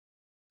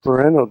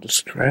Parental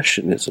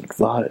discretion is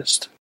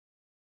advised.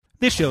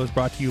 This show is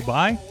brought to you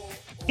by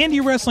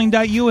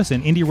IndieWrestling.us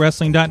and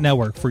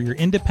IndieWrestling.network for your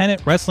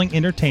independent wrestling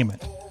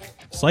entertainment.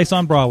 Slice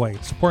on Broadway,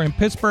 supporting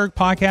Pittsburgh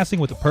podcasting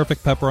with the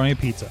perfect pepperoni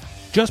pizza.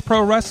 Just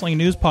Pro Wrestling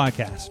News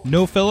Podcast.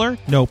 No filler,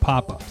 no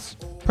pop-ups.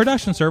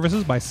 Production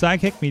services by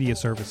Sidekick Media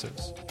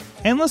Services.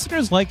 And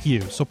listeners like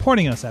you,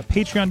 supporting us at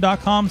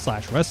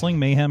patreon.com/Wrestling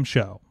Mayhem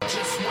Show.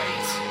 Just wait,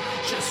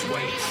 just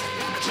wait,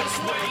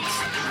 just wait,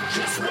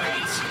 just wait, just wait.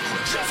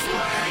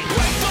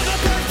 Wait for the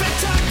perfect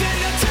time to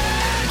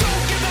attack.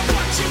 Don't give up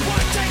what you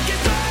want, take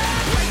it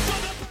back. Wait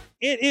for the...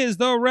 It is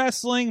the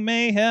Wrestling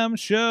Mayhem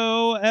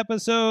Show,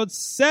 episode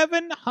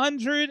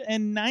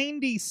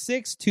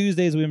 796.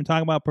 Tuesdays, we've been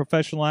talking about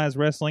professionalized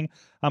wrestling.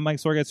 I'm Mike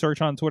Sorg at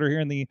Sorgatron on Twitter here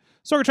in the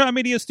Sorgatron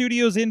Media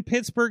Studios in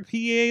Pittsburgh,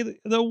 PA.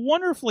 The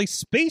wonderfully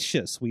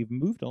spacious. We've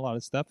moved a lot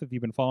of stuff if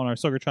you've been following our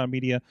Sorgatron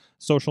Media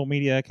social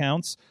media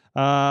accounts.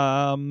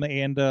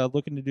 And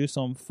looking to do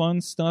some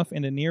fun stuff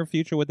in the near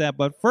future with that.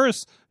 But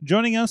first,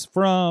 joining us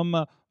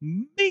from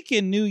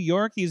Macon, New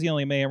York, he's the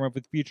only Mayhem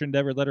with Future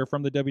Endeavor letter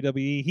from the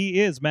WWE.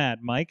 He is Mad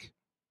Mike.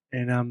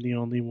 And I'm the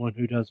only one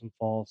who doesn't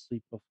fall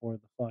asleep before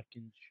the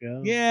fucking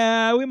show.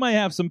 Yeah, we might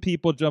have some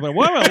people jumping.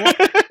 We're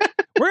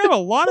going to have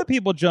a lot of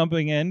people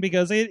jumping in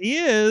because it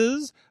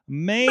is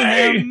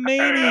Mayhem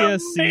Mania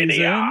season.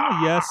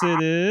 Yes,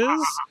 it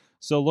is.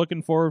 So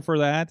looking forward for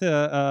that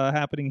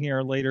happening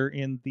here later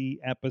in the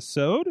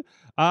episode.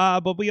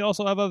 But we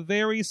also have a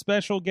very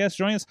special guest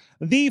joining us.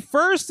 The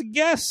first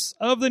guest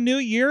of the new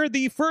year.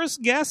 The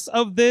first guest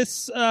of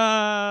this...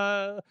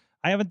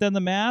 I haven't done the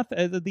math.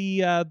 I think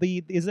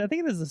it is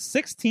the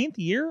 16th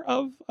year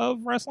of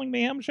Wrestling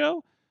Mayhem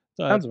Show.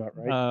 Sounds about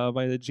right.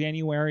 By the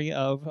January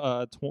of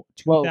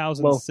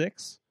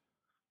 2006.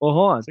 Well,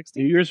 hold on.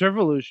 16? New Year's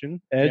Revolution,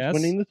 Edge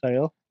winning the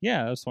title.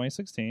 Yeah, it was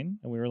 2016,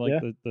 and we were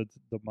like the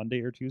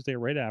Monday or Tuesday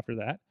right after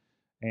that,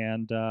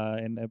 and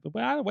out of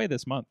the way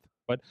this month.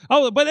 But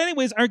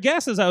anyways, our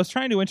guest, as I was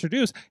trying to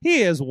introduce,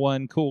 he is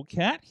one cool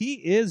cat. He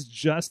is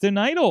Justin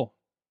Idol.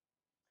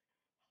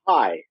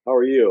 Hi, how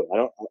are you?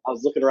 I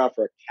was looking around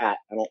for a cat.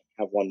 I don't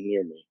have one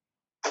near me,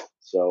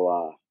 so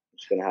I'm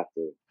just gonna have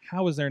to.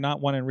 How is there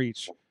not one in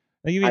reach?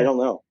 I don't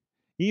know.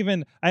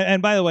 Even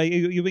and by the way,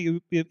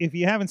 if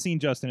you haven't seen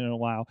Justin in a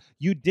while,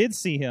 you did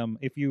see him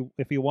if you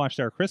watched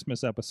our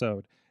Christmas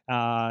episode,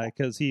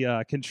 because he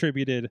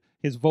contributed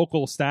his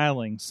vocal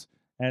stylings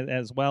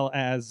as well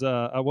as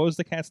what was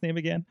the cat's name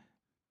again?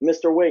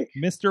 Mr. Wink.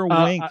 Mr.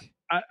 Wink.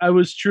 I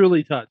was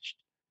truly touched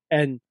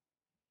and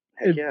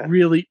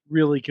really,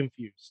 really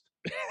confused.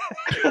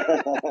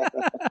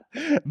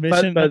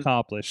 Mission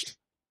accomplished.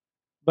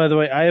 By the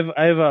way, I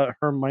have a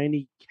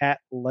Hermione cat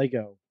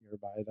Lego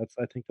nearby. I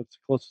think that's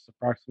the closest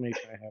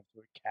approximation I have to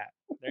a cat.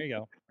 There you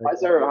go. Why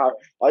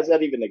does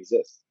that even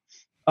exist?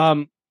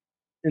 In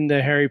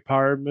the Harry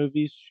Potter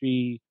movies,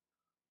 she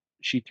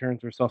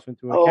turns herself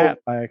into a cat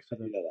by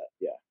accident. You know that,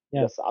 yeah.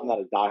 Yes, I'm not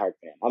a diehard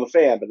fan. I'm a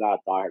fan, but not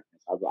a diehard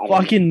fan.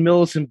 Fucking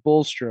Millicent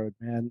Bulstrode,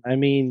 man. I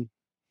mean,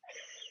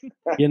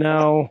 you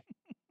know,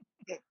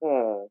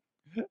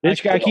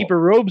 bitch gotta keep her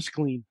robes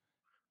clean.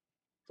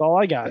 That's all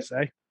I gotta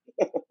say.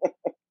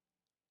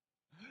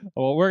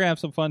 Well, we're going to have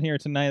some fun here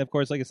tonight. Of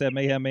course, like I said,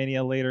 Mayhem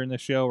Mania later in the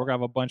show. We're going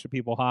to have a bunch of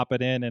people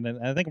hopping in,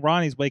 and I think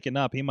Ronnie's waking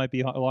up. He might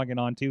be logging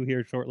on, too,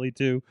 here shortly,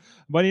 too.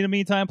 But in the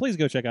meantime, please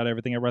go check out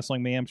everything at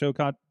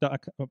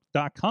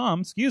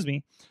WrestlingMayhemShow.com. Excuse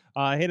me.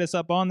 Hit us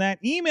up on that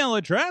email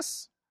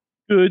address.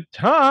 Good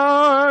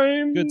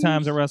times. Good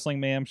times at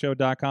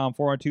WrestlingMayhemShow.com,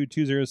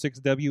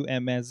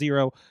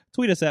 412-206-WMS0.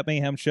 Tweet us at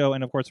Mayhem Show,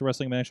 and of course, the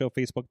Wrestling Mayhem Show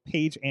Facebook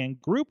page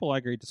and group. A lot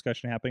of great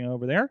discussion happening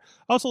over there.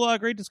 Also, a lot of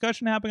great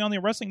discussion happening on the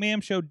Wrestling Mayhem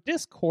Show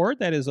Discord.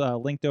 That is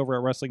linked over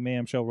at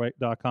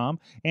WrestlingMayhemShow.com.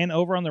 And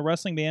over on the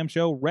Wrestling Mayhem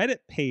Show Reddit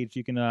page,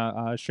 you can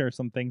share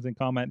some things and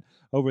comment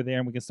over there,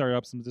 and we can start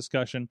up some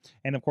discussion.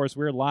 And of course,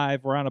 we're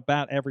live around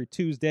about every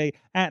Tuesday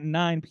at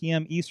 9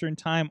 p.m. Eastern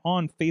Time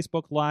on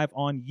Facebook Live,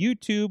 on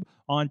YouTube,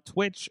 on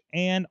Twitch,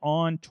 and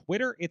on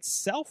Twitter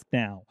itself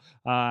now.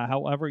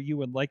 However you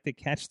would like to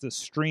catch the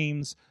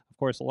streams, of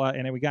course, a lot,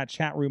 and we got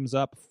chat rooms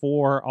up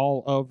for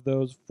all of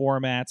those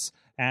formats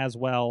as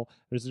well.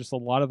 There's just a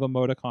lot of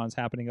emoticons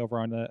happening over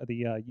on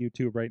the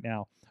YouTube right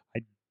now.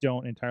 I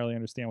don't entirely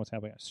understand what's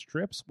happening.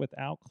 Strips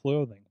without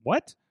clothing.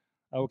 What?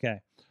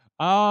 Okay.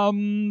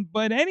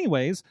 But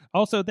anyways,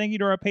 also thank you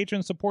to our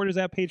Patreon supporters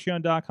at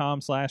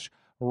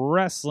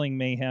patreon.com/Wrestling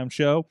Mayhem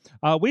Show.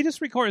 We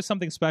just recorded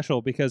something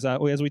special because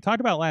as we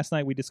talked about last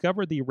night, we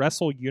discovered the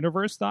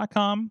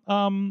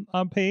WrestleUniverse.com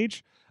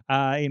page,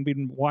 and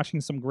been watching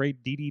some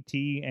great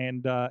DDT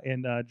and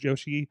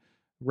Joshi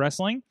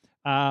wrestling.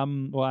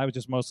 Well, I was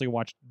just mostly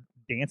watched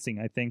dancing,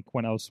 I think,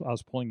 when I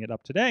was pulling it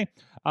up today.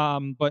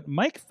 But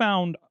Mike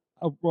found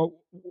a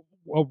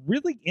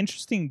really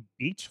interesting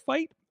beach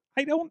fight.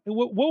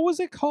 What was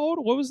it called?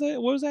 What was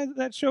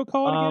that show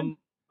called again?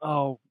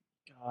 Oh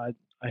God,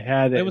 I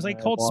had it. It was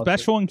called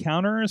Special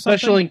Encounter or something.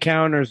 Special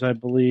Encounters, I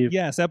believe.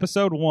 Yes,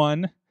 episode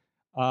 1.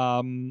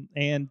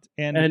 And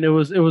And it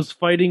was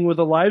fighting with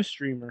a live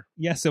streamer.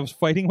 yes, it was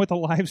fighting with a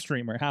live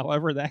streamer.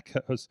 However that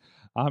goes,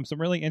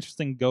 some really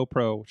interesting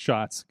GoPro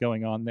shots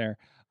going on there.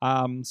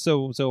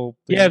 So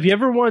Yeah, if you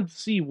ever wanted to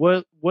see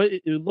what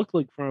it looked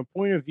like from a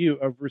point of view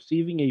of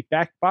receiving a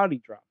back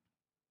body drop,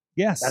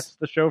 yes, that's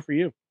the show for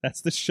you.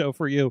 that's the show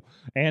for you.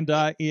 And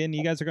Ian,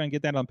 you guys are going to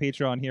get that on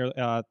Patreon here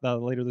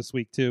later this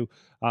week too.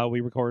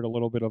 We recorded a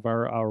little bit of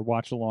our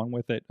watch along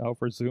with it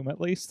for Zoom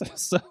at least.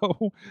 So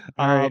All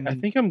right, I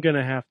think I'm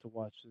gonna have to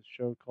watch this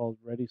show called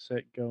Ready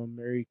Set Go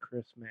Merry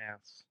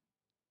Christmas.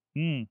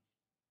 hmm,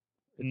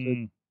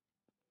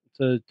 It's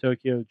a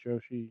Tokyo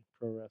Joshi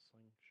Pro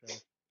Wrestling show.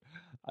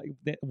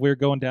 we're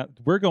going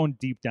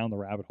deep down the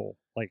rabbit hole.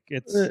 Like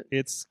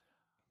it's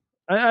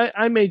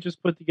I may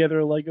just put together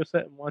a Lego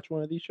set and watch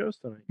one of these shows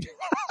tonight.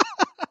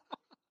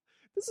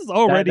 this is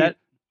already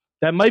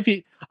that might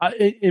be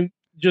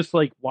just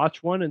like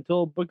watch one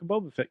until Book of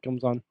Boba Fett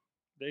comes on.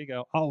 there you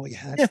go. Oh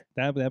yeah, Yeah.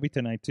 that'd be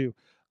tonight too.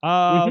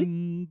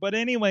 Mm-hmm. But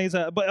anyways,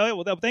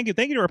 thank you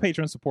to our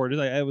Patreon supporters.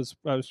 I was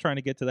trying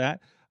to get to that.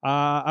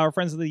 Our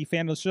friends of the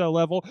fan of the show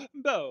level,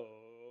 Bo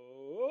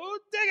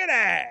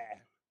Diggity,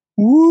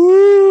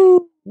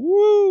 woo,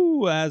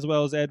 as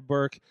well as Ed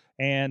Burke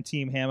and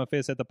Team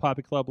Hammerfist at the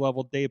Poppy Club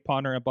level, Dave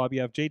Ponder and Bobby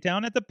F. J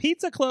Town at the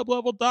Pizza Club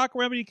level, Doc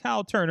Remedy,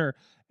 Kyle Turner,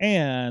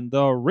 and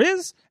the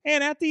Riz,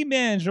 and at the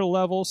manager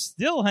level,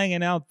 still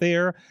hanging out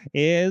there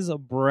is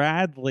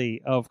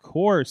Bradley, of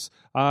course.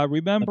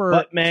 Remember,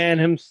 Butt man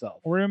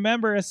himself.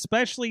 Remember,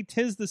 especially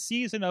 'tis the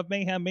season of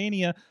Mayhem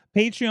Mania,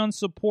 Patreon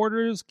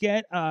supporters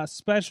get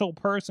special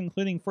perks,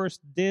 including first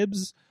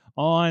dibs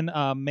on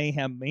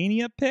Mayhem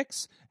Mania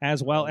picks,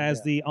 as well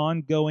as the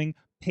ongoing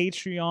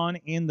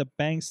Patreon in the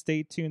bank.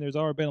 Stay tuned. There's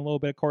already been a little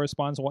bit of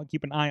correspondence. So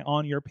keep an eye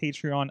on your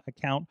Patreon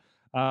account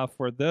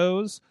for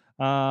those.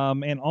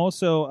 And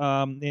also,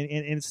 and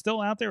it's still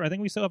out there. I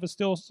think we still have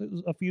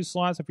a few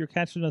slots. If you're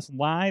catching us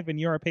live and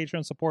you're a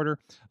Patreon supporter,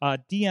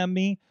 DM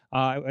me.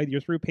 Either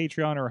through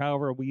Patreon or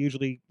however we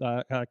usually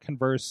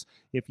converse.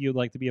 If you'd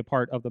like to be a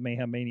part of the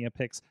Mayhem Mania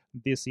picks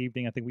this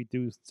evening, I think we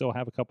do still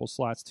have a couple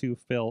slots to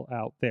fill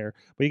out there.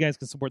 But you guys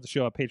can support the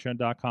show at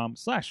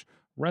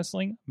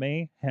patreon.com/Wrestling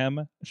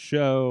Mayhem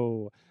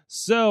Show.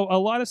 So a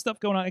lot of stuff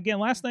going on. Again,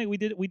 last night we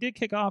did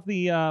kick off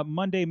the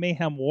Monday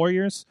Mayhem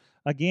Warriors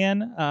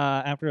again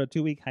after a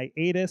 2-week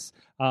hiatus.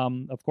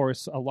 Of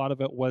course, a lot of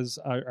it was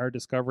our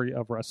discovery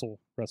of Wrestle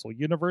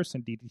Universe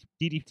and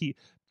DDT.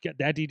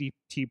 That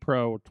DDT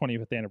Pro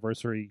 20th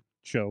anniversary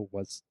show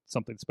was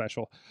something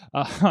special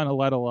on a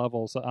lot of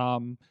levels.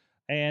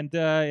 And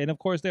of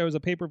course there was a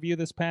pay-per-view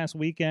this past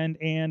weekend,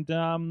 and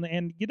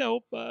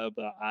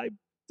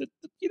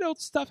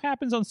stuff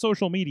happens on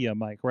social media,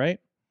 Mike, right?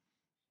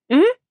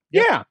 Mm-hmm.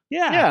 Yeah.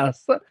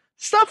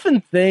 Stuff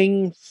and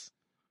things,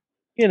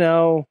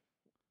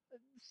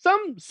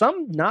 some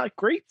not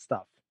great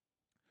stuff.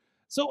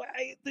 So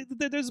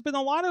there's been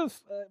a lot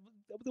of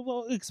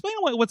explain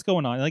what's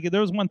going on. Like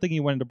there was one thing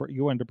you wanted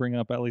to bring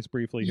up at least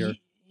briefly here.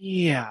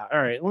 Yeah.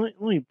 All right. Let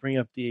me bring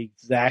up the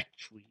exact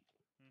tweet.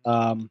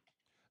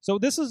 So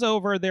this is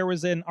over. There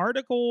was an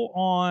article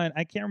on,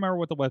 I can't remember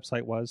what the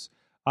website was.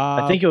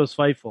 I think it was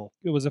Fightful.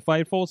 It was a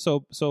Fightful.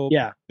 So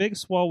yeah. Big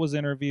Swole was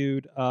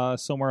interviewed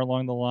somewhere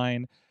along the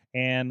line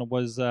and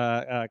was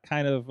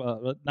kind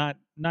of not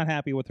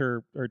happy with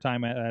her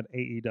time at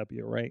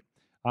AEW, right?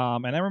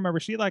 And I remember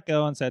she let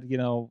go and said,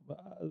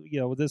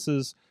 this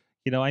is,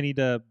 I need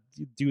to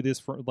do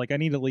this I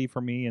need to leave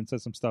for me, and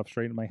said some stuff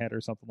straight in my head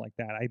or something like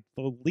that. I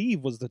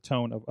believe was the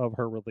tone of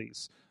her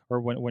release, or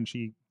when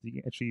she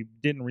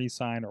didn't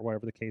re-sign or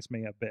whatever the case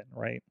may have been,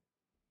 right?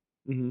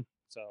 Mm-hmm.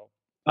 So,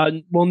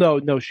 well,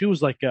 no, she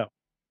was let go.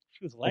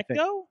 She was let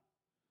go?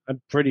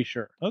 I'm pretty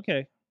sure.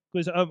 Okay.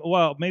 Because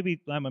maybe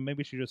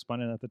she just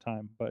spun it at the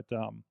time, but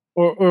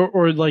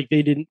or like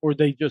they didn't, or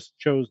they just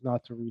chose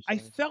not to re-sign. I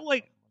felt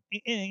like,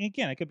 and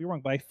again, I could be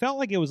wrong, but I felt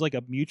like it was like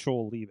a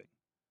mutual leaving.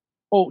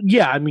 Oh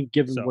yeah, I mean,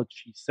 given what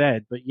she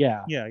said, but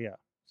yeah.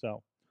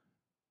 So,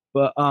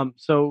 but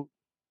so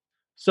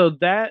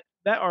that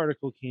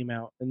article came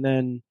out, and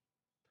then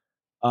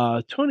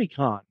Tony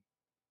Khan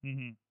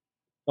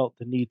felt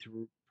the need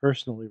to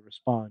personally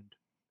respond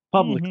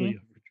publicly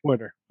over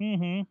Twitter.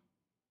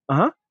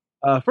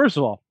 First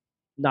of all,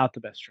 not the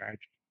best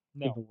strategy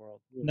in the world.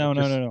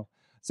 No.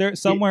 There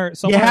somewhere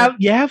you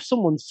have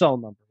someone's cell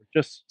number.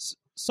 Just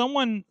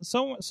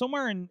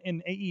somewhere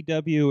in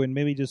AEW and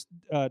maybe just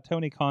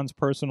Tony Khan's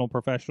personal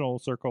professional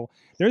circle.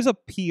 There's a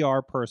PR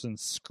person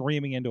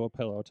screaming into a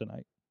pillow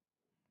tonight.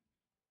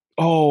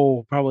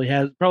 Oh, probably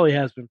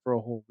has been for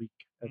a whole week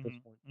at this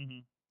point.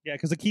 Yeah,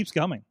 because it keeps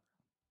coming.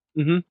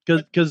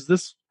 Because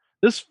this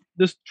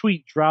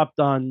tweet dropped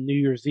on New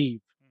Year's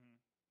Eve.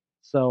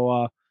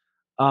 So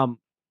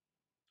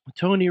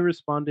Tony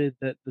responded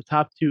that the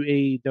top two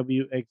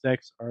AEW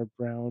execs are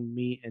Brown,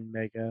 me, and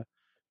Mega.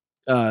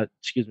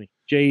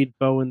 Jade,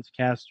 Bowens,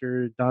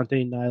 Caster,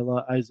 Dante,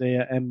 Nyla,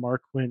 Isaiah, and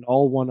Mark Quinn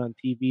all won on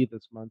TV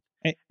this month.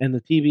 And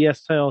the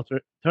TBS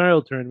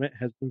title tournament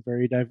has been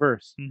very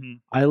diverse.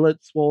 I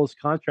let Swole's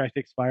contract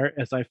expire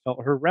as I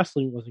felt her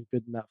wrestling wasn't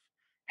good enough.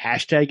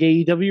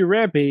 Hashtag AEW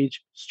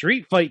Rampage,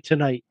 street fight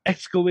tonight,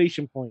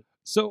 exclamation point.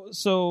 So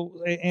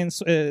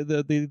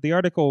the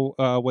article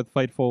with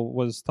Fightful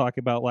was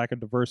talking about lack of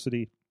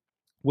diversity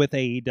with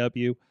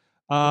AEW.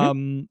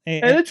 And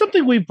it's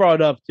something we've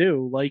brought up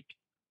too, like,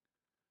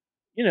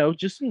 you know,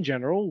 just in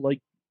general,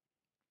 like,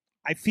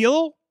 I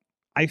feel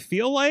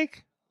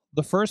like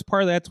the first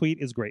part of that tweet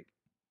is great.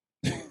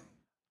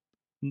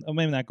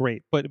 Maybe not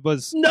great, but it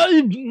was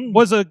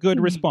a good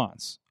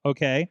response.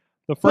 Okay,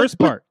 the first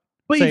part.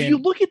 But saying, if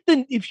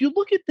you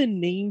look at the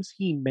names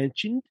he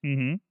mentioned,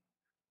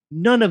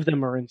 none of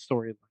them are in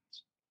storylines.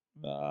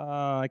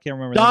 I can't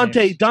remember.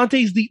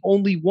 Dante's the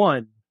only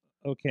one.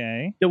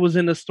 Okay, that was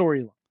in a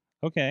storyline.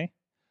 Okay,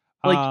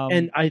 like,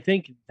 and I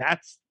think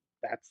that's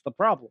the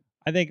problem.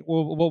 I think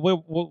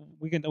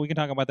we can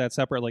talk about that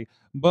separately.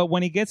 But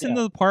when he gets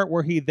into the part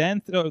where he then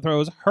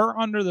throws her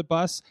under the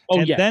bus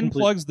and then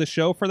plugs the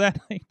show for that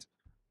night,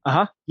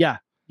 yeah,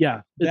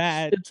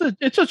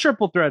 it's a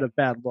triple threat of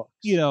bad looks,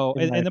 you know,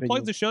 and then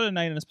plugs the show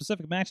tonight in a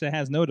specific match that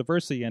has no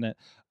diversity in it.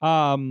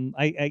 And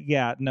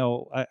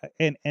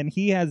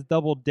he has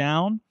doubled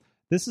down.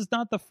 This is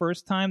not the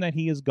first time that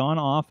he has gone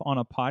off on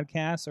a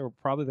podcast or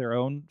probably their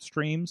own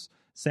streams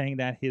saying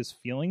that his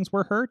feelings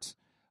were hurt.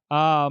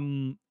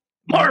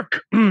 Mark,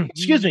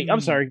 excuse me.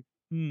 I'm sorry.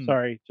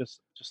 Sorry,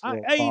 just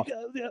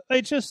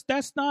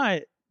that's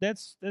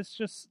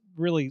just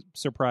really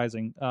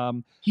surprising.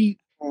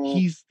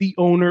 He's the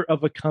owner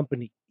of a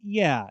company.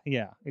 Yeah,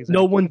 exactly.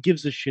 No one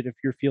gives a shit if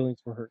your feelings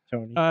were hurt,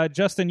 Tony.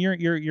 Justin,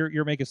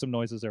 you're making some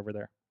noises over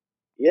there.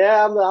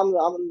 Yeah, I'm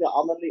on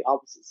the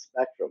opposite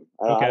spectrum.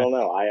 I don't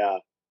know.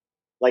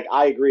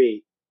 I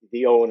agree.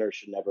 The owner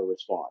should never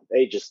respond.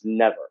 They just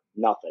never,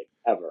 nothing,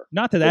 ever.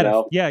 Not to that. You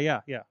know?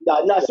 Yeah.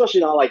 No, especially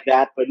not like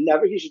that. But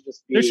never. He should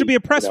just be. There should be a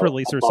press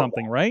release or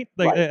something, right?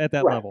 Like at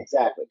that level.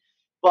 Exactly.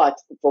 But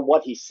for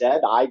what he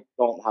said, I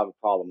don't have a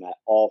problem at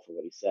all for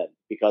what he said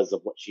because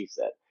of what she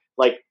said.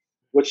 Like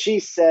what she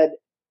said,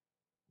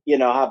 you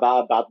know,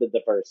 about the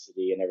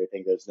diversity and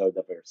everything. There's no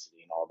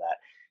diversity and all that.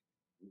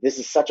 This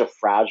is such a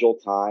fragile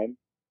time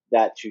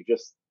that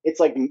it's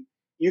like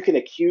you can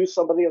accuse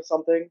somebody of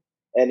something.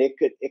 And it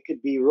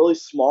could be really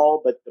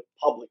small, but the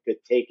public could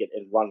take it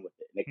and run with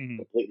it, and it could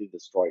completely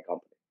destroy a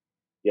company.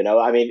 You know,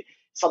 I mean,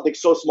 something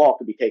so small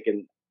could be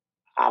taken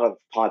out of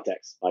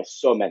context by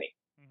so many,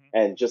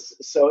 and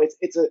just so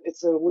it's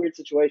a weird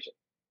situation.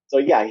 So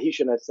yeah, he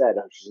shouldn't have said,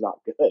 "Oh, she's not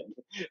good,"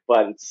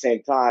 but at the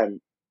same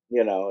time,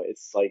 you know,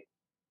 it's like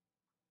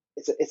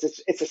it's a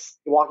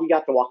walk. You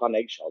got to walk on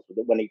eggshells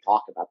when he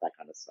talked about that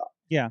kind of stuff.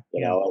 Yeah,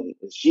 you know,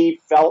 and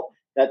she felt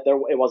that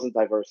it wasn't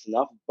diverse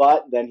enough,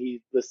 but then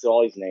he listed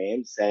all these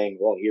names saying,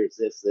 well, here's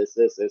this,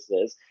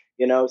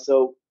 you know,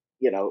 so,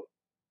 you know,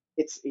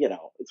 it's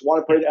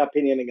one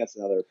opinion against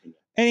another opinion.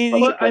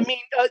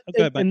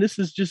 And this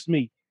is just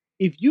me.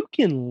 If you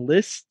can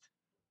list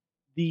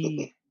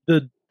the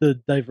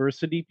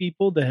diversity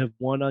people that have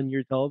won on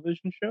your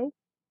television show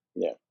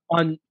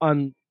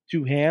on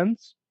two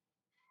hands,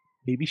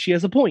 maybe she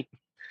has a point.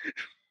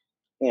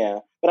 Yeah,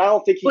 but I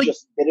don't think he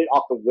just did it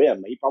off the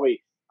whim. He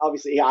probably...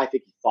 Obviously, I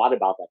think he thought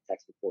about that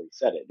text before he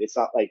said it. It's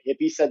not like if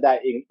he said that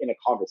in a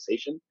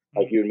conversation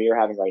like you and me are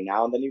having right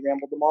now, and then he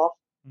rambled them off,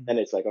 then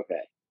it's like,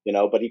 okay, you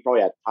know. But he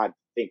probably had time to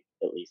think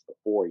at least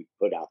before he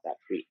put out that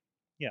tweet.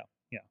 Yeah.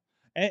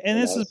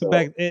 And this is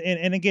back.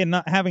 And again,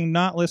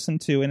 not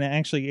listened to, and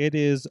actually, it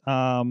is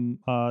Tina.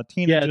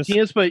 Yeah,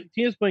 Tina's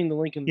putting the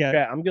link in the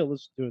chat. I'm gonna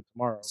listen to it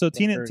tomorrow. So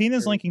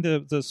Tina's linking to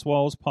the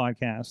Swallows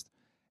podcast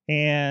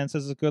and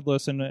says it's a good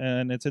listen,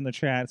 and it's in the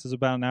chat. It says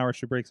about an hour.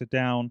 She breaks it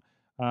down.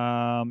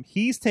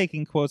 He's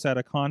taking quotes out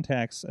of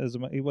context as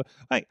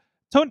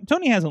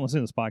Tony hasn't listened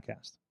to this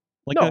podcast.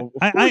 Like no,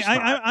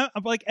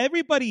 I'm like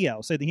everybody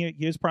else. And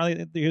here's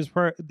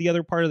the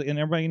other part of it, and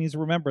everybody needs to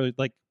remember,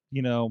 like,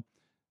 you know,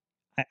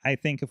 I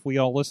think if we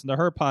all listen to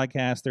her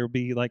podcast, there would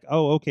be like,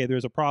 oh, okay,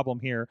 there's a problem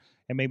here,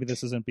 and maybe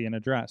this isn't being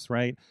addressed,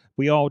 right?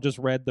 We all just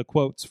read the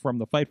quotes from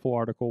the Fightful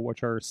article,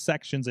 which are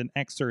sections and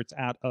excerpts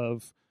out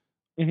of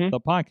the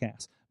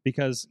podcast,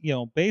 because, you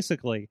know,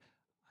 basically,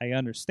 I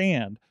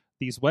understand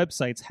these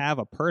websites have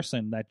a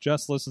person that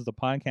just listens to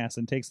podcasts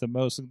and takes the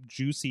most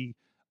juicy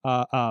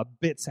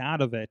bits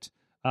out of it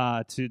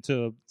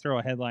to throw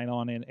a headline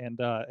on and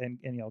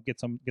you know, get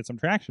some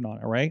traction on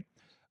it, right?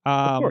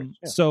 Of course,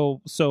 yeah.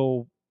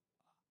 So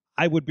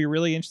I would be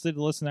really interested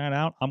to listen that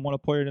out. I'm going to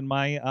put it in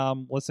my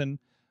listen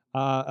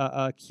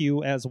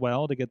queue as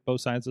well to get both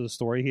sides of the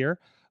story here.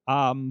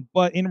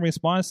 But in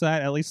response to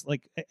that, at least,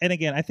 like, and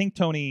again, I think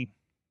Tony's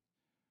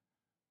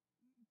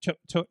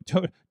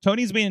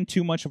being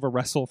too much of a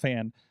wrestle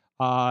fan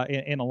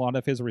in a lot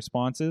of his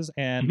responses,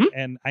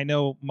 and I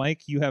know,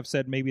 Mike, you have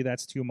said maybe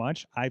that's too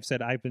much. I've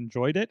said I've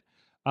enjoyed it.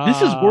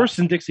 This is worse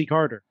than Dixie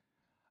Carter.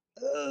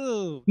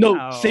 Oh,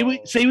 no. Say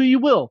what you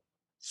will.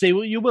 Say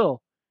what you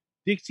will.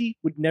 Dixie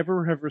would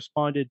never have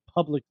responded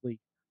publicly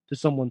to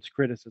someone's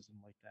criticism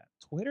like that.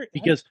 Twitter,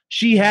 because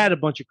she had a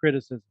bunch of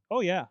criticism.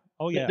 Oh yeah.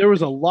 There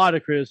was a lot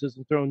of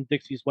criticism thrown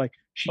Dixie's way.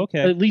 She,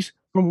 at least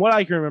from what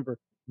I can remember,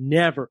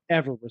 never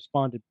ever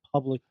responded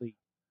publicly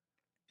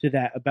to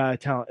that about a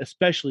talent,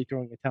 especially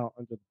throwing a talent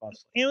under the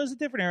bus. It was a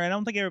different era. I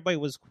don't think everybody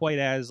was quite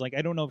as like.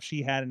 I don't know if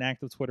she had an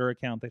active Twitter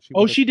account that she.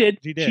 Oh, she did.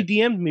 She did. She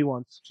DM'd me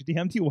once. She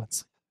DM'd you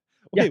once.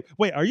 Yeah.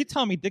 Wait. Are you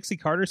telling me Dixie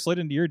Carter slid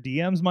into your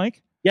DMs,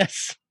 Mike?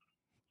 Yes.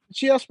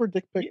 She asked for a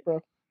dick pic,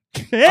 bro.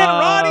 And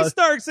Ronnie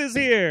Starks is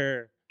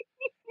here,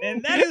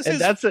 and that is his.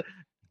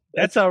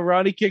 That's how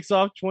Ronnie kicks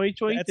off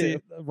 2022. That's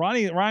it.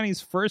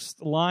 Ronnie's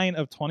first line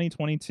of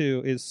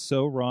 2022 is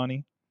 "So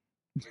Ronnie."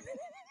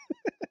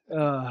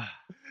 Ronnie.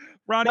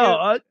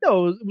 Ronnie.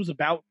 No, it was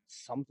about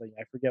something.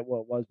 I forget what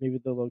it was. Maybe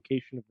the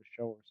location of the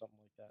show or something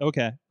like that.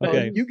 Okay. But,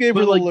 Okay. You gave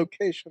her But, the like-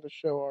 location of the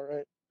show, all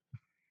right?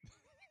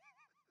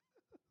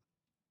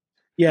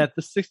 Yeah, at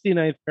the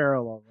 69th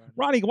parallel. Ronnie.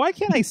 Ronnie, why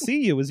can't I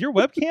see you? Is your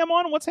webcam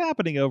on? What's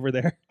happening over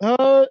there?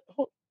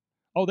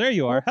 Oh, there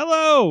you are.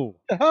 Hello.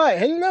 Hi,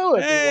 hello,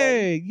 everyone.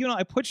 Hey,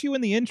 I put you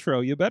in the intro.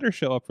 You better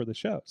show up for the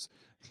shows.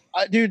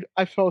 Dude,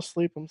 I fell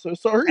asleep. I'm so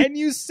sorry. And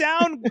you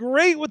sound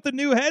great with the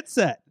new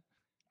headset.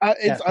 I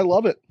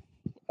love it.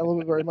 I love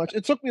it very much.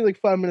 It took me like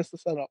 5 minutes to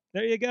set up.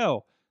 There you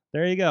go.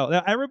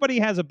 Now, everybody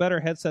has a better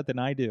headset than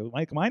I do.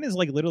 Like mine is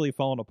like literally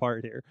falling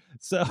apart here.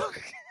 So,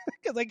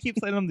 because I keep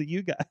sending them to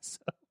you guys.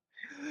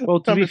 Well,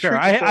 to Time be to fair, treat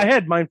I yourself.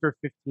 had mine for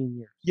 15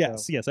 years.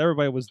 Yes.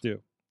 Everybody was due.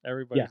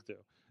 Everybody was due.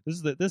 This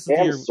is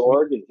Damn, your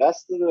Sorg,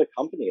 invest in the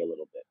company a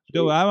little bit.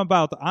 Dude, I'm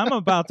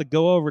about to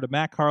go over to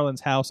Matt Carlin's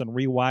house and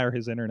rewire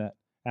his internet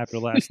after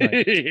last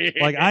night.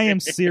 Like I am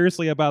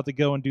seriously about to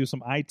go and do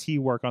some IT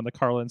work on the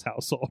Carlin's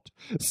household.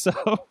 So,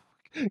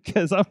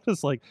 because I'm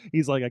just like,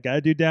 he's like, I got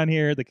to do down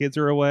here. The kids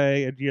are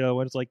away, and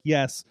and it's like,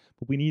 yes,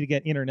 but we need to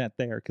get internet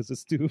there because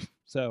it's due.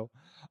 So,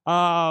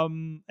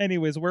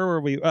 anyways, where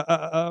were we?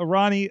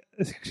 Ronnie,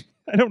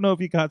 I don't know if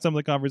you caught some of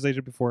the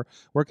conversation before.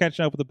 We're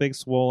catching up with the big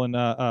swollen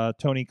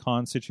Tony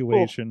Khan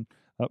situation.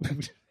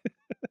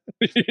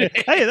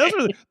 Hey,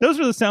 those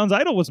were the sounds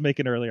Idol was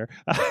making earlier.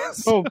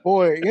 Oh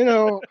boy,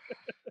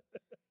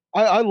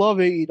 I love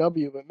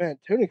AEW, but man,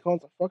 Tony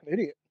Khan's a fucking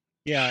idiot.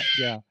 Yeah.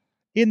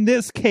 In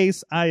this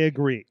case, I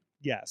agree.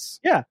 Yes.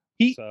 Yeah,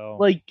 he So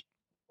like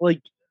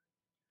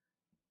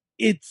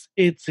it's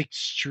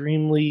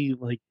extremely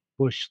like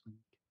Bush League.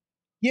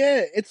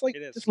 Yeah, it's like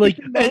It is. just Like,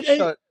 keep your mouth and-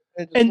 shut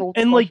just And roll the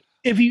and punch. like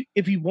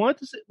if you want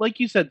to say, like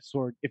you said,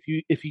 Sword, if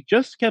you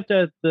just kept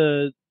at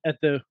the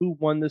who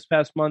won this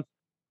past month,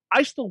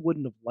 I still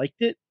wouldn't have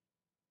liked it.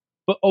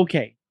 But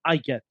okay, I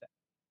get that.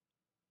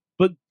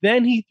 But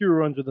then he threw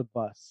her under the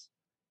bus.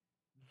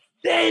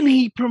 Then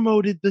he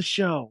promoted the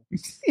show.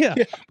 yeah,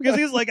 because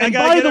he's like, I And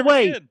gotta by get the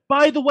everything in.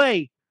 by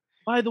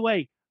the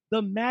way,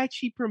 the match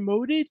he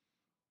promoted,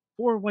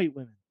 4 white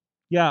women.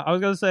 Yeah, I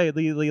was gonna say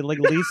the like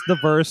least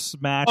diverse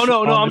match. Oh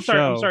no, on I'm the sorry.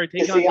 show. I'm sorry.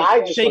 You see, I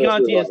just Take wanna on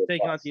throw Diaz. it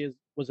Take under on the Diaz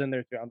was in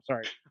there too. I'm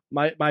sorry.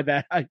 My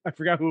bad. I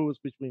forgot who it was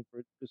between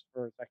for just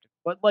for a second.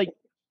 But like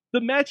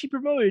the match he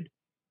promoted,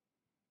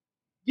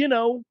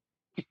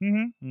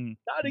 Mm-hmm.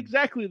 not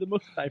exactly the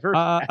most diverse.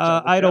 match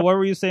on the Idol, show. what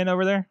were you saying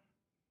over there?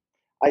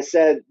 I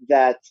said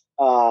that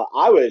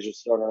I would have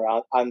just thrown her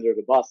out under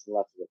the bus and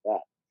left it with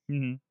that.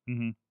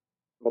 Mm-hmm.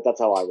 But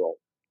that's how I roll.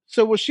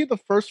 So was she the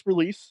first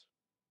release?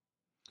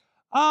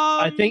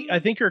 I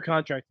think her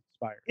contract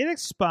expired. It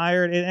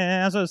expired, and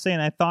as I was saying,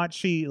 I thought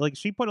she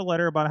put a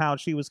letter about how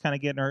she was kind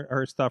of getting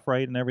her stuff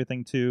right and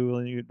everything too.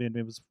 And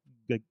it was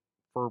like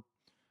for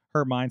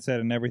her mindset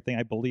and everything.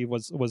 I believe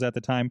was at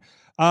the time.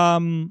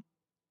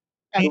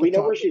 Do we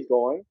know where she's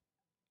going?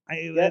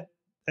 I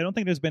don't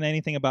think there's been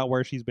anything about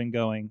where she's been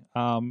going.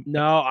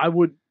 No, I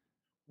would.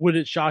 Would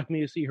it shock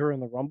me to see her in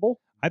the Rumble?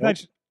 I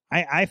thought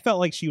I felt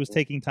like she was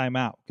taking time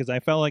out because I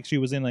felt like she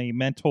was in a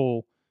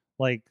mental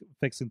like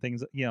fixing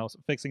things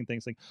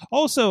thing.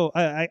 Also,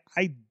 I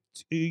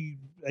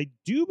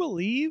do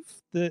believe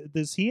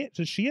does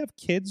she have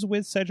kids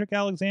with Cedric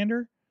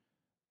Alexander?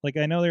 Like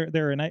I know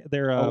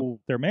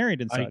they're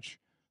married and I- such.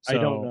 I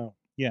don't So, know.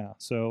 Yeah,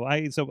 so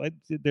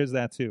there's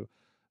that too.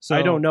 So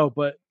I don't know,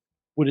 but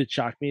would it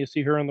shock me to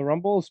see her in the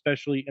Rumble,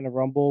 especially in a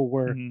Rumble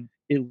where Mhm.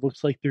 it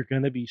looks like they're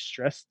going to be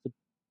stressed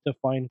to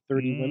find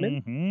 30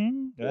 women?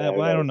 Mhm. Yeah,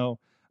 Well, I don't know.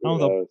 I Who don't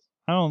know.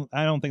 knows?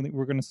 I don't think that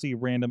we're going to see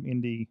random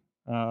indie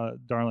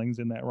darlings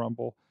in that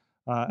Rumble.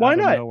 Why out of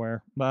not?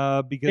 Nowhere.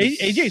 Because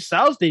AJ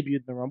Styles debuted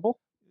in the Rumble.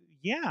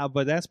 Yeah,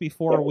 but that's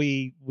before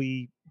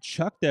we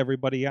chucked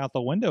everybody out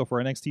the window for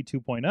NXT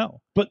 2.0.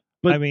 But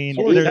I mean,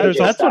 Sorry, there's AJ that's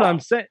what Styles. I'm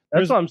saying.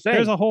 That's what I'm saying.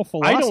 There's a whole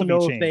philosophy I don't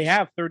know change. if they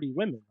have 30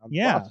 women. On the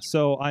Yeah, roster.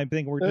 so I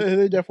think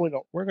They definitely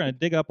don't. we're going to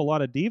dig up a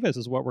lot of divas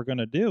is what we're going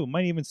to do.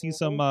 Might even see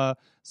some of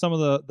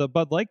the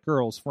Bud Light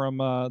girls from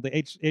the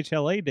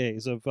HLA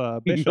days of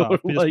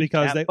Bischoff Miller Lite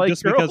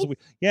Catfight girls?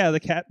 The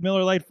Cat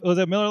Miller Lite was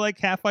it Miller Lite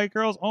Catfight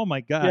girls? Oh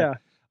my god. Yeah.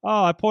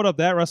 Oh, I pulled up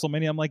that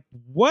WrestleMania. I'm like,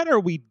 what are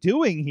we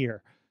doing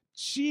here?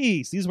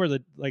 Jeez, these were they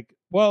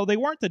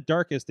weren't the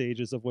darkest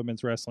ages of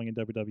women's wrestling in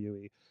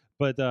WWE,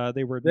 but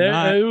they were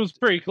not. It was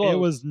pretty close. It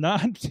was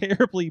not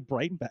terribly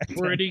bright back then.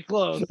 pretty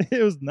close.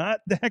 It was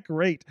not that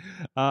great.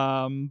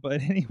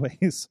 But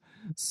anyways,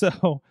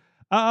 so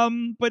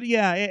But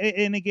yeah,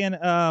 and again,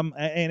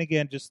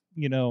 just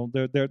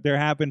there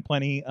have been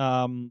plenty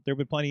of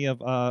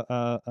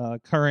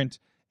current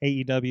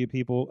AEW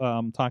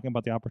people talking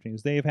about the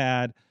opportunities they've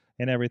had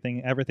and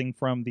everything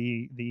from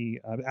the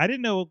I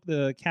didn't know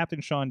the Captain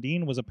Sean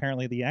Dean was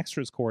apparently the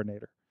extras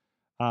coordinator.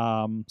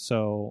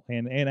 So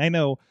and I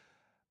know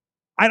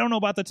I don't know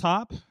about the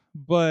top,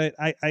 but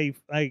I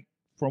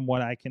from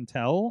what I can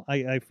tell,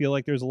 I feel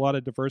like there's a lot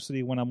of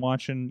diversity when I'm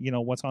watching,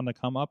 what's on the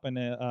come up and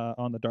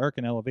on the Dark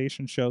and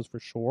Elevation shows for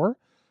sure.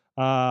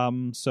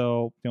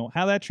 So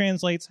how that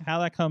translates, how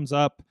that comes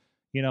up,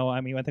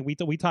 I think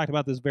we talked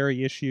about this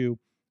very issue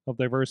of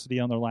diversity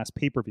on their last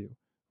pay-per-view,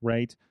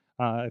 right?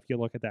 If you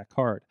look at that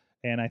card,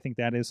 and I think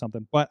that is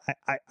something. But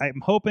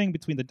I'm hoping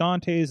between the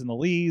Dantes and the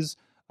Lees,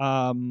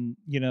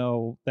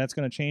 that's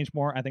going to change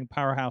more. I think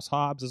Powerhouse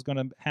Hobbs is going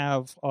to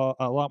have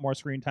a lot more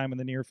screen time in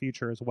the near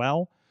future as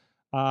well.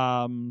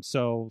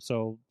 So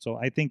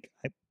I think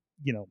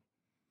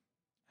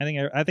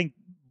I think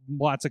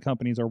lots of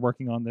companies are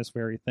working on this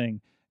very thing,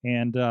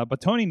 and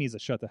but Tony needs to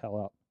shut the hell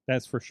up.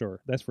 That's for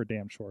sure. That's for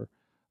damn sure.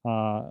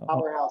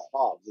 Powerhouse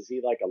Hobbs, is he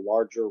like a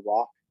larger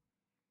rock?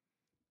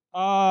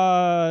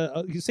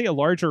 You say a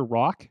larger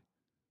rock?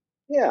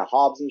 Yeah,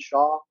 Hobbs and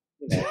Shaw.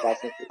 No. I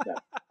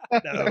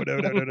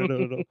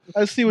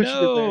see what you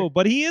did there.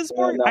 But he is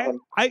more. Yeah,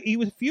 he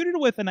was feuded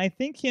with, and I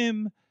think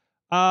him.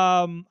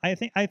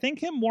 I think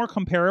him more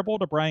comparable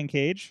to Brian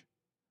Cage.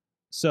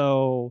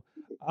 So,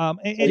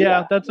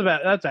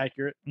 that's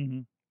accurate.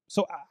 Mm-hmm.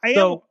 So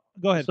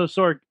go ahead. So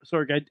Sorg,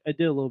 I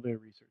did a little bit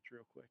of research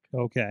real quick.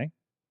 Okay.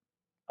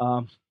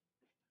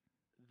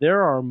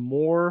 There are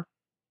more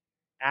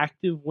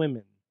active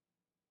women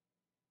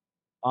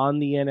on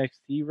the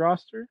NXT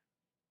roster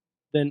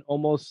than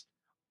almost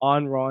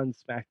on Raw and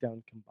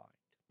SmackDown combined.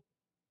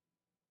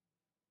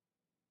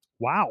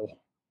 Wow.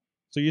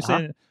 So you're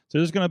saying so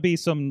there's going to be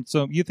some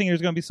you think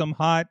there's going to be some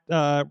hot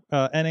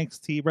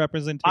NXT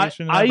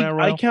representation?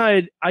 I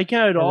counted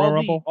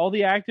all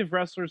the active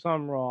wrestlers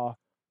on Raw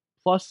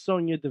plus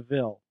Sonya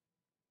Deville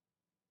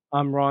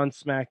on Raw and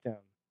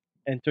SmackDown,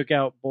 and took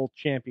out both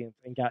champions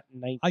and got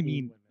 19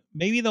 women.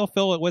 Maybe they'll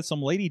fill it with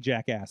some lady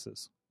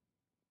jackasses,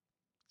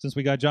 since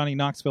we got Johnny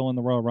Knoxville in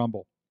the Royal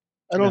Rumble.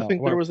 I don't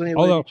think there was any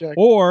lady jack.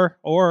 Or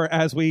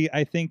as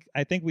I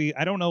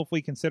don't know if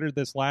we considered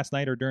this last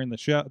night or during the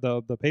show,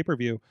 the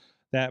pay-per-view,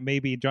 that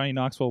maybe Johnny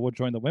Knoxville would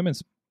join the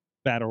women's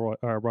Royal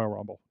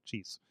Rumble.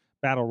 Jeez.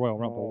 Battle Royal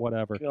Rumble,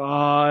 whatever.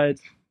 God.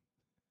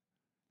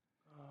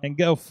 And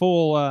go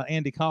full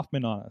Andy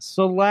Kaufman on us.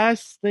 The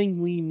last thing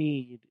we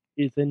need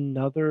is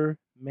another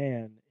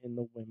man in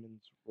the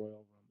women's Royal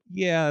Rumble.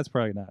 Yeah, that's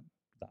probably not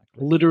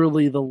great.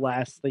 Literally the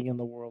last thing in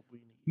the world we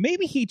need.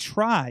 Maybe he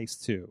tries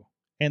to,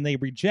 and they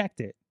reject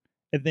it,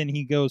 and then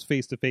he goes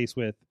face to face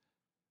with,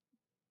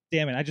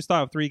 damn it, I just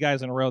thought of 3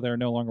 guys in a row that are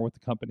no longer with the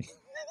company.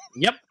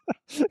 Yep.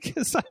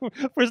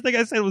 First thing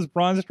I said was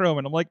Braun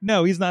Strowman. I'm like,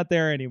 no, he's not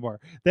there anymore.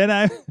 Then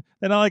I'm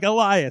like,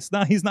 Elias.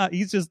 No, he's not.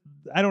 He's just,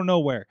 I don't know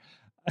where.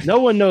 No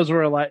one knows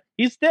where Elias.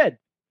 He's dead.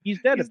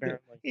 He's dead,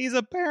 apparently. He's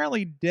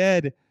apparently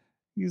dead.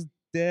 He's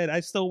dead. I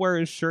still wear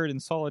his shirt in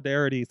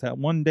solidarity that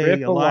one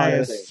day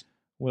Elias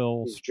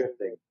will. He's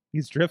drifting.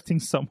 He's drifting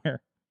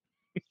somewhere.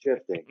 He's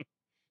drifting.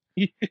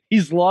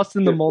 He's lost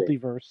in the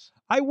multiverse.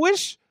 I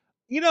wish,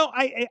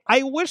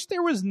 I wish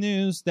there was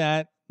news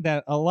that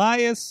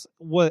Elias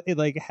was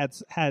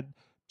had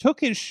took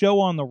his show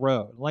on the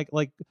road. Like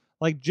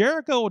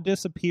Jericho will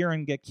disappear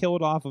and get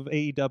killed off of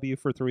AEW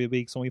for 3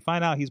 weeks, and we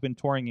find out he's been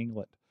touring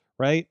England,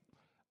 right?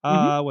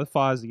 With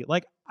Fozzy.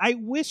 Like I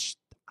wish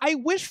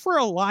for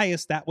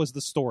Elias that was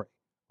the story,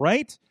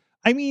 right?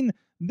 I mean,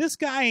 this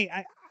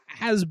guy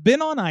has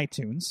been on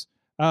iTunes,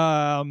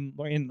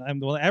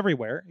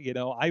 everywhere.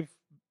 I've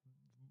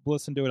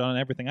listened to it on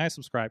everything I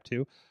subscribe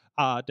to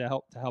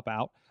help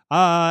out.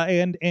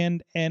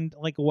 And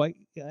like what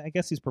I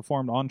guess he's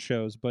performed on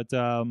shows, but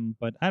I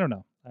don't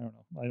know.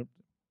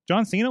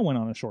 John Cena went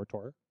on a short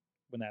tour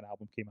when that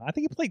album came out. I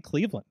think he played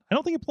Cleveland. I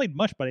don't think he played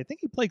much, but I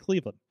think he played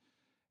Cleveland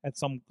at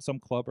some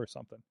club or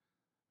something.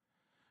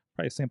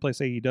 Probably the same place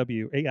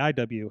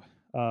AIW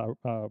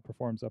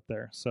performs up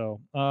there.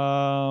 So,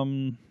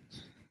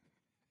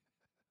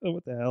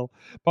 what the hell?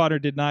 Potter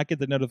did not get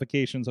the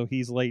notification, so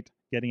he's late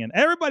getting in.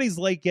 Everybody's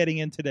late getting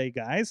in today,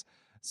 guys.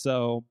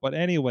 So, but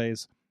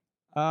anyways,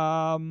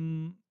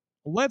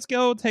 let's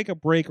go take a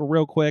break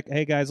real quick.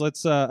 Hey guys,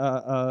 let's give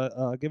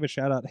a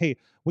shout out. Hey,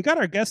 we got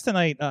our guest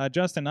tonight,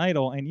 Justin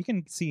Idol, and you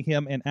can see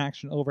him in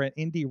action over at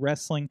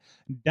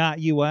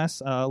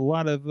IndieWrestling.us. A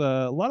lot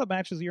of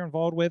matches you're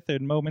involved with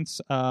and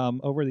moments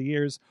over the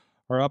years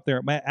are up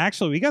there.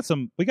 Actually, we got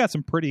some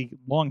pretty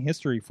long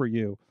history for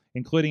you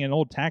including an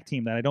old tag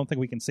team that I don't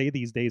think we can say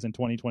these days in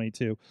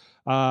 2022.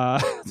 No,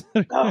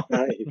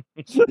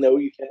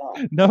 you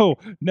cannot.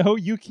 No,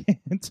 you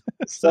can't.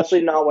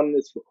 Especially not when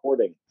it's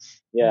recording.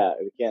 Yeah,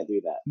 we can't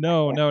do that.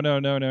 No.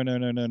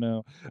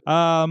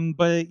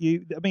 But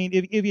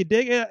if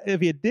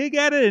you dig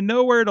at it and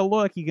know where to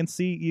look, you can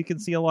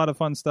see a lot of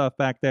fun stuff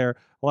back there.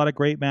 A lot of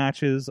great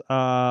matches.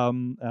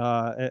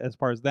 As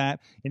far as that,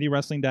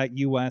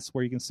 IndieWrestling.us,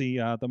 where you can see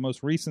the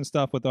most recent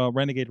stuff with the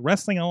Renegade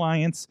Wrestling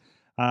Alliance.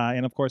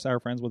 And of course, our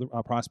friends with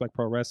Prospect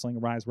Pro Wrestling,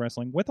 Rise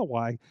Wrestling with a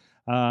Y,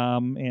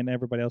 and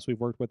everybody else we've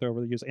worked with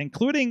over the years,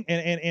 including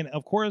and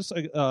of course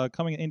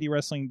coming at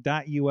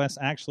IndieWrestling.us.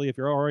 Actually, if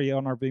you're already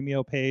on our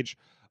Vimeo page,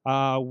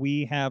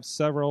 we have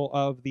several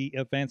of the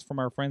events from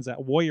our friends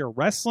at Warrior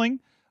Wrestling.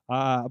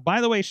 By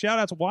the way, shout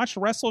out to watch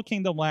Wrestle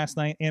Kingdom last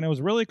night, and it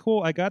was really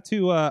cool. I got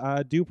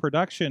to do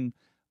production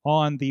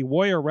on the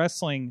Warrior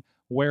Wrestling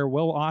where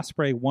Will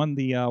Ospreay won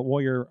the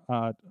Warrior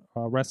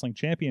Wrestling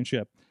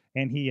Championship.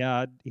 And he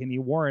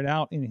wore it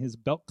out in his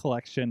belt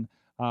collection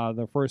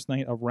the first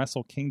night of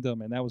Wrestle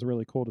Kingdom, and that was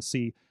really cool to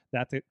see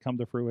that to come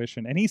to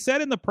fruition. And he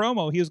said in the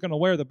promo he was going to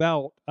wear the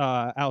belt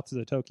out to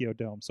the Tokyo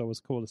Dome, so it was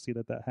cool to see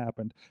that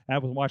happened. And I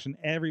was watching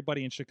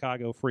everybody in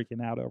Chicago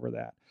freaking out over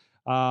that.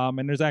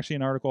 And there's actually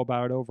an article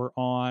about it over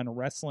on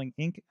Wrestling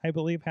Inc., I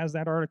believe, has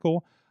that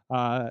article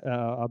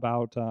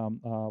about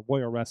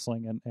Warrior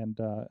Wrestling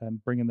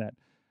and bringing that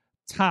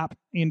top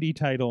indie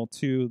title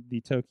to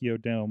the Tokyo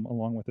Dome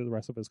along with the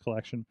rest of his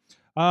collection.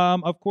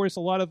 Of course, a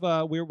lot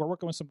of we're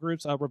working with some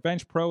groups.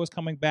 Revenge Pro is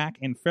coming back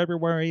in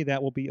February.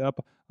 That will be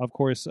up. Of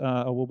course,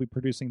 we'll be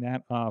producing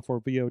that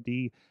for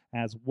VOD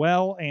as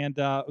well. And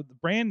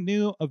brand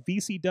new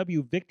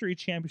VCW Victory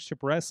Championship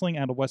Wrestling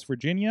out of West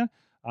Virginia.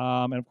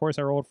 And of course,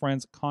 our old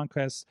friends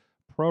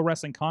Pro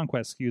Wrestling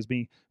Conquest, who's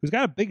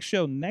got a big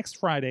show next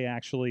Friday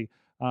actually.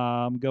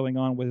 Going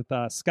on with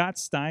Scott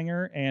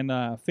Steiner and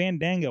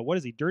Fandango. What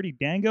is he, Dirty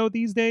Dango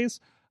these days?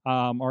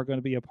 Are going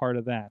to be a part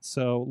of that.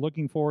 So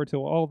looking forward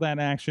to all that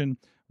action.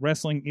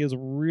 Wrestling is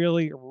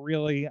really,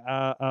 really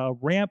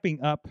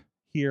ramping up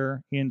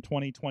here in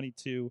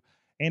 2022.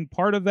 And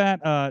part of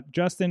that,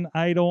 Justin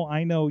Idol,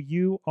 I know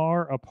you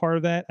are a part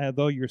of that,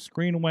 although your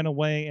screen went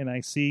away, and I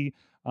see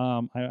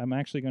I'm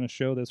actually going to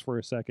show this for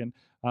a second.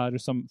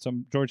 There's some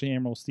Georgia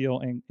Emerald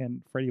Steel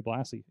and Freddie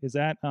Blassie. Is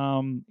that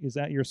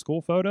your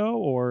school photo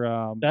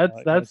or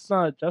that's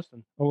not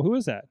Justin? Oh, who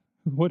is that?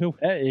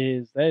 That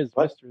is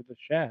Mr. The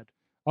Shad.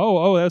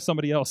 Oh, that's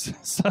somebody else.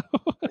 So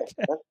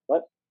okay.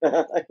 What?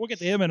 We'll get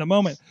to him in a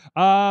moment.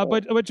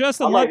 But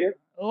Justin, a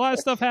lot of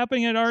stuff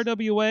happening at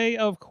RWA.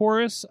 Of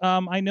course,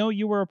 I know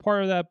you were a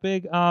part of that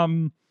big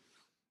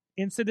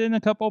incident a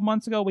couple of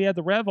months ago. We had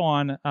the Rev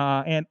on,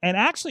 and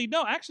actually,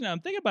 I'm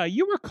thinking about it.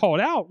 You were called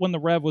out when the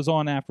Rev was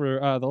on after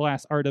the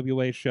last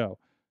RWA show.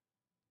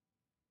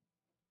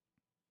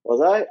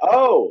 Was I?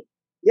 Oh,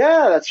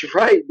 yeah, that's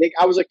right.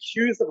 I was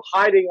accused of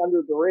hiding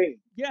under the ring.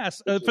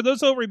 Yes. For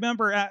those who don't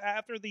remember,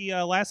 after the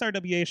last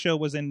RWA show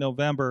was in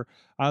November,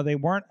 they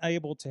weren't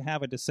able to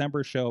have a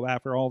December show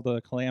after all the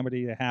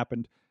calamity that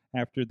happened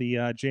after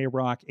the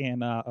J-Rock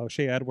and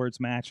O'Shea Edwards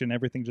match, and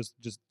everything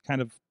just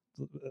kind of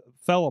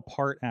fell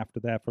apart after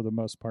that for the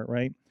most part,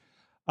 right?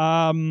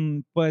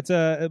 But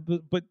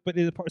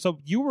so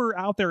you were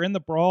out there in the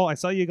brawl. I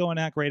saw you going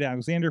at Great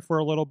Alexander for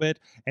a little bit,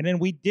 and then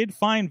we did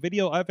find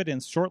video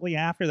evidence shortly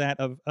after that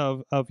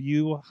of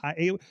you.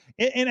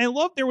 And I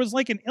love there was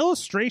like an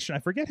illustration. I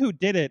forget who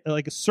did it,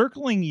 like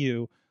circling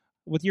you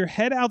with your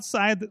head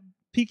outside,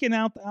 peeking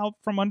out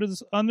from under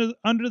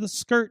the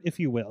skirt, if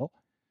you will.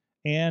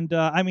 And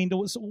I mean,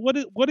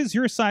 what is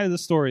your side of the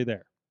story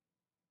there?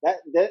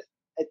 That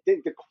I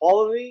think the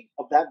quality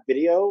of that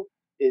video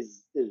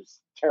is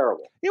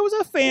terrible. It was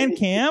a fan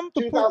cam.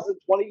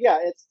 2020, yeah,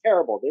 it's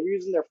terrible. They were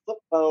using their flip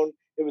phone.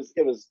 It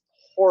was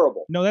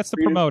horrible. No, that's the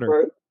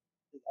promoter.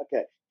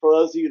 Okay, for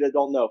those of you that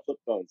don't know, flip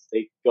phones,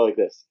 they go like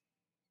this,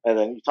 and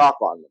then you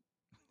talk on them.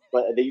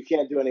 But you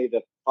can't do any of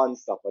the fun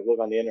stuff like look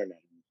on the internet.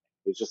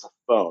 It's just a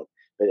phone.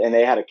 And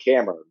they had a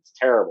camera. It was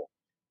terrible.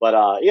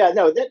 But yeah,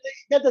 no,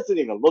 that doesn't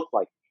even look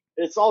like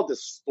it. It's all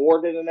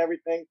distorted and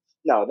everything.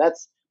 No,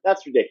 that's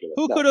ridiculous.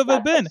 Who could have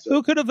it been?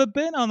 Who could have it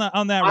been on that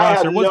roster? I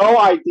have no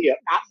idea.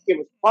 It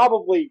was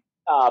probably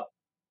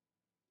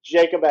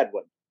Jacob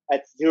Edwin.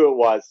 That's who it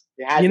was.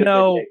 It had to have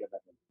been Jacob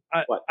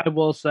Edwin. I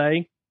will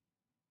say,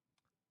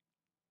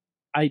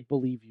 I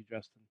believe you,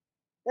 Justin.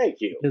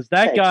 Thank you. Because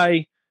that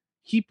guy,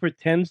 he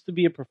pretends to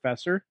be a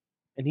professor,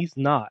 and he's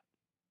not.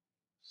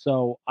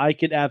 So I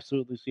could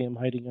absolutely see him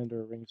hiding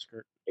under a ring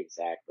skirt.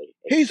 Exactly.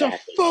 He's a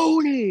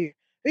phony.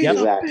 He's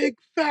a big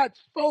fat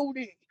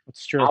phony.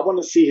 It's true. I want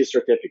to see his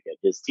certificate,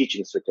 his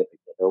teaching certificate,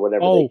 or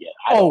whatever they get.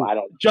 I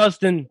don't.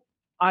 Justin,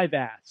 I've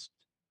asked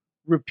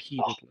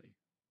repeatedly.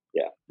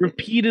 Yeah.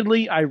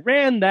 Repeatedly, I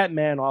ran that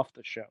man off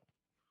the show.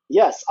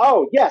 Yes.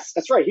 Oh, yes.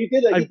 That's right. He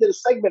did a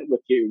segment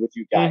with you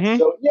guys. Mm-hmm.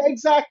 So yeah,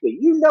 exactly.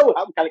 You know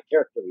how kind of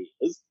character he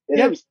is. And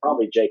it was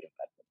probably Jacob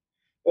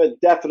Edwin.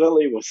 It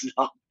definitely was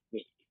not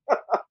me.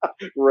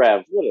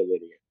 Rev, what an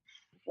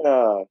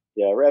idiot.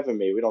 Yeah, Rev and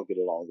me, we don't get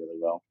along really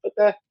well.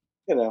 But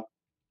you know,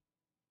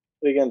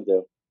 what are you gonna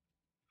do?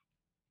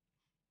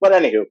 But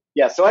anywho,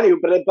 yeah. So anywho,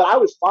 but I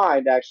was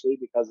fined actually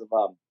because of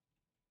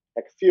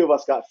like a few of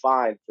us got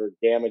fined for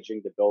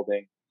damaging the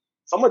building.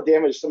 Someone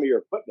damaged some of your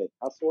equipment,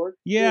 huh, Sword?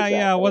 Yeah,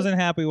 I wasn't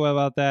happy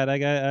about that. I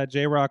got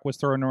J-Rock was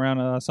throwing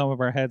around some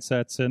of our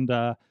headsets, and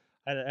I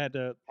had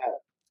to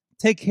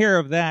take care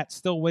of that.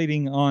 Still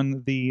waiting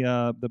on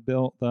the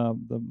bill,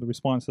 the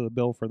response to the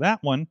bill for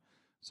that one.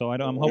 So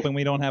I'm hoping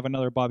we don't have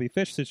another Bobby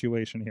Fish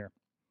situation here.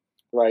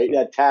 Right, so.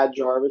 Yeah, Tad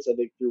Jarvis, I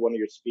think, threw one of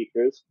your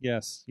speakers.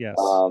 Yes.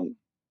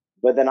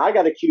 But then I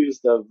got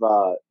accused of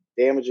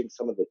damaging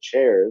some of the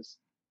chairs,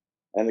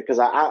 and because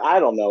I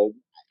don't know,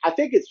 I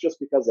think it's just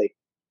because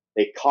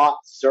they caught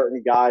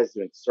certain guys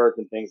doing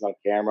certain things on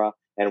camera,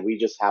 and we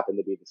just happen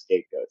to be the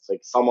scapegoats. Like,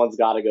 someone's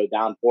got to go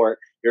down for it.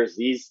 Here's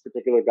these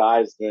particular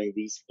guys doing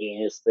these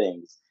heinous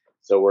things,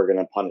 so we're going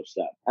to punish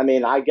them. I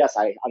mean, I guess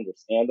I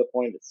understand the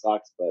point. It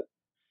sucks, but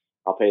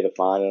I'll pay the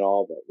fine and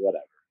all, but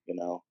whatever, you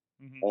know.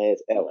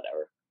 It's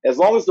whatever. As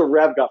long as the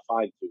Rev got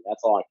fined too,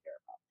 that's all I care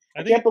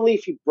about. I can't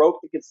believe he broke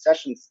the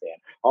concession stand.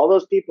 All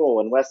those people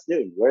in West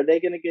Newton, where are they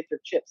going to get their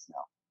chips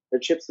now?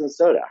 Their chips and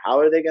soda. How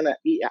are they going to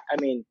eat?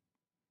 I mean,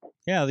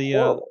 yeah,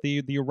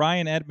 the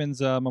Ryan Edmonds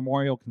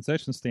Memorial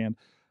Concession Stand.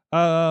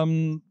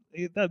 And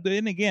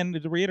again,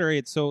 to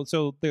reiterate, so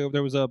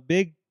there was a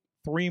big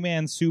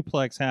 3-man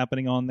suplex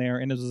happening on there,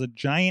 and there was a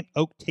giant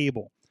oak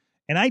table.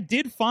 And I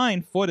did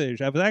find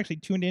footage. I was actually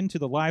tuned into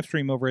the live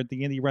stream over at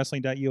the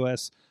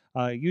IndieWrestling.us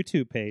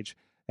YouTube page,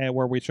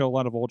 where we show a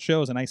lot of old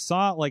shows, and I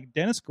saw like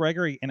Dennis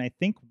Gregory and I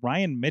think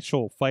Ryan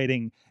Mitchell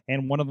fighting,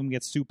 and one of them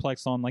gets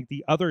suplexed on like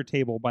the other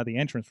table by the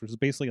entrance, which is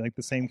basically like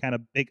the same kind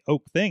of big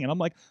oak thing, and I'm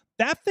like,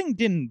 that thing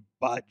didn't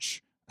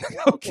budge.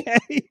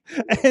 Okay,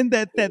 and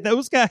that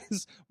those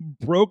guys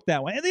broke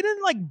that one, and they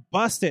didn't like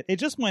bust it. It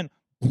just went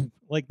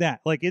like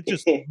that, like it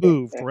just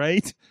moved.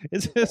 Right?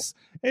 It's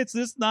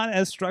just not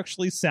as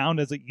structurally sound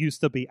as it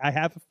used to be. I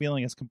have a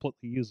feeling it's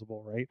completely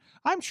usable. Right?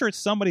 I'm sure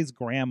somebody's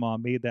grandma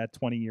made that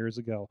 20 years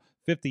ago,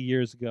 50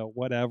 years ago,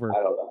 whatever.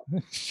 I don't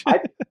know.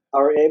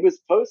 Or it was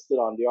posted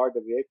on the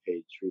RWA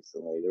page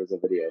recently. There was a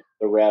video,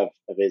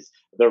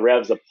 the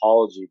Rev's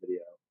apology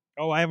video.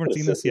 Oh, I haven't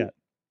seen this yet.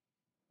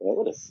 Yeah,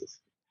 what is this?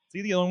 Is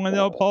he the only one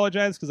that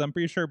apologized? Because I'm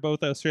pretty sure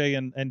both Australia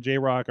and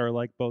J-Rock are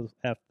like both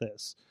F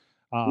this.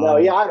 No,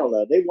 yeah, I don't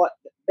know.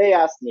 They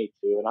asked me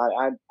to, and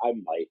I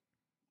might,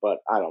 but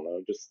I don't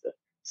know, just to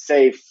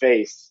save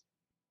face,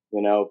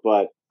 you know.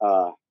 But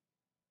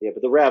yeah,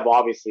 but the Rev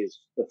obviously is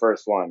the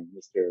first one,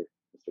 Mr.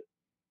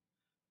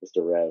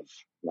 Rev.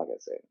 I'm not gonna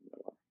say it.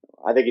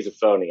 I think he's a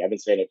phony. I've been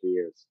saying it for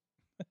years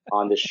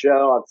on the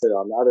show. I've said it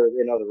on other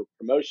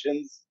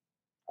promotions.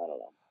 I don't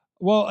know.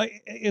 Well,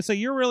 so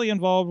you're really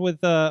involved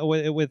with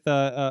RWA,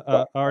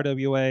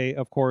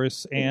 of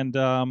course, and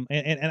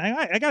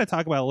I got to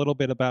talk about a little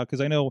bit about,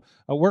 because I know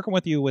working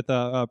with you with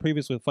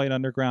previous with Fight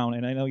Underground,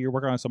 and I know you're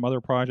working on some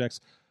other projects.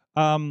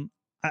 I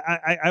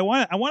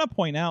want to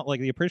point out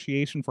like the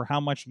appreciation for how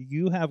much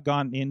you have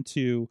gotten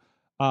into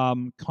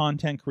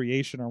content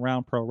creation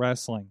around pro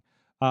wrestling.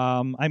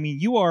 I mean,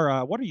 you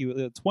are what are you,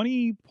 a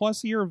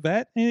 20+ year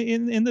vet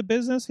in the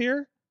business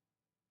here?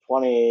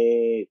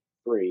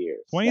 23 years.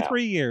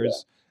 23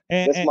 years.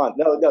 Yeah. This month.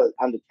 No,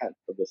 I'm the 10th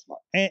of this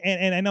month.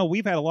 And I know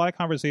we've had a lot of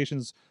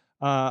conversations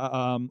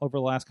over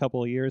the last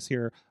couple of years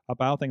here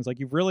about things like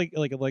you've really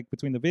like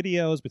between the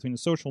videos, between the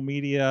social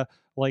media,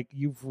 like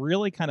you've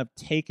really kind of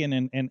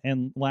taken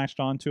and latched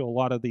onto a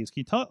lot of these.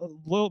 Can you tell a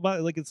little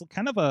about, like, it's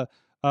kind of a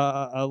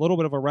little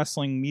bit of a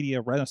wrestling media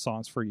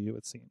renaissance for you,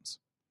 it seems.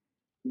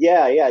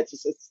 Yeah.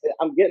 It's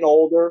I'm getting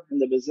older in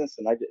the business,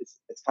 and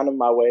it's kind of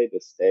my way to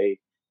stay,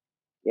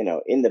 you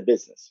know, in the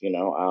business, you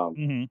know.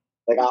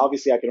 Like,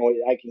 obviously I can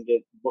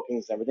get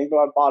bookings and everything, but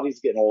my body's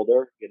getting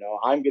older, you know.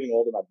 I'm getting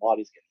older, my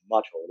body's getting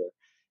much older,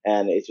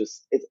 and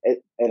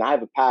and I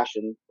have a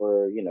passion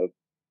for, you know,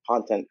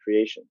 content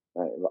creation.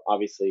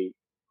 Obviously,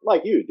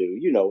 like you do,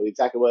 you know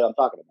exactly what I'm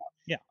talking about.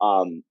 Yeah.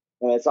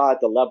 And it's not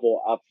at the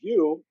level of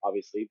you,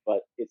 obviously,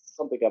 but it's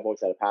something I've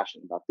always had a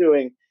passion about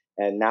doing.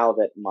 And now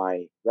that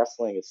my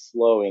wrestling is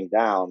slowing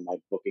down, my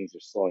bookings are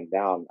slowing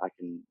down,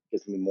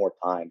 gives me more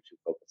time to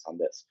focus on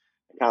this.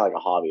 Kind of like a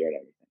hobby and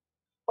everything.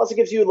 Plus, it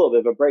gives you a little bit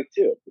of a break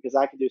too, because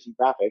I can do some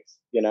graphics,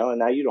 you know, and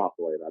now you don't have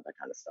to worry about that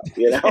kind of stuff,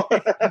 you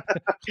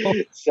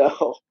know.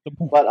 So,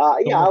 but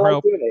yeah, I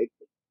like doing it.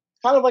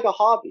 It's kind of like a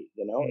hobby,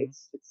 you know.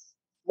 It's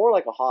more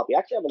like a hobby.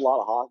 Actually, I have a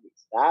lot of hobbies.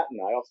 That, and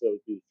I also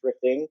do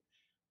thrifting,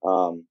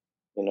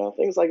 you know,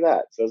 things like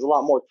that. So there's a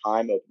lot more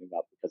time opening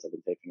up because I've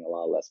been taking a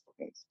lot less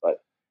bookings.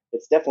 But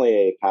it's definitely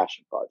a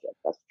passion project,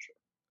 that's for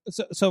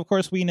sure. So of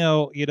course we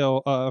know, you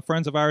know,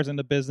 friends of ours in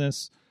the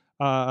business.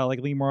 Like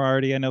Lee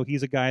Moriarty, I know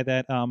he's a guy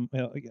that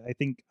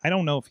I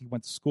don't know if he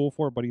went to school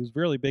for it, but he was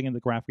really big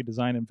into graphic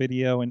design and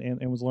video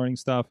and was learning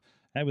stuff.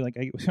 And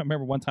I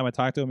remember one time I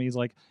talked to him, he's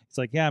like,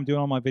 yeah, I'm doing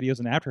all my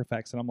videos in After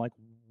Effects, and I'm like,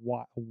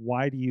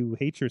 why do you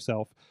hate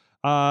yourself?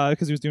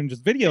 Because he was doing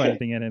just video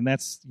editing in it, and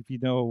that's, if you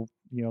know,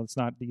 it's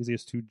not the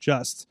easiest to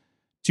just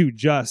do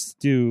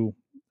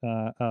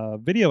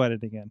video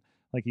editing in.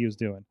 like he was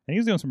doing, and he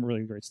was doing some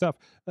really great stuff.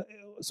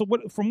 So,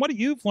 from what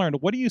you've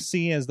learned, what do you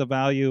see as the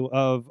value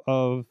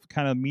of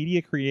kind of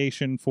media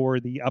creation for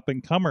the up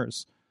and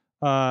comers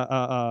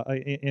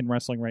in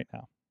wrestling right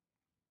now?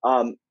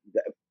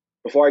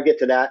 Before I get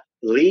to that,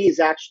 Lee is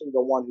actually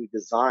the one who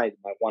designed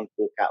my One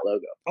Cool Cat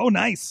logo. Oh,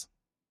 nice.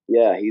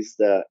 Yeah,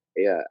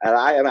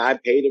 and I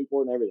paid him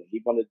for it and everything.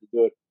 He wanted to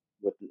do it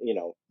with,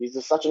 he's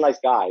just such a nice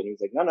guy, and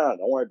he's like, no,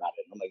 don't worry about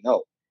it. And I'm like,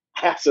 no,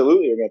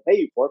 absolutely, we're going to pay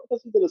you for it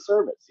because he did a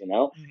service.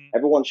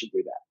 Everyone should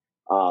do that,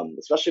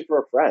 especially for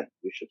a friend.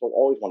 You should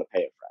always want to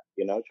pay a friend.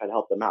 Try to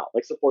help them out,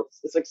 like support.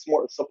 It's like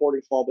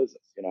supporting small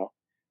business.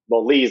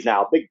 Well, Lee's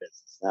now big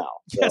business now.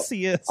 So, yes,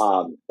 he is.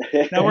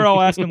 Now we're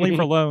all asking Lee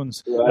for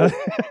loans. Right?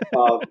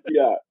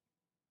 Yeah,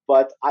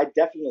 but I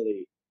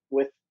definitely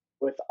with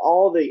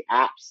all the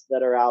apps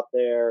that are out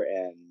there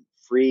and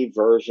free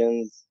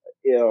versions,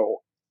 you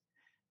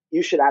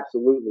should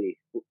absolutely,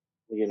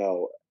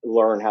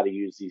 learn how to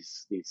use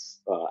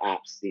these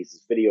apps,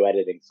 these video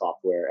editing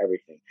software,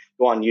 everything.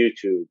 Go on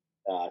YouTube,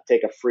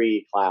 take a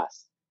free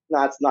class.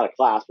 No, it's not a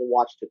class, but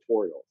watch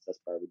tutorials. That's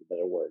probably the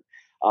better word.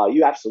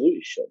 You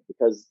absolutely should,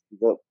 because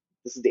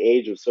this is the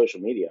age of social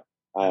media.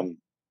 You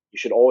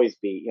should always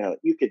be,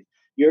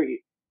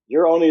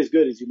 you're only as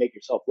good as you make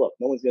yourself look.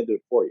 No one's going to do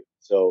it for you.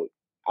 So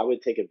I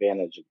would take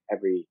advantage of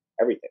everything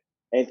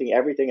and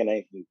anything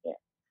you can.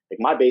 Like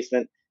my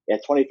basement,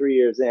 at 23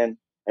 years in,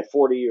 at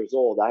 40 years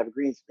old, I have a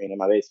green screen in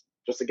my basement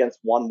just against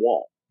one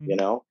wall,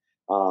 and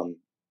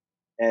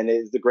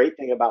the great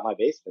thing about my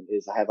basement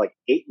is I have like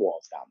 8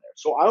 walls down there.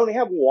 So I only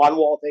have one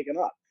wall taken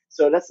up.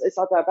 So it's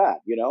not that bad.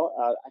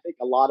 I think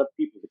a lot of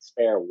people could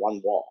spare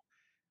one wall.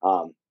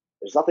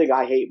 There's nothing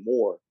I hate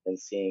more than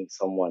seeing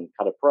someone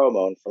cut a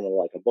promo in front of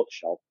like a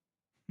bookshelf,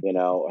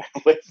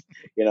 with,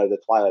 the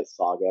Twilight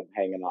Saga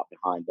hanging out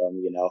behind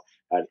them,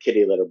 a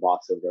kitty litter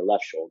box over their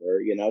left shoulder.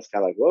 It's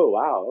kind of like, whoa,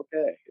 wow,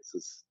 okay, this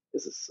is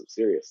some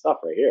serious stuff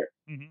right here,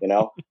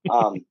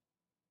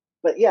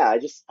 But yeah, I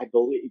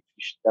believe you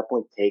should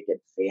definitely take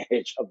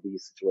advantage of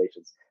these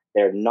situations.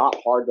 They're not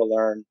hard to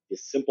learn. The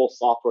simple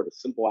software, the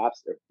simple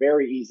apps, they're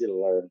very easy to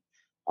learn.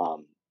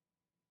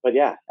 But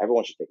yeah,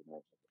 everyone should take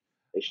advantage of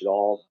it.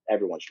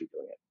 Everyone should be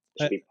doing it.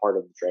 It should be part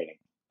of the training.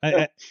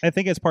 I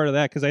think it's part of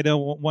that, because I know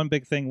one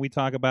big thing we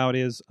talk about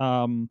is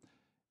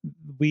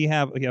we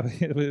have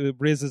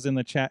Riz is in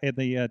the chat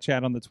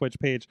chat on the Twitch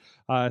page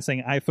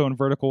saying iPhone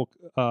vertical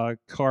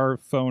car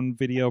phone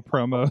video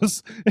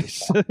promos.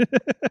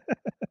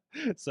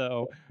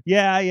 So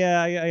I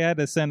had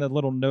to send a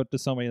little note to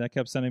somebody that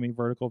kept sending me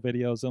vertical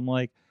videos. I'm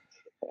like,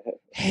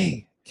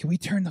 hey, can we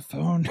turn the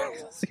phone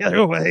the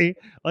other way?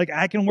 Like,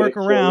 I can work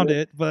around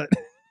it, but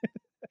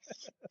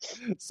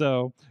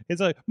so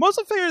it's like most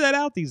will figure that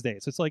out these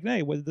days. It's like,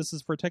 hey, whether this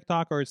is for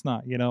TikTok or it's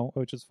not,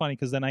 which is funny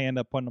because then I end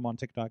up putting them on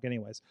TikTok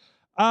anyways.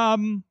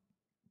 It's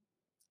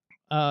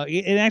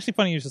actually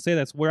funny you should say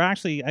that. We're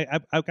actually, I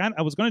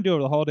was going to do it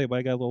over the holiday, but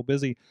I got a little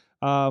busy.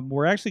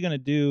 We're actually going to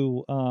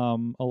do,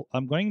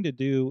 I'm going to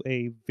do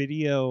a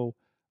video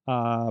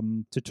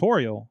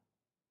tutorial,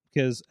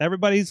 because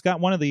everybody's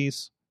got one of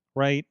these,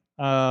 right?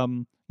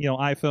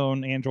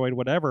 iPhone, Android,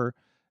 whatever.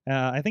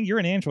 I think you're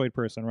an Android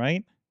person,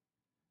 right?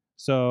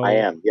 So I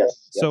am,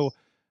 yes.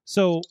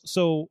 So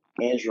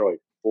Android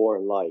for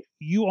life.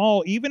 You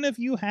all, even if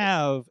you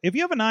have an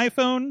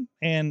iPhone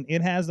and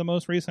it has the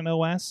most recent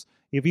OS,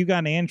 if you got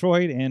an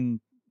Android and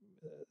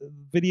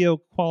video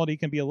quality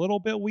can be a little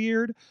bit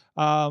weird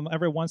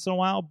every once in a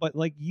while, but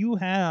like you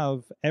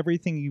have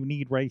everything you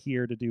need right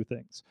here to do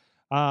things.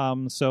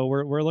 So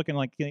we're looking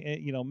like,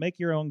 make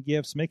your own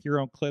GIFs, make your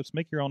own clips,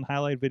 make your own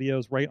highlight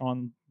videos right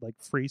on like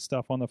free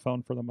stuff on the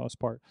phone for the most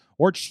part,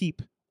 or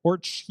cheap.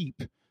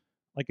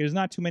 Like there's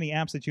not too many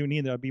apps that you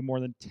need that would be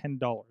more than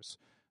 $10.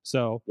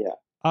 So yeah,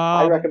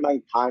 I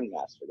recommend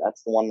KineMaster.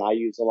 That's the one I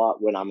use a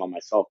lot when I'm on my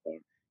cell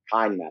phone.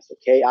 KineMaster,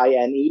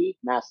 KINE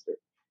Master,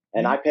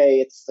 and I pay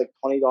it's like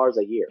 $20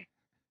 a year.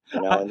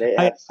 And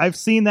I've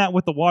seen that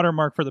with the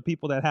watermark for the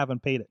people that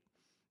haven't paid it.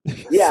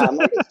 Yeah, I'm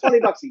like, it's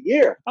 $20 a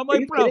year. I'm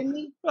like, bro, kidding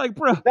me? Like,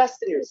 bro, invest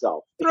in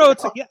yourself. Bro,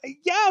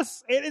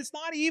 yes. It's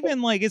not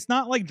even like, it's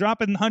not like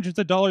dropping hundreds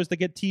of dollars to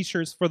get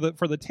T-shirts for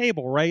the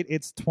table, right?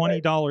 It's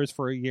 $20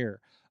 for a year.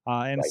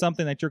 And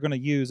something that you're going to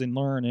use and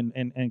learn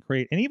and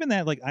create. And even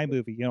that, like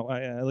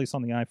iMovie, at least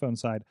on the iPhone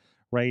side,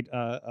 right?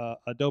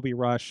 Adobe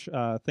Rush,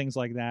 things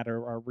like that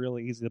are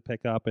really easy to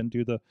pick up and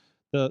do the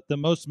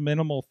most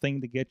minimal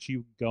thing to get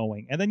you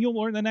going. And then you'll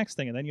learn the next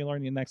thing, and then you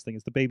learn the next thing.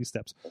 It's the baby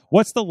steps.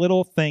 What's the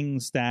little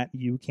things that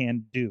you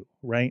can do,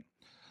 right?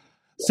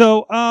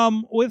 So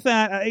with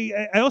that,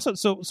 I also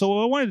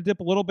so I wanted to dip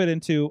a little bit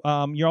into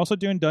you're also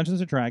doing Dungeons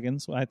and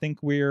Dragons. I think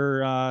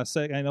we're I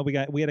know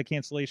we had a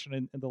cancellation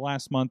in the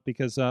last month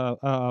because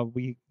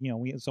somebody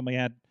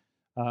had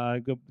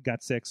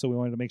got sick, so we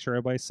wanted to make sure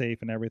everybody's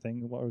safe and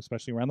everything,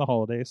 especially around the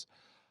holidays.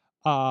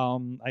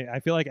 I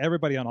feel like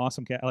everybody on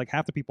Awesome Cast, like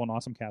half the people on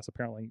Awesome Cast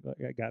apparently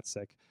got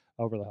sick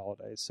over the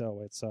holidays.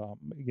 So it's so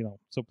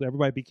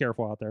everybody be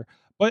careful out there.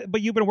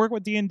 But you've been working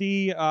with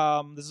D&D. This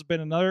has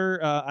been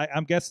another.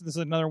 I'm guessing this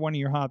is another one of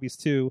your hobbies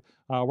too.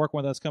 Working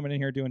with us, coming in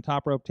here doing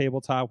Top Rope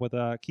Tabletop with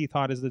Keith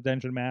Hott as the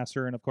Dungeon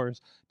Master, and of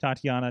course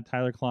Tatiana,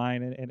 Tyler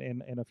Klein,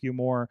 and a few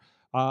more.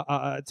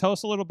 Tell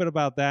us a little bit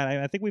about that.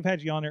 I think we've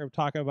had you on there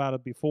talking about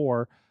it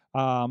before.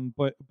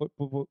 But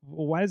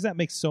why does that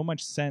make so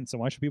much sense, and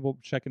why should people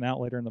check it out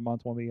later in the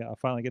month when we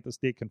finally get this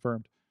date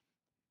confirmed?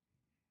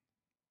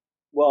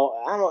 Well,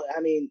 I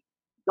mean,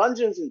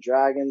 Dungeons and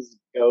Dragons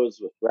goes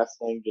with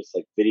wrestling just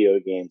like video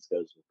games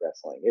goes with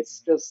wrestling.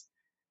 It's just,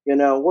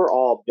 we're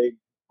all a big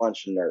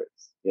bunch of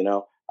nerds,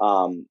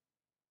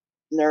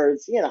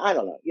 nerds, I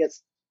don't know.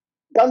 Yes,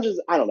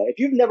 Dungeons, I don't know. If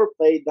you've never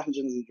played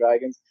Dungeons and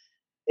Dragons,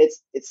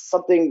 it's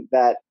something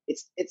that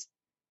it's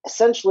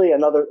essentially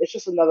it's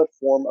just another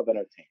form of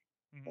entertainment.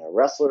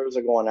 Wrestlers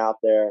are going out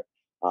there.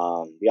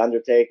 The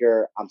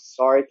Undertaker, I'm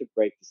sorry to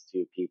break this to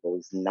you people,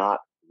 he's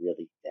not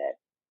really dead.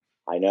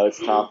 I know it's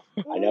tough.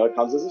 I know it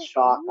comes as a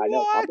shock. I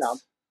know.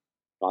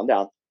 Calm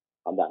down.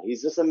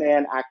 He's just a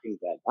man acting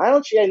dead.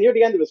 Near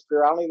the end of his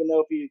career, I don't even know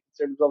if he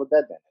considered himself a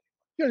dead man.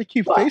 You gotta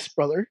keep face,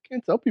 brother.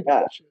 Can't tell people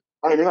that shit.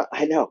 I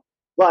know.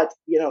 But,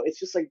 it's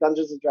just like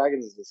Dungeons and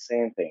Dragons is the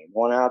same thing.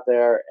 Going out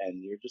there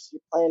and you're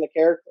playing a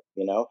character,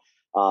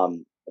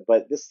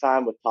 But this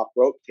time with Top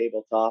Rope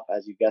Tabletop,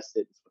 as you guessed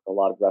it, it's with a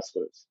lot of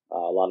wrestlers, a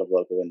lot of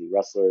local indie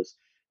wrestlers.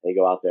 They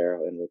go out there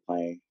and we're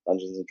playing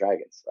Dungeons and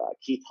Dragons.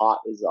 Keith Hott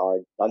is our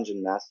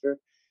Dungeon Master,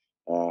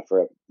 or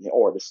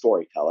the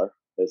storyteller.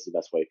 This is the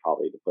best way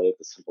probably to put it,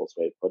 the simplest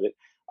way to put it.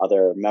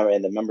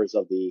 And the members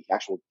of the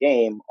actual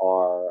game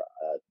are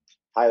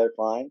Tyler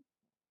Klein.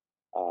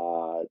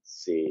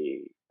 Let's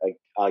see,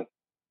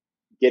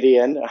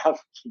 Gideon.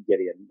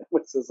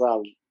 What's his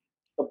the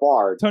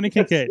Bard? Tony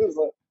Kincaid.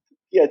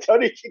 Yeah,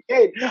 Tony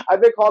Kincaid.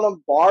 I've been calling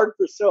him Bard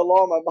for so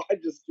long, my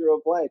mind just drew a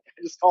blank.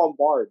 I just call him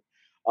Bard.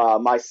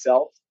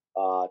 Myself,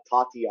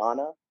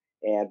 Tatiana,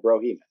 and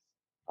Brohemoth.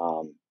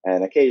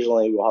 And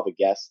occasionally we'll have a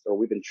guest, or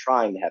we've been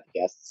trying to have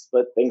guests,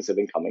 but things have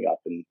been coming up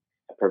and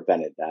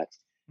prevented that.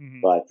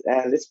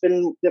 And it's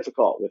been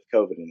difficult with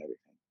COVID and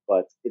everything,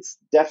 but it's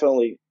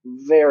definitely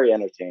very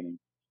entertaining.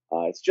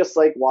 It's just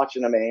like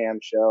watching a mayhem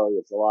show.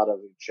 There's a lot of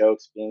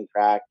jokes being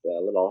cracked,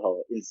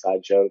 little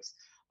inside jokes,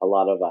 a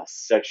lot of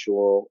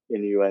sexual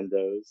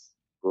innuendos,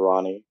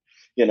 Ronnie,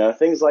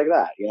 things like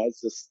that.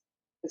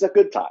 It's a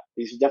good time.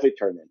 You should definitely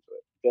turn into it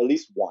at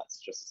least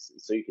once, just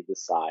so you can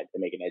decide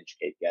and make an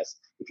educated guess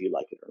if you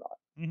like it or not.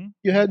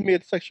 You had me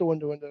at sexual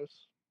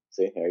innuendos.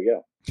 See, there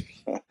you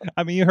go.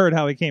 I mean, you heard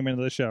how he came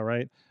into the show,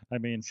 right? I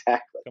mean,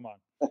 exactly. Come on.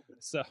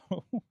 So,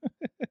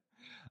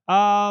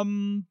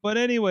 but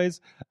anyways,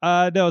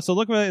 no. So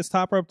look at it's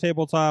Top Rope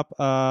Tabletop.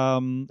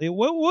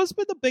 What's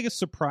been the biggest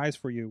surprise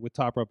for you with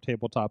Top Rope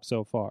Tabletop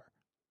so far?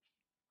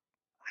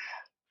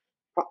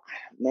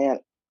 Man,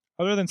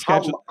 other than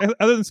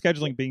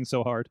scheduling being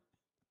so hard.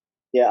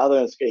 Yeah,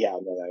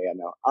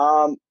 no.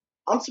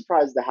 I'm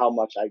surprised at how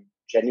much I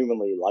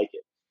genuinely like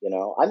it.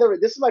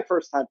 This is my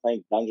first time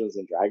playing Dungeons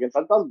and Dragons.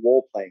 I've done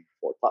role playing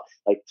before.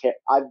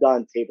 I've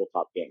done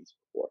tabletop games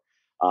before.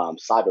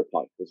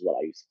 Cyberpunk was what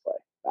I used to play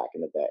back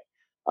in the day.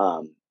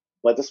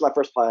 But this is my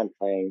first time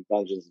playing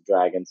Dungeons and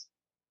Dragons.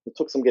 It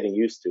took some getting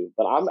used to,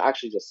 but I'm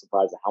actually just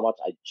surprised at how much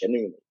I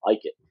genuinely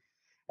like it.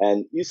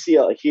 And you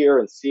hear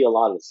and see a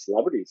lot of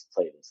celebrities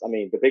play this. I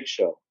mean, The Big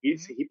Show, he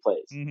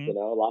plays. A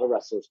lot of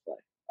wrestlers play.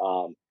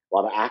 A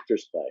lot of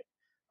actors play.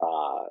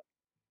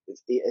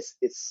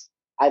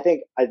 I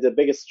think the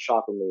biggest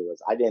shock for me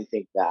was I didn't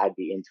think that I'd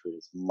be into it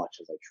as much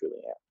as I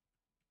truly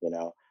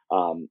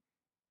am.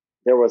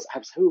 There was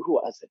who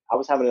was it? I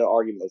was having an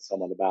argument with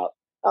someone about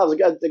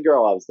the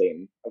girl I was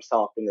dating. I was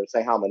talking to her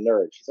saying how I'm a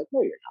nerd. She's like,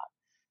 no, you're not.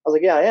 I was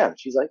like, yeah, I am.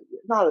 She's like,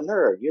 you're not a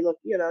nerd. You look,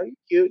 you're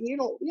cute, and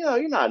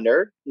you're not a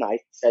nerd. And I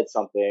said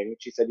something.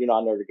 She said, you're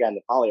not a nerd again.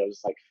 And finally, I was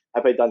just like, I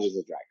play Dungeons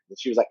and Dragons. And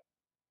she was like,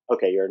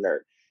 okay, you're a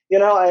nerd.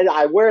 And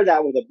I wear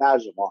that with a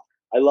badge of honor.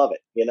 I love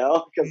it,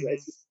 because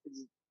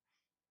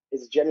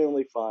it's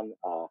genuinely fun.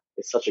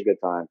 It's such a good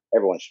time.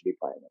 Everyone should be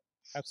playing it.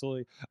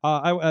 Absolutely.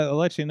 I'll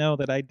let you know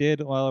that I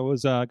did, while I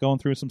was going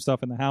through some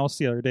stuff in the house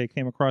the other day,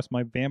 came across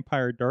my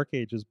Vampire Dark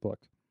Ages book.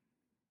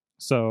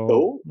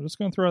 So I'm just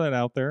going to throw that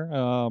out there.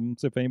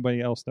 So if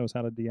anybody else knows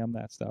how to DM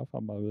that stuff,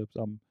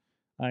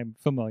 I'm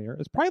familiar.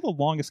 It's probably the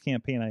longest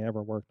campaign I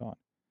ever worked on.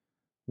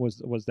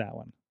 Was that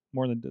one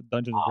more than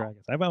Dungeons and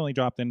Dragons? I've only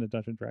dropped into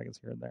Dungeons and Dragons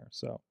here and there.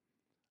 So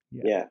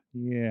yeah.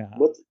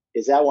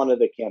 Is that one of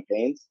the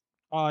campaigns?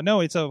 No,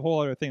 it's a whole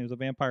other thing. There's a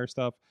vampire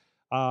stuff.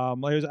 I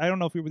don't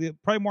know if you were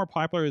probably more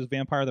popular is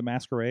Vampire the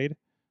Masquerade.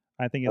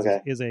 I think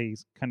is a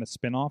kind of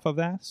spin-off of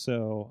that.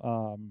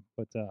 So,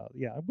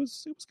 yeah, it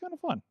was kind of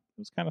fun. It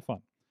was kind of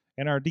fun.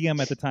 And our DM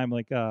at the time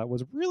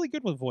was really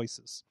good with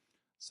voices.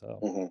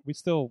 So we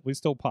still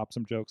pop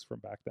some jokes from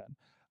back then.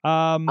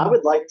 I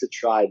would like to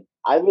try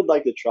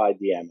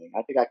DMing.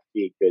 I think I could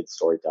be good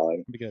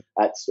storytelling. Be good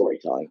at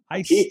storytelling.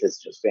 Keith is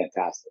just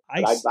fantastic.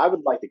 I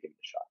would like to give it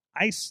a shot.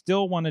 I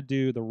still want to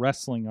do the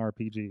wrestling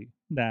RPG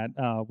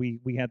that we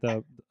had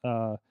the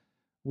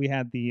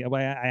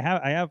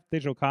I have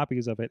digital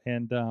copies of it,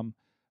 and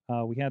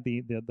we had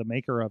the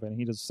maker of it, and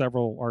he does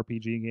several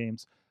RPG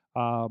games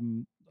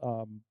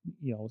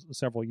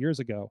several years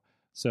ago.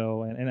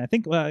 So and I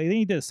think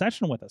he did a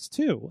session with us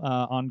too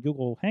on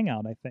Google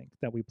Hangout, I think,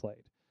 that we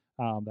played.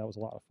 That was a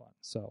lot of fun.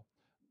 So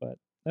but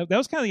that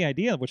was kind of the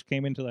idea which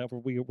came into that.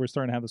 We were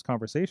starting to have this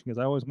conversation because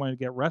I always wanted to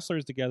get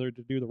wrestlers together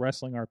to do the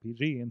wrestling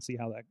RPG and see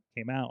how that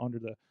came out under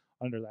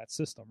that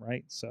system,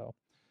 right? So,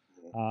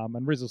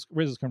 and Riz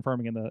is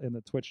confirming in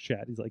the Twitch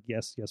chat. He's like,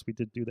 yes, we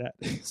did do that.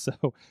 So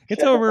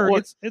it's over.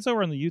 It's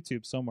over on the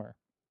YouTube somewhere.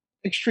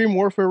 Extreme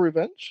Warfare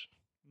Revenge?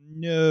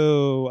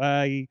 No,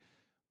 I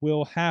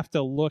will have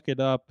to look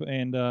it up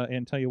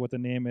and tell you what the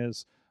name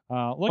is.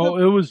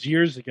 It was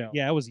years ago.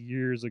 Yeah, it was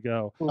years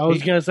ago. I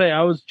was gonna say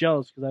I was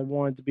jealous because I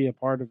wanted to be a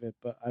part of it,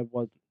 but I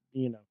wasn't.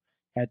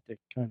 Had to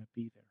kind of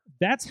be there.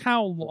 That's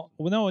how long.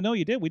 Well, no,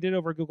 you did. We did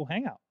over Google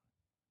Hangout.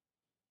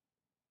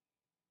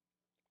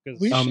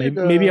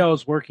 Maybe I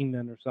was working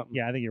then or something.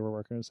 Yeah, I think you were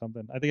working or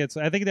something. I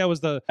think that was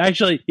the.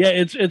 Actually, yeah,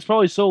 it's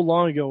probably so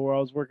long ago where I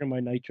was working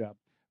my night job.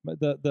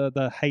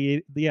 The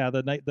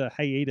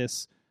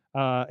hiatus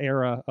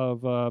era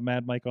of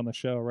Mad Mike on the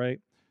show,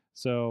 right?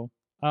 So.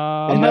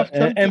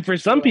 And for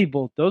some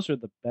people, those are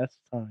the best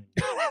times.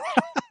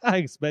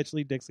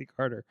 Especially Dixie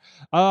Carter.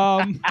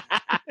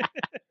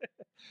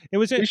 It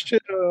was.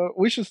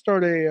 We should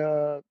start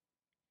a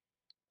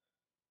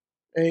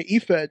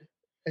EFED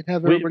and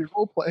have everybody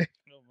role play.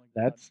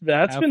 That's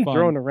been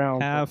thrown around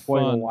for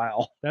quite a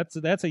while.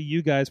 That's a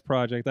you guys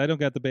project. I don't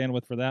got the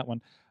bandwidth for that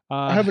one.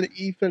 I haven't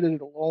EFED in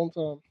a long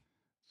time.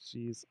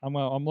 Jeez, I'm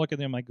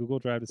looking in my Google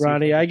Drive to see.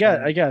 Ronnie, I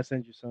gotta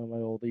send you some of my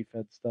old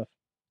EFED stuff.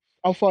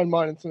 I'll find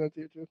mine and send it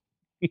to you too.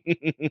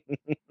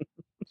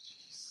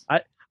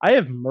 I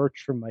have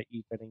merch from my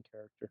EFEDing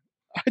character.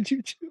 I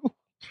do too.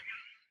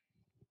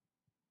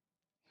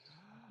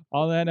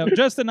 On that note,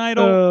 Justin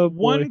Idol,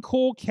 one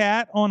cool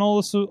cat on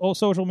all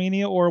social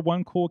media, or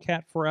one cool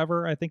cat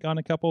forever. I think on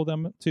a couple of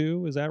them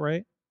too. Is that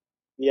right?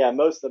 Yeah,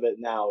 most of it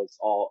now is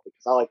all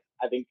because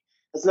I think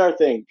that's another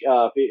thing.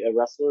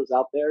 Wrestlers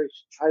out there, you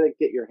should try to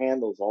get your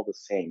handles all the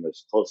same,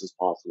 as close as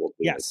possible to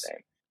being the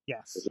same.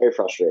 Yes. It's very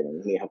frustrating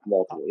when you have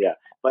multiple. Yeah.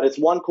 But it's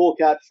one cool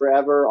cat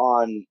forever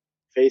on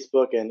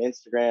Facebook and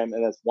Instagram,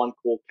 and it's one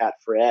cool cat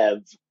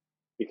forever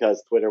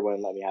because Twitter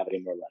wouldn't let me have any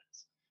more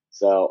letters.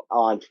 So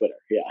on Twitter,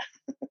 yeah.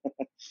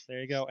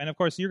 There you go. And of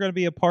course, you're going to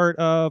be a part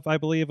of, I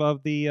believe,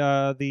 of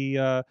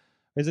the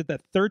is it the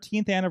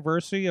 13th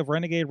anniversary of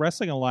Renegade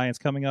Wrestling Alliance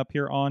coming up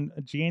here on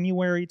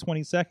January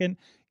 22nd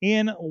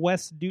in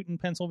West Newton,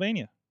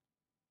 Pennsylvania.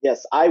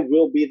 Yes, I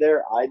will be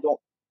there. I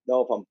don't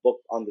know if I'm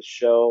booked on the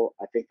show.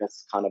 I think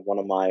that's kind of one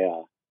of my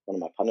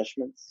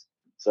punishments.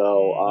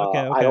 So okay.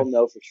 I don't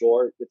know for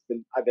sure.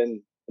 I've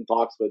been in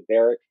talks with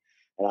Derek,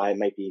 and I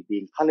might be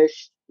being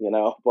punished,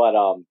 but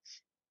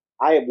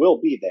I will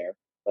be there,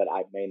 but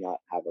I may not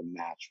have a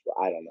match.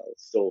 I don't know.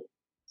 It's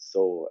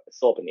still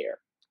up in the air.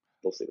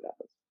 We'll see what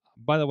happens.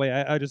 By the way,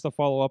 I just to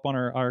follow up on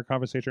our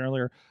conversation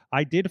earlier,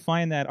 I did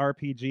find that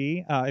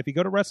RPG. If you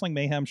go to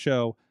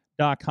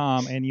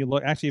WrestlingMayhemShow.com and you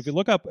look, actually, if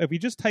you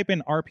just type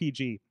in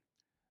RPG,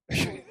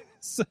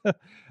 so,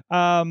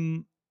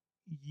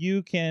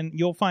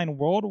 you'll find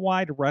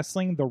Worldwide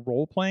Wrestling, the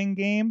role-playing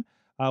game.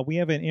 We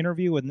have an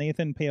interview with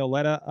Nathan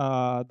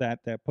Paoletta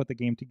that put the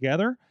game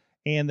together,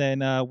 and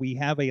then we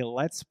have a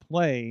Let's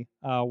Play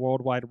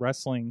Worldwide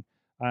Wrestling.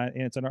 And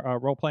it's a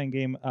role-playing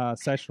game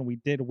session we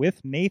did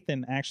with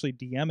Nathan actually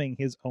DMing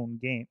his own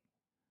game.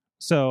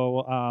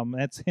 So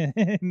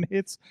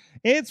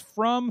it's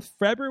from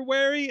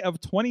February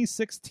of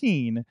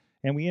 2016,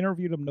 and we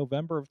interviewed him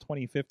November of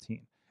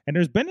 2015. And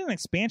there's been an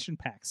expansion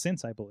pack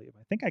since, I believe.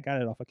 I think I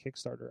got it off of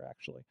Kickstarter,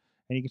 actually.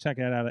 And you can check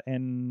it out at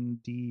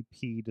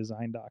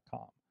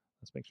ndpdesign.com.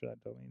 Let's make sure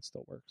that domain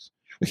still works.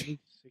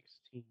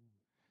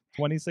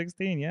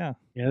 2016, yeah.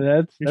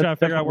 Yeah, You're trying to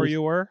figure out where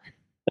you were?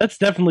 That's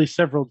definitely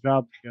several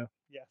jobs ago.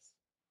 Yes.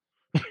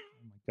 Oh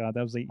my God,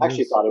 that was 8 years. I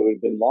actually thought it would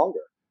have been longer.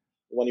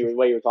 When you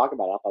were talking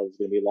about it, I thought it was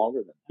going to be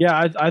longer than that. Yeah,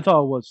 I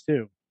thought it was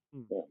too.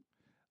 Yeah.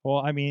 Well,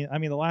 I mean,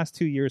 the last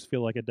 2 years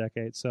feel like a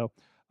decade. So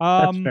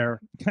that's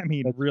fair. I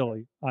mean,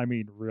 really.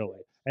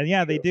 And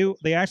yeah, they do.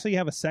 They actually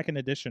have a second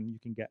edition you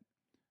can get.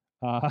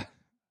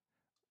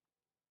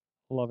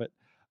 Love it.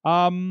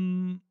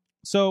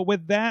 So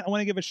with that, I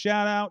want to give a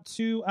shout out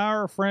to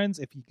our friends.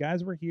 If you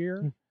guys were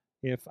here,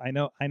 if I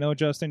know,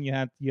 Justin, you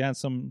had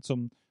some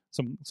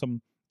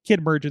kid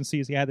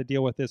emergencies you had to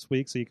deal with this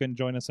week, so you couldn't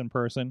join us in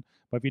person.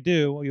 But if you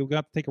do, you'll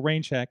have to take a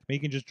rain check. Maybe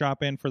you can just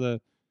drop in for the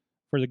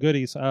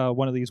goodies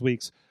one of these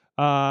weeks.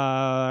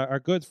 Our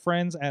good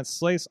friends at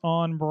Slice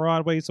on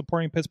Broadway,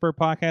 supporting Pittsburgh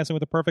podcasting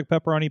with the perfect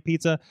pepperoni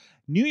pizza,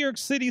 New York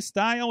City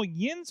style.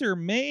 Yins are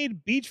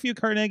made. Beachview,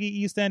 Carnegie,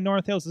 East End,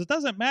 North Hills. It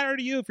doesn't matter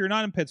to you if you're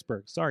not in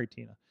Pittsburgh. Sorry,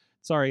 Tina.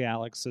 Sorry,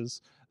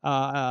 Alex's.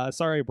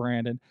 Sorry,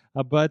 Brandon.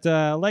 But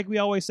like we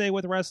always say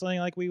with wrestling,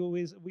 like we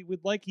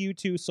would like you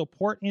to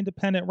support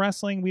independent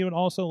wrestling. We would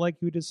also like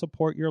you to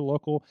support your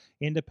local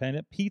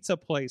independent pizza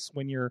place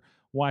when you're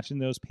watching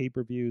those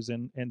pay-per-views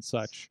and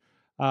such.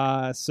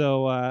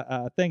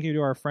 So thank you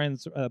to our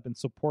friends who have been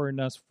supporting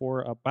us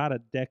for about a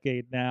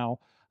decade now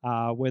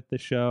with the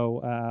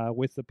show,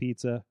 with the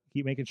pizza.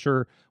 Keep making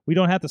sure we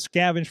don't have to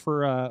scavenge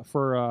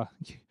for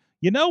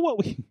you know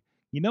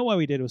what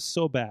we did was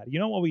so bad. You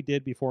know what we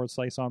did before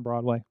Slice on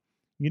Broadway?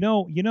 You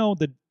know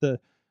the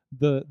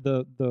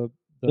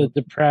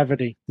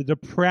depravity. The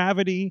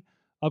depravity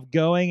of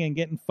going and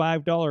getting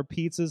 $5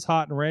 pizzas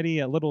hot and ready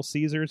at Little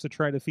Caesars to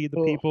try to feed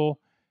the people.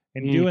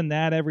 And doing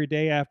that every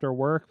day after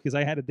work because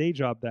I had a day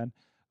job then.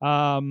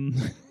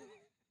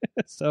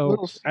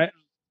 So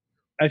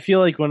I feel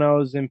like when I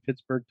was in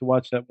Pittsburgh to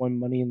watch that one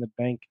Money in the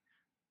Bank,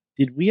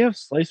 did we have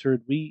Slice or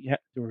did we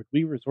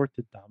resort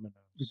to Domino's?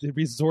 Did we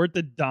resort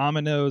to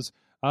Domino's?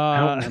 I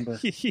don't remember.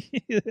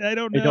 I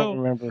don't know. I don't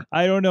remember.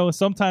 I don't know.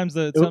 Sometimes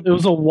it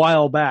was a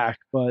while back,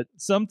 but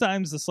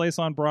sometimes the Slice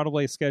on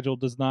Broadway schedule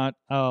does not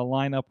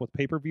line up with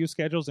pay-per-view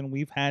schedules, and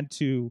we've had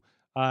to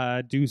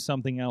do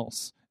something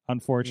else.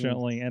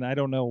 Unfortunately, and I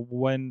don't know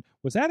when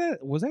was that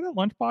at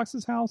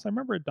Lunchbox's house? I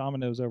remember at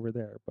Domino's over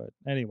there, but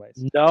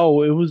anyways,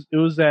 no, it was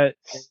at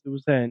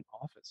an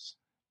office.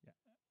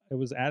 It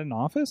was at an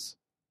office.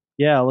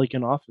 Yeah, like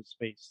an office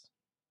space.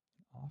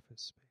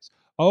 Office space.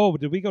 Oh,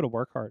 did we go to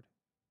Work Hard?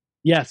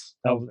 Yes.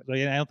 I don't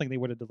think they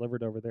would have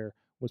delivered over there.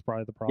 Was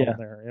probably the problem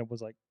there. It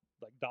was like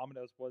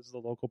Domino's was the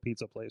local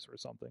pizza place or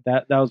something.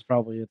 That was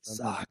probably it.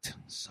 Sucked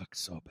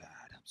so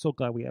bad. I'm so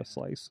glad we have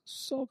Slice.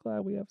 So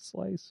glad we have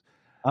Slice.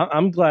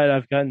 I'm glad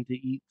I've gotten to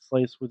eat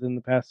Slice within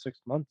the past 6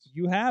 months.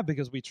 You have,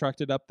 because we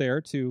trucked it up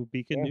there to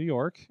Beacon, New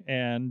York,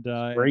 and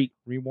great.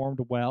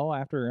 Rewarmed well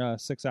after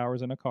 6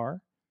 hours in a car.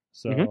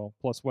 So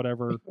plus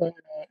whatever.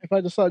 If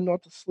I decide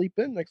not to sleep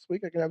in next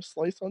week, I can have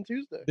Slice on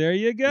Tuesday. There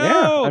you go.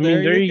 Yeah, I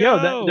mean, there you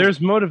go. There's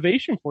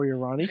motivation for you,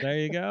 Ronnie. There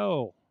you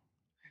go.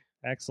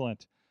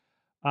 Excellent.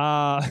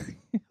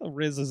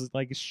 Riz is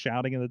like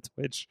shouting in the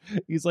Twitch.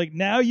 He's like,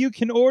 now you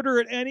can order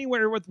it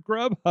anywhere with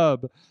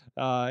Grubhub.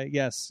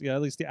 Yes,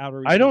 at least the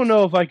outer. I don't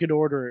know if I could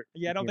order it.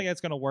 Yeah, I don't think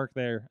that's gonna work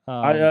there.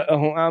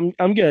 I'm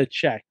gonna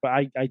check, but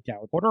I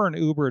doubt it. Order an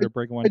Uber to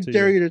bring one I to you.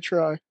 dare you to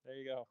try. There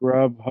you go.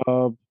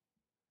 Grubhub.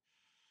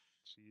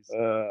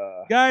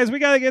 Guys, we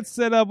gotta get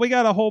set up. We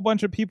got a whole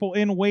bunch of people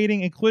in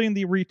waiting, including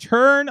the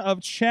return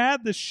of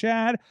Chad the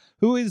Shad,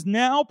 who is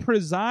now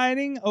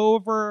presiding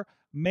over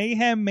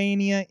Mayhem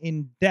Mania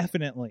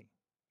indefinitely.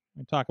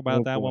 We'll talk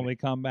about that when we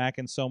come back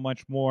and so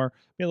much more.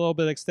 Be a little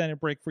bit of extended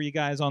break for you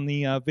guys on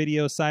the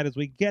video side as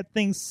we get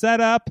things set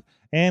up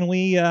and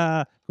we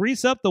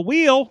grease up the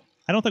wheel.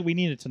 I don't think we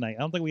need it tonight.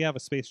 I don't think we have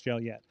a space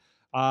gel yet.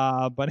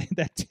 But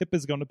that tip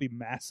is going to be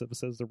massive,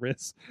 says the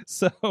Riz.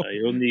 So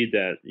you'll need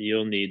that.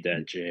 You'll need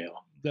that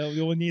jail.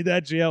 You'll need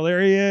that jail.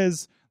 There he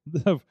is.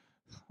 The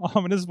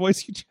ominous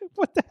voice.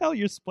 What the hell?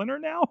 You're Splinter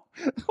now?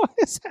 What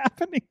is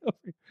happening over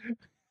here?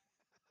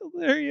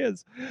 There he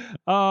is.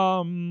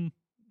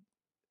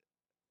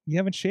 You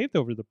haven't shaved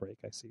over the break,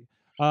 I see.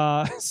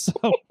 So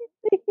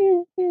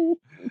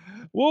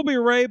we'll be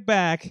right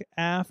back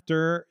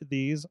after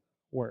these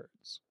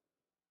words.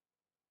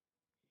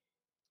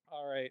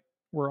 All right,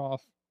 we're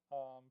off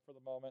for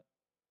the moment.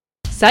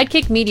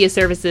 Sidekick Media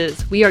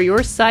Services. We are your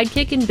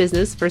sidekick in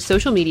business for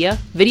social media,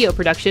 video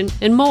production,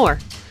 and more.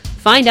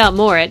 Find out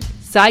more at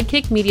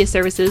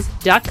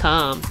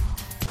sidekickmediaservices.com.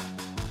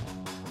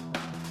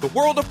 The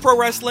world of pro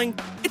wrestling,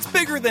 it's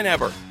bigger than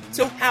ever.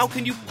 So how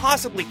can you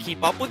possibly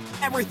keep up with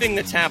everything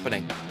that's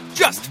happening?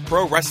 Just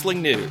pro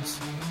wrestling news.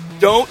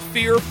 Don't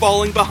fear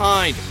falling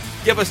behind.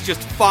 Give us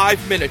just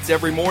 5 minutes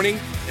every morning,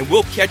 and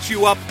we'll catch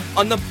you up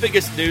on the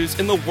biggest news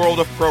in the world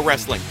of pro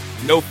wrestling.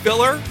 No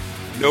filler,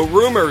 no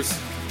rumors,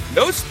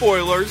 no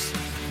spoilers,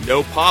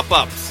 no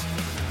pop-ups.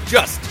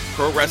 Just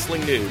pro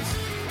wrestling news.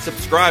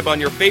 Subscribe on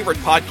your favorite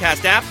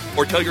podcast app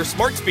or tell your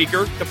smart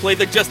speaker to play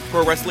the Just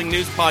Pro Wrestling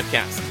News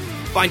podcast.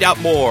 Find out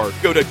more.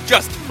 Go to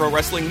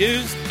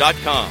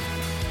justprowrestlingnews.com.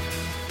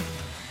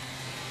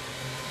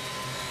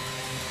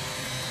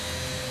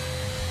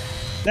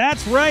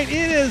 That's right.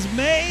 It is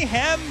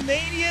Mayhem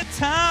Mania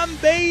time,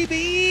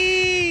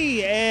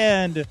 baby.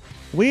 And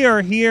we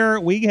are here.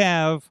 We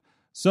have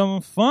some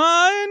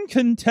fun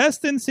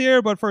contestants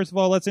here. But first of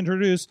all, let's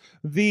introduce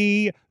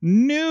the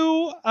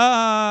new,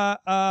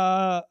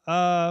 I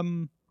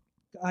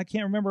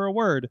can't remember a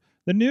word.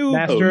 The new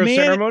Master of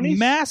Ceremonies?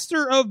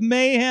 Master of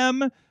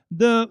Mayhem,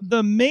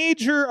 the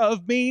Major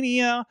of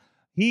Mania.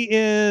 He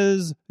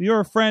is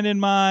your friend and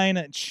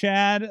mine,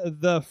 Chad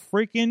the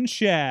freaking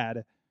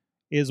Shad,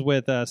 is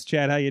with us.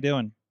 Chad, how you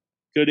doing?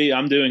 Goody,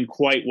 I'm doing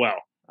quite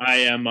well. I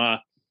am.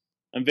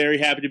 I'm very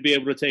happy to be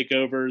able to take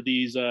over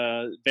these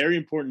very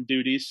important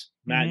duties.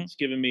 Matt's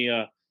given me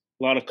a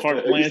lot of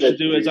carte blanche to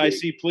do as I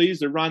see please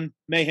to run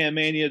Mayhem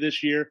Mania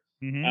this year.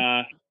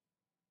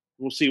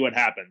 We'll see what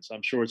happens.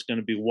 I'm sure it's going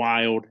to be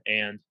wild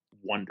and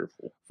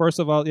wonderful. First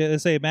of all,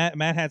 let's say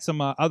Matt had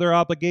some other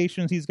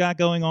obligations he's got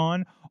going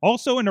on.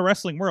 Also in the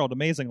wrestling world,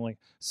 amazingly.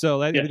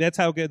 So that's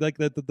how good like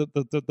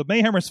the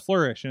Mayhemers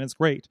flourish, and it's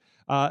great.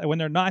 When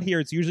they're not here,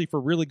 it's usually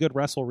for really good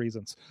wrestle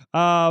reasons.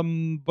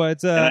 And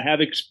I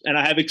have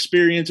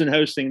experience in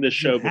hosting this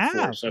show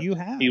before. So you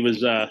have. He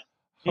was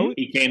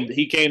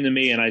he came to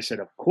me, and I said,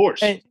 of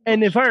course.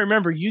 And if I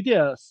remember, you did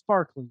a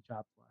sparkling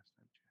job last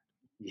time.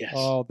 Yes.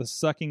 Oh, the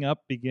sucking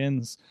up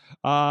begins.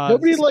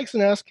 Nobody likes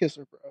an ass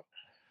kisser, bro.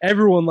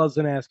 Everyone loves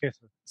an ass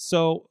kisser.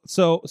 So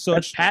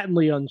That's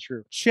patently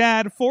untrue.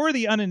 Chad, for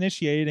the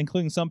uninitiated,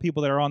 including some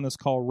people that are on this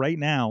call right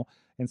now,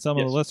 and some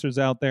of the listeners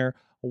out there,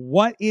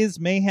 what is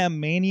Mayhem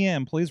Mania?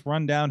 And please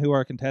run down who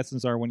our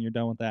contestants are when you're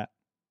done with that.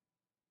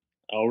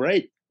 All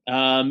right.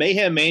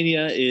 Mayhem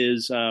Mania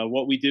is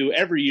what we do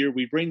every year.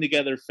 We bring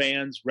together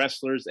fans,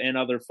 wrestlers, and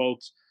other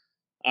folks.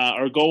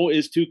 Our goal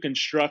is to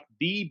construct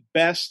the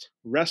best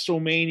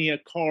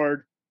WrestleMania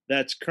card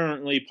that's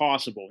currently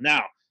possible.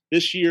 Now,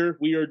 this year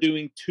we are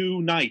doing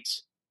 2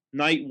 nights.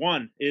 Night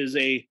 1 is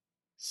a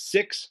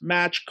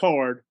 6-match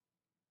card,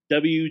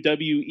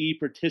 WWE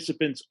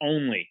participants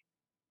only.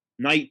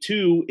 Night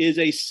 2 is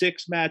a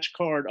 6-match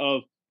card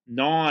of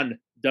non-WWE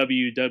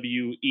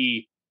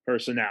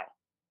personnel.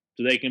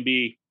 So they can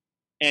be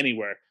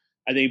anywhere.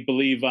 I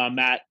believe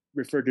Matt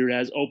referred to it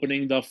as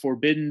opening the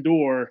forbidden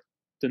door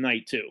to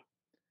night 2.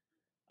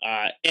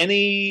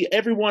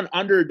 Everyone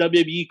under a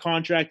WWE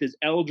contract is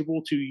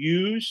eligible to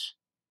use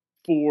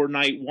for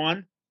night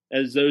 1,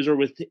 as those are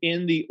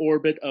within the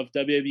orbit of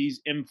WWE's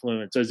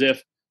influence, as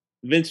if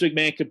Vince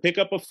McMahon could pick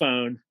up a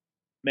phone,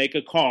 make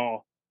a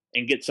call,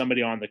 and get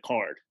somebody on the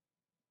card.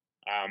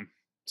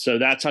 So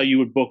that's how you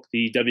would book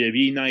the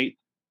WWE night.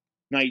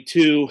 Night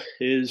 2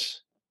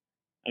 is,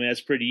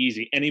 that's pretty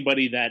easy.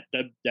 Anybody that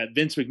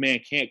Vince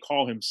McMahon can't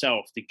call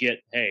himself to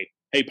get, hey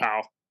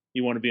pal,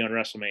 you want to be on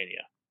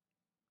WrestleMania?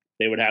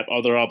 They would have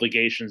other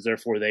obligations,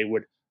 therefore they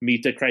would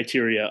meet the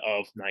criteria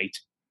of night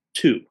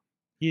 2.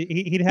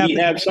 He'd have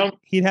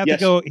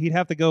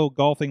to go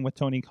golfing with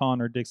Tony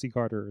Khan or Dixie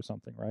Carter or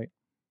something, right?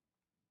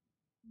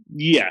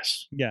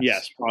 Yes,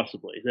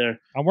 possibly.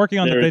 I'm working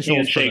on the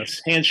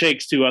visuals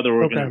handshakes to other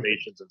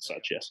organizations and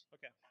such. Yes.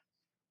 Okay.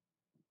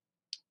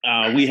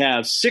 We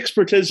have 6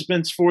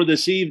 participants for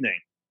this evening.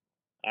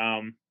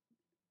 I'll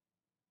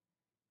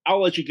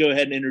let you go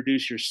ahead and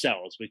introduce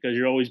yourselves, because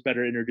you're always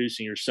better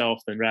introducing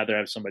yourself than rather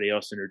have somebody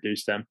else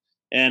introduce them.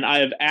 And I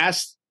have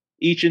asked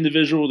each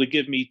individual to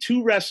give me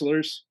 2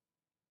 wrestlers.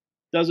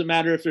 Doesn't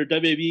matter if they're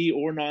WWE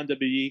or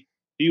non-WWE.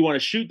 Do you want to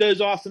shoot those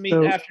off to me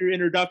after your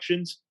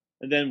introductions,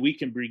 and then we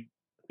can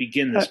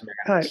begin this match?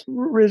 Hi,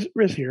 Riz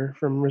here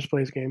from Riz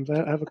Plays Games.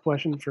 I have a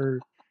question for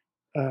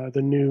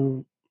the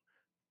new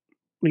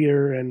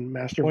leader and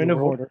master Point of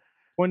the of world. order.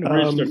 Point of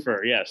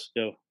Christopher, yes,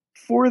 go.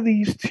 For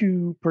these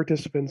 2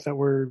 participants that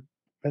were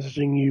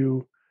messaging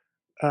you,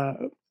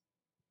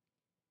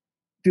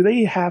 do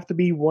they have to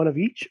be one of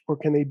each, or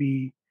can they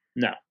be?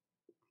 No,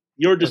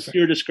 your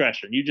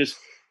discretion. You just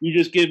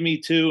give me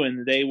 2,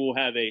 and they will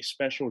have a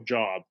special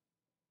job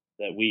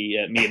that me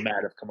and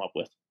Matt have come up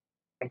with.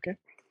 Okay,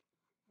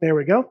 there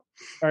we go.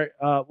 All right.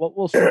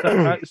 Well,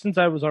 since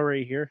I was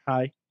already here,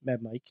 hi,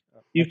 Mad Mike.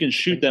 You can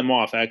shoot them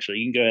off. Actually,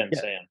 you can go ahead and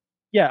say them.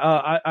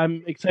 Yeah,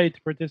 I'm excited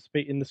to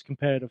participate in this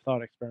competitive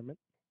thought experiment.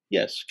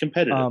 Yes,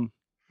 competitive.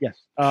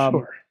 Yes.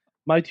 Sure.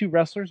 My 2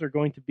 wrestlers are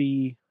going to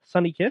be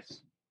Sunny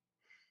Kiss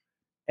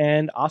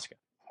and Asuka.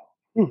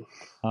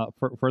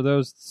 For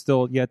those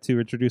still yet to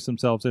introduce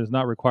themselves, it is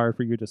not required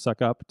for you to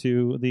suck up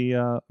to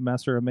the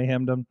Master of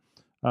Mayhemdom.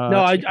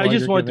 No, I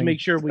just wanted to make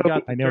sure we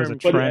got the I know term.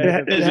 it's a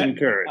trend. It is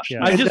encouraged.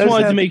 Yeah. I just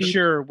wanted to make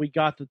sure we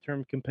got the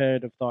term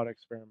competitive thought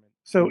experiment.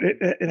 So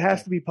it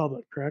has to be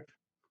public, correct?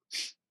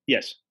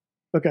 Yes.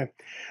 Okay.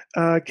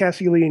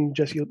 Cassie Lee and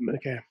Jesse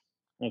McKay.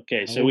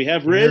 Okay, so we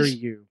have Riz.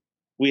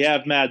 We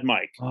have Mad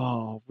Mike.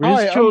 Oh,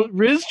 Hi,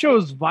 Riz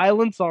chose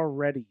violence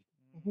already.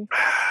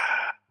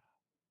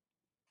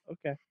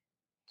 Okay.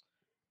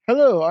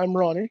 Hello, I'm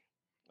Ronnie.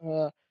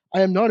 I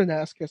am not an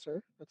ass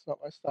kisser. That's not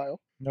my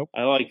style. Nope.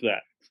 I like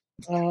that.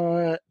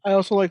 I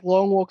also like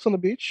long walks on the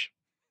beach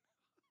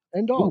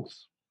and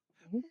dogs.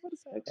 What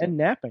is that? And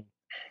napping.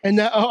 And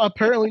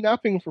apparently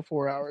napping for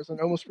 4 hours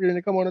and almost forgetting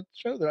to come on a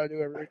show that I do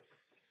every week.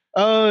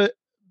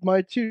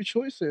 My 2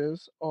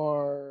 choices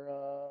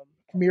are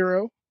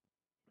Miro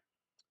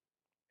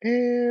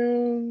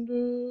and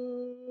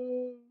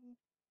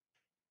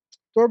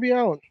Darby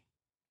Allin.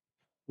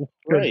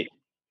 Great.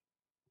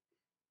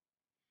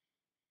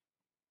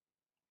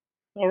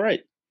 All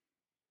right.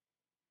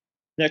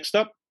 Next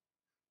up.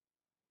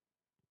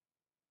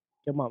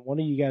 Come on, one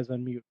of you guys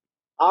unmute.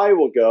 I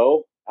will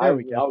go. There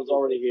we go. I was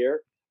already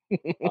here.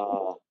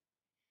 I'm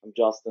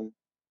Justin.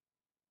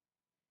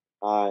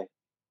 Hi.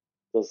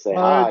 Just say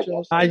hi,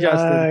 Justin. Hi,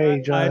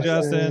 Justin. Hi,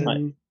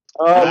 Justin.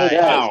 Oh, yes.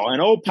 Pal,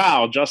 an old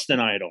pal, Justin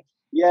Idol.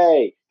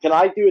 Yay. Can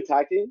I do a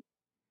tag team?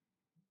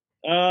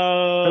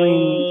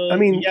 I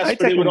mean, yes,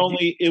 but it would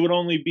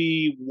only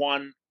be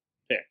one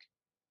pick.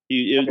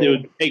 It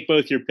would take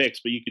both your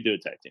picks, but you could do a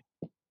tag team.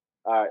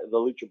 All right, the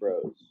Lucha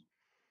Bros.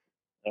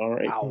 All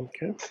right.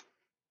 Okay.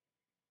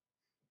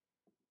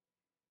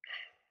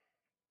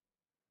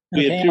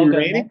 We Okay, have I'll two go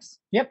remaining. next.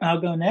 Yep,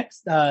 I'll go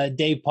next.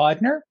 Dave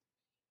Podner.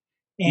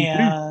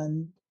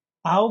 And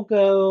I'll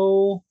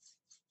go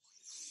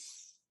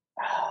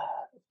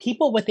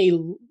people with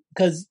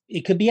because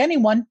it could be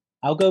anyone.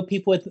 I'll go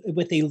people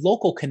with a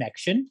local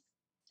connection.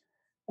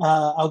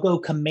 I'll go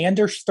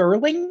Commander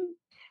Sterling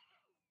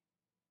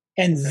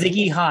and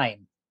Ziggy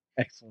Heim.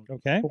 Excellent.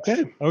 Okay.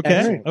 Okay.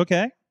 Okay.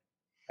 Okay.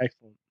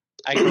 Excellent.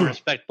 I can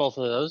respect both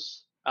of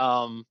those.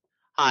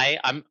 Hi,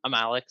 I'm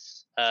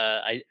Alex.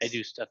 I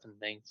do stuff and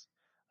things.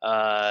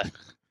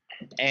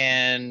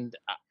 And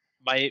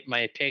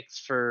my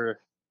picks that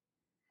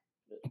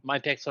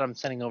I'm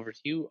sending over to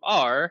you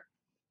are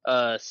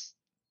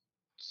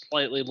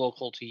slightly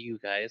local to you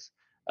guys.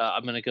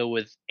 I'm gonna go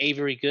with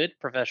Avery Good,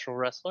 professional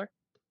wrestler,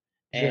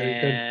 Very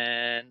good.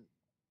 and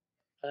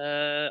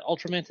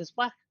Ultramantis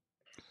Black.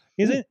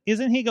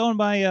 Isn't he going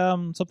by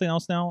something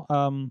else now?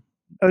 Oh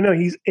no,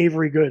 he's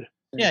Avery Good.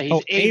 Yeah,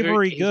 he's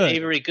Avery Good. He's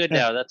Avery Good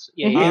now. That's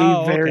yeah.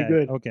 Oh, very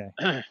good. Okay.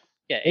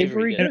 Yeah,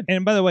 Avery Good.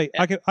 And by the way,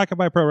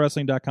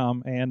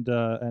 OccupyProWrestling.com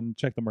and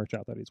check the merch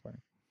out that he's wearing.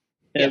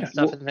 Yeah,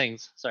 stuff and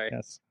things. Sorry.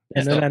 Yes.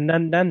 And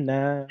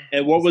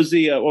what was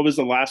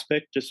the last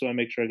pick? Just so I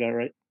make sure I got it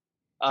right.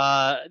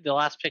 The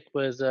last pick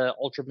was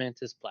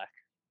Ultramantis Black.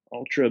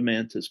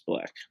 Ultramantis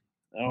Black.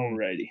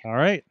 Alrighty. All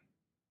right.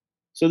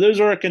 So those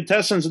are our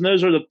contestants, and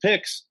those are the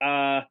picks.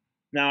 Now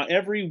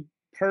every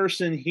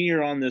person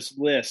here on this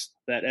list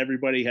that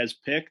everybody has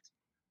picked,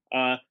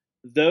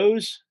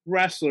 those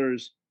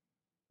wrestlers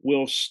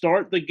will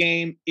start the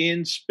game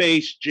in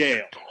Space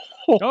Jail.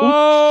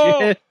 Oh,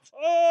 shit.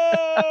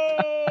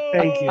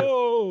 Thank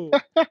you.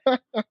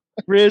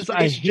 Riz,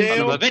 I Space hate Jail.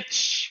 Son of a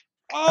bitch.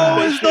 Oh,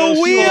 Space the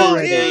Jail wheel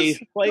is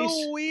is a place.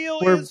 the wheel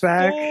We're is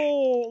back.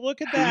 full.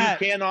 Look at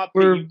that.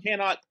 You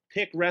cannot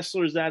pick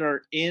wrestlers that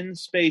are in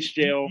Space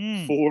Jail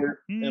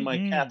and my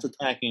cat's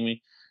attacking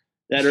me.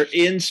 That are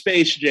in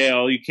Space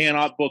Jail. You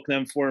cannot book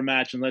them for a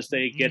match unless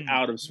they get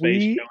out of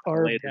Space We Jail.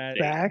 are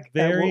back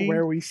at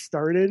where we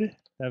started.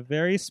 A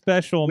very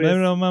special With-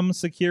 minimum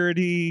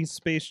security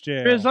space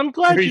jail. Riz, I'm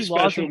glad Very you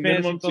lost special in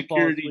fantasy minimum football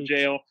security this week.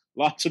 jail.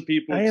 Lots of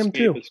people I am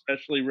escape, too.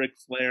 especially Ric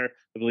Flair.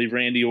 I believe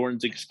Randy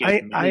Orton's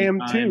escaped. I many am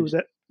too. times.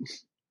 That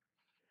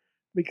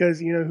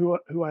because you know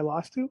who I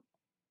lost to?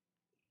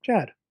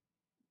 Chad.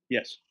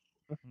 Yes.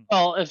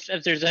 Well, if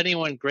there's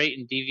anyone great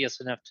and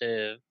devious enough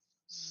to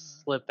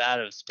slip out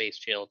of Space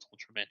Jail, it's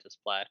Ultramantis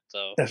Black.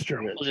 So That's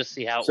true. We'll just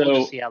see how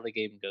So- the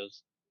game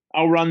goes.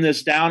 I'll run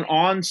this down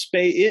on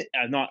Space,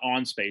 not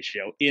on Space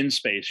Jail, in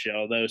Space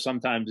Jail, though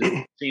sometimes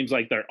it seems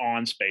like they're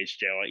on Space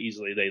Jail.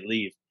 Easily they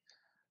leave.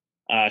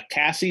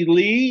 Cassie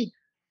Lee,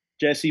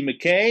 Jesse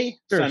McKay,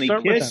 Sure, Sonny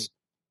start with Kiss,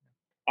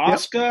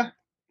 Asuka,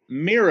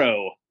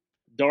 Miro,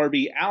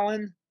 Darby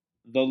Allin,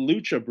 the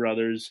Lucha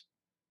Brothers,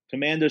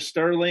 Commander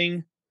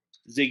Sterling,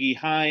 Ziggy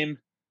Heim,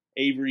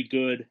 Avery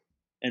Good,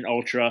 and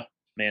Ultra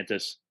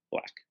Mantis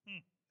Black.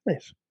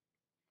 Nice.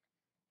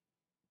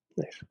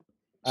 Nice.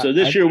 So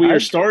this year we are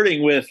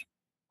starting with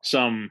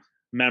some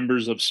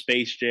members of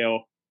Space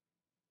Jail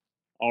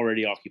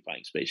already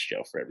occupying Space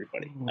Jail for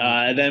everybody.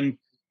 And then,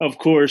 of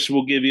course,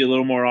 we'll give you a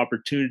little more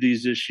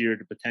opportunities this year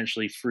to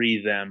potentially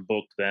free them,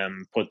 book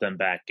them, put them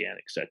back in,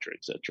 et cetera,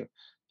 et cetera.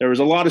 There was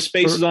a lot of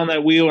spaces on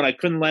that wheel, and I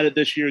couldn't let it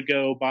this year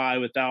go by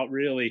without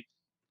really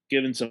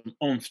giving some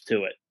oomph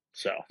to it.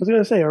 So I was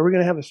going to say, are we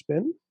going to have a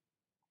spin?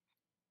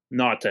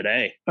 not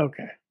today.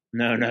 Okay.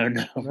 No,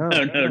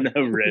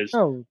 Riz.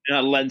 No. You're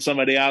not letting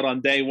somebody out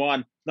on day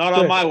one. Not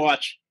on Good. my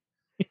watch.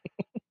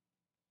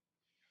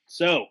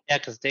 So Yeah,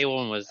 because day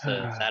one was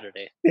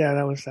Saturday. Yeah,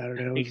 that was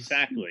Saturday. That was-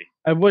 exactly.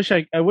 I wish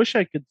I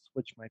could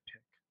switch my pick. I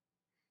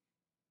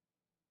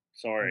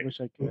Sorry. wish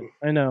I could.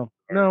 I know.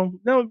 No.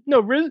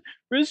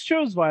 Riz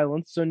chose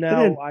violence, so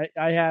now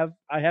I have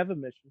a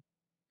mission.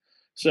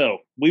 So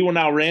we will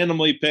now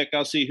randomly pick.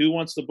 I'll see who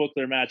wants to book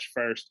their match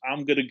first.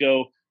 I'm gonna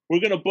go. We're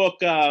gonna book.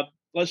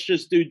 Let's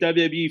just do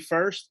WWE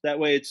first. That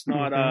way, it's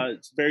not.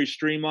 It's very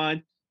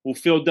streamlined. We'll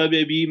fill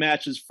WWE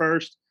matches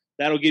first.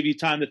 That'll give you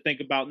time to think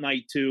about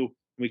night two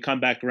when we come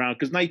back around,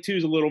 because night two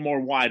is a little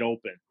more wide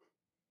open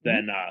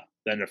than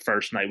the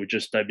first night with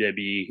just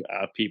WWE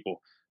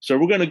people. So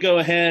we're gonna go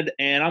ahead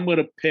and I'm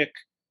gonna pick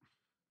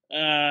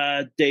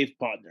Dave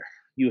Podner.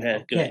 You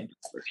had go ahead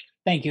first.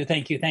 Thank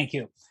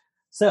you.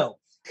 So,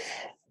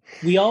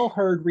 we all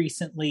heard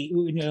recently,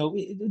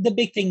 the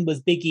big thing was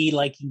Big E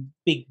liking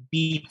big,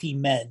 beefy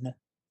men,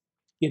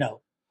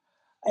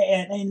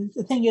 And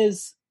the thing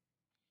is,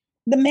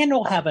 the men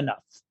will have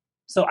enough.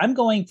 So I'm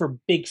going for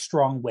big,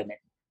 strong women.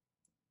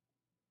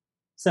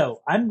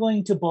 So I'm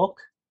going to book,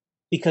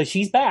 because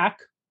she's back,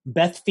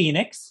 Beth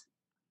Phoenix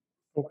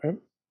Okay.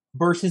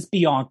 versus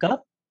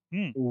Bianca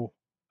Ooh,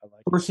 I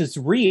like versus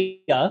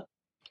Rhea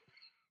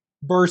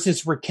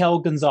versus Raquel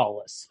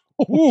Gonzalez.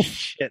 Oh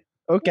shit.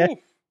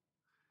 Okay.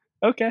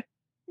 Okay.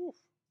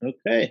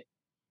 Okay.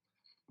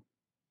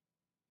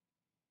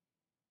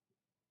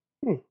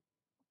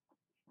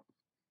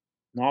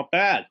 Not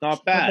bad.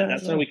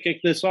 That's how we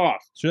kick this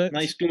off.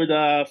 Nice, good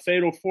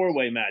fatal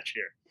four-way match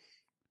here.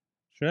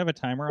 Should I have a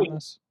timer on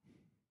this?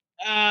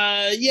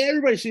 Yeah,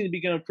 everybody seems to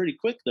be going pretty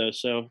quick though.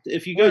 So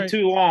if you go right.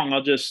 too long,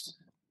 I'll just.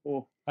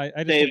 Well, I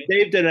just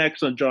Dave did an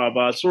excellent job.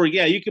 Sorry,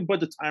 yeah, you can put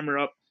the timer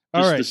up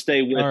All just right. to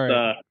stay with All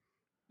right.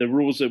 the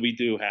rules that we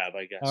do have,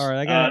 I guess. All right,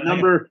 I got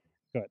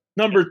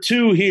number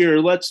 2 here.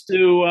 Let's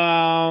do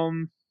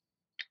Ronnie.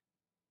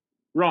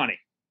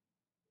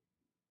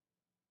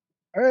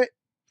 All right,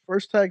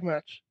 first tag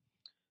match.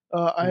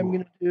 I'm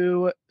going to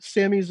do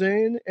Sami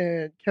Zayn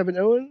and Kevin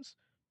Owens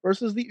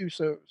versus the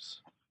Usos.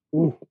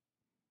 Ooh,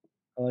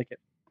 I like it.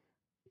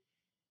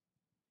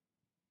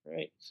 All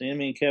right,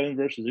 Sammy and Kevin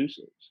versus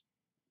Usos.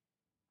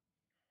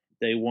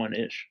 Day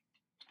 1-ish.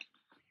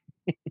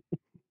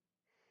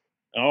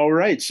 All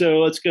right, so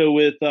let's go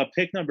with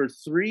pick number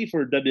 3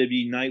 for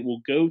WWE Night.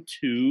 We'll go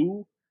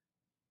to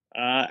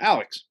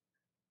Alex.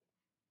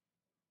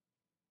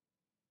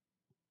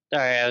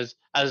 Sorry, I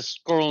was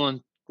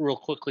scrolling real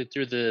quickly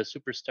through the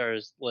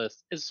superstars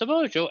list. Is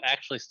Samoa Joe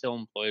actually still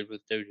employed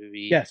with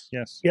WWE? Yes.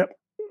 Yep.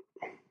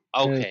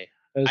 Okay.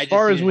 As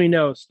far as we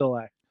know, still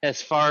active.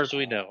 As far as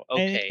we know.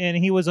 Okay. And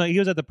he was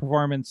at the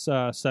Performance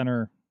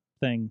Center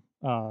thing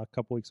a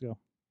couple weeks ago.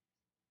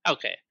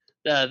 Okay.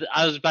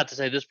 I was about to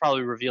say this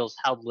probably reveals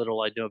how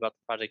little I know about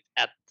the project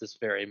at this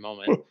very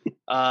moment.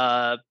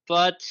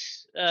 But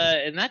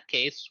in that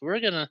case, we're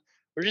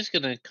just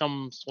gonna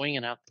come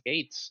swinging out the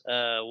gates.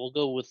 We'll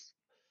go with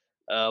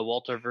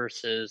Walter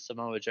versus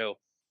Samoa Joe.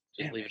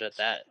 Just leave it at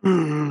that.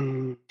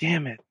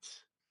 Damn it!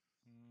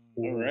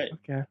 All right.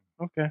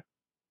 Okay.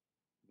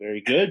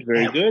 Very good.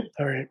 Very good.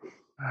 All right.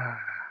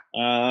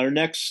 Our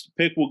next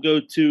pick will go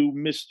to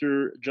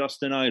Mr.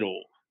 Justin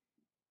Idol.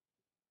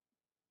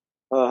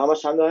 How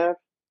much time do I have?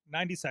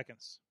 90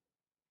 seconds.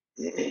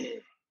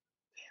 This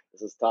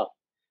is tough.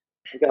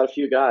 We got a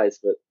few guys,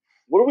 but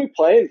what are we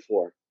playing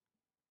for?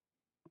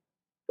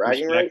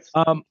 Bragging rights?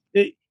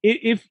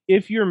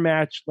 If your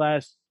match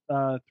lasts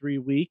 3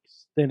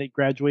 weeks, then it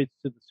graduates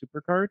to the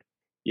super card.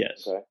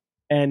 Yes. Okay.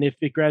 And if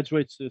it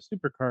graduates to the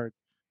super card,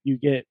 you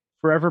get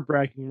forever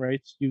bragging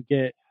rights, you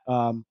get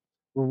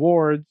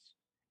rewards,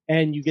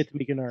 and you get to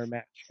make another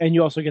match. And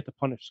you also get to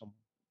punish someone.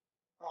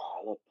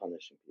 Oh, I love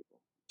punishing people.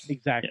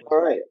 Exactly.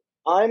 All right.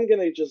 I'm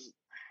just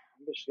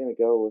gonna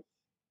go with.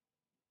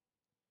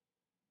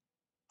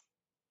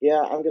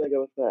 Yeah, I'm gonna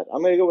go with that.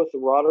 I'm gonna go with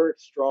Roderick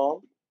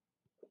Strong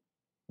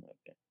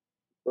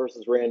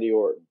versus Randy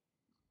Orton.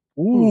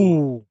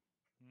 Ooh.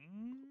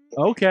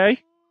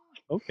 Okay.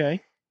 I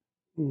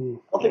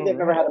don't think they've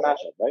ever had a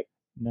matchup, right?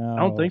 No, I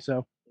don't think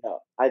so.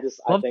 No, I think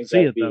to see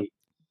that'd it, though. be.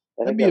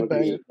 I That'd think be that a would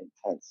banger. be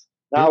intense.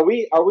 Now,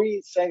 are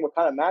we saying what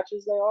kind of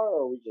matches they are,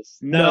 or are we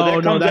just? No,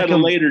 that comes at a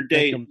later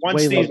date.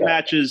 Once way these later.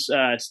 matches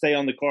stay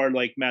on the card,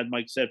 like Mad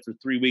Mike said, for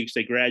 3 weeks,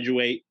 they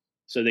graduate,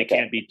 so they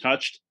can't be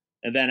touched.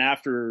 And then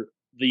after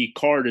the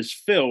card is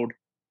filled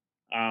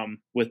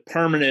with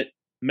permanent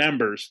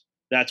members,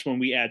 that's when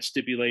we add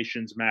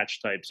stipulations,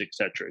 match types,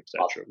 etc.,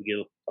 etc. We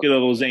get a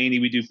little zany.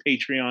 We do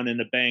Patreon in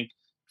the bank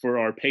for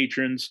our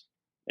patrons,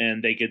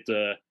 and they get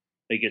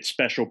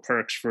special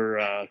perks for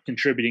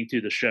contributing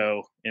to the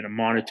show in a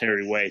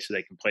monetary way, so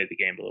they can play the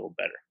game a little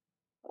better.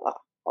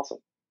 Awesome.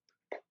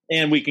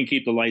 And we can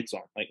keep the lights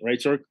on, right,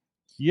 Sorg?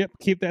 Yep,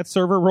 keep that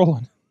server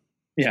rolling.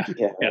 Yeah.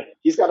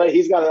 He's got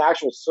an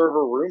actual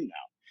server room now.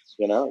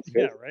 You know, it's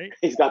crazy. Yeah, right.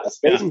 He's got the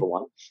space for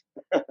one.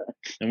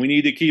 And we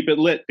need to keep it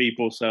lit,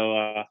 people. So,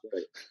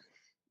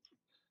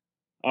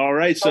 all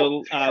right.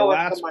 So,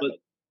 last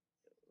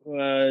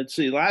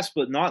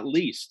but not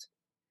least,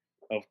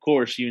 of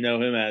course, you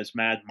know him as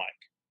Mad Mike.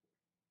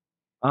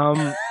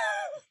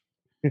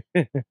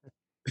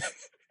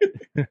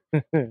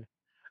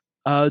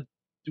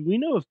 Do we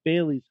know if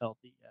Bailey's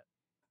healthy yet?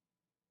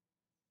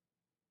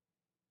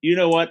 You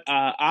know what?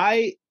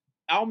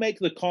 I'll make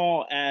the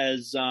call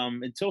as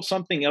until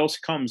something else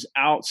comes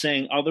out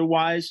saying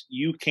otherwise.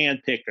 You can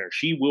pick her.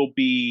 She will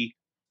be.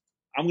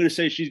 I'm going to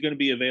say she's going to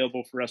be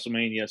available for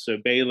WrestleMania. So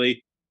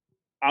Bailey,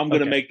 I'm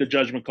going to make the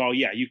judgment call.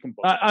 Yeah, you can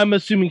book. I'm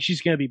assuming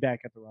she's going to be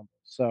back at the Rumble.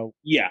 So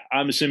yeah,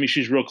 I'm assuming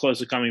she's real close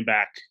to coming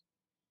back.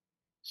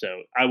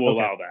 So I will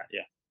allow that.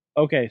 Yeah.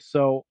 Okay,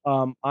 so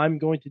I'm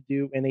going to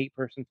do an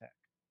 8-person tag.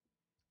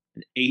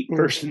 An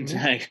 8-person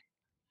tag.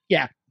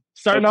 Yeah,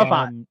 starting off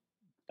hot.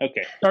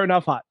 Okay. Starting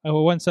off hot.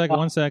 Oh, one sec.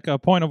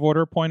 Point of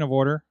order. Point of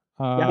order,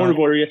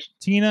 yes.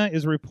 Tina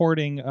is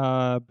reporting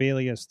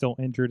Bailey is still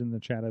injured in the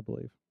chat, I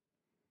believe.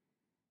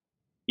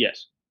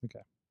 Yes.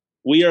 Okay.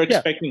 We are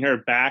expecting her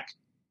back.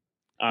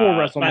 For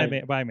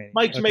WrestleMania. By me.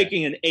 Mike's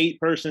making an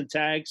 8-person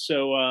tag,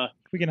 so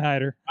we can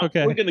hide her.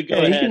 Okay. We're going to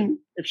go ahead.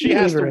 If she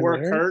has to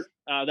work hurt,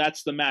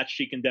 that's the match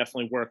she can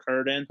definitely work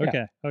hurt in.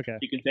 Okay.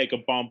 You can take a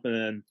bump and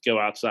then go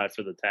outside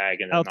for the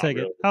tag. And I'll take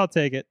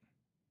it.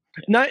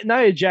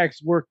 Nia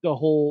Jax worked the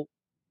whole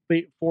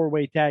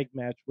 4-way tag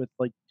match with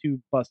like 2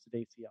 busted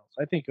ACLs.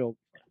 I think it'll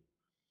be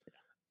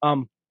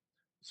fun.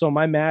 So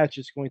my match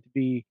is going to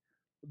be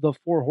the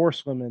 4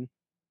 horsewomen.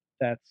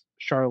 That's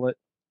Charlotte,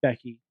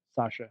 Becky,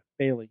 Sasha,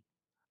 Bailey,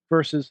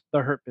 versus the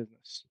Hurt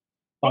Business.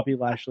 Bobby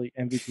Lashley,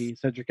 MVP,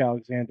 Cedric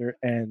Alexander,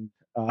 and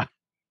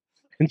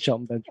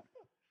Shelton Benjamin.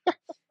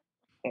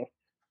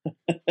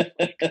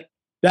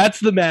 That's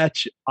the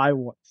match I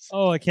want.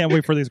 Oh, I can't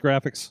wait for these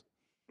graphics.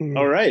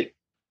 All right.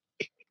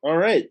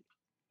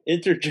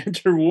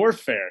 Intergender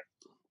warfare.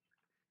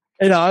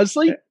 And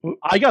honestly,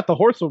 I got the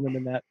horsewoman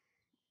in that.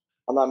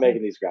 I'm not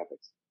making these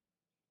graphics.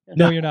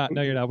 No, you're not.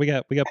 No, you're not. We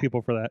got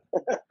people for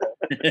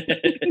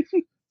that.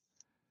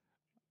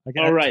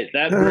 All right,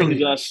 that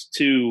brings us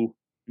to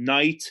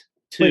night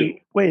 2.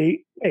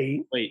 Wait.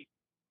 Wait.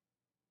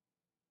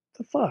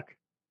 The fuck?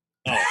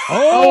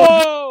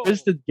 Oh!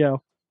 Riz did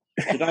go.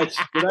 Did I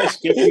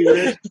skip you,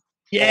 Riz?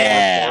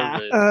 Yeah.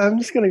 I'm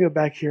just gonna go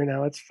back here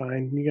now. It's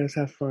fine. You guys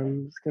have fun.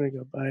 I'm just gonna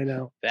go bye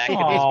now. Back in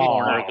this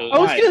corner goes. I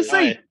was gonna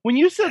say when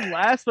you said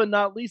last but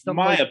not least, I'm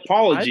My like,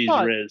 apologies, I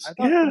thought, Riz. I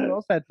thought someone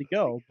else had to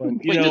go, but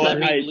Wait, does that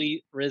mean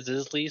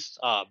Riz's least?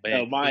 Oh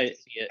man, my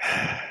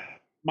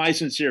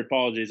sincere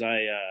apologies.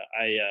 I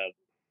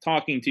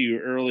talking to you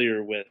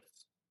earlier with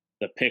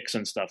the picks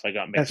and stuff. I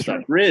got mixed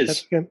up.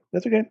 Riz,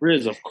 That's okay.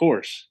 Riz, of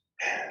course.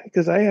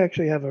 Because I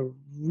actually have a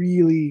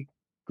really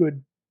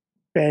good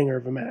banger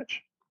of a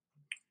match.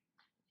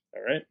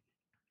 All right.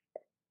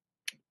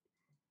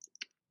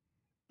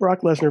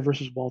 Brock Lesnar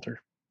versus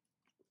Walter.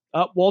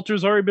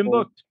 Walter's already been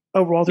booked.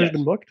 Oh, Walter's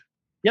been booked?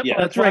 Yep, Yeah.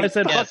 that's why I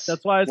said fuck.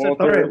 That's why I said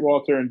Walter, fuck.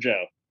 Walter and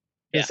Joe.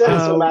 You said it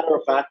so matter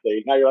of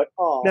factly. Now you're like,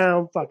 oh.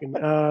 No, fucking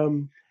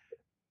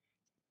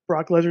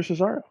Brock Lesnar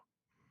Cesaro.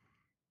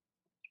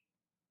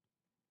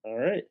 All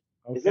right.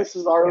 Is this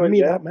Cesaro Give and me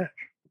Joe? that match.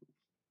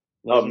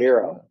 Oh,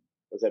 Miro.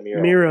 Was that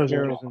Miro? Miro's in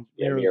Miro. Joe.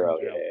 Yeah, Miro.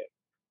 Yeah.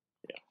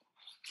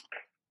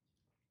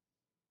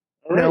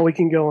 All Now right. we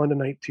can go on to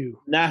night 2.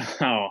 Now,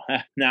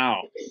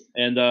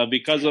 and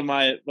because of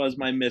my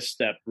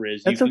misstep,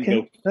 Riz, That's you can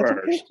okay. go That's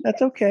first okay.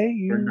 That's okay. for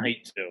You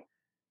night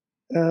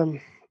 2.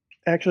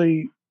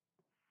 actually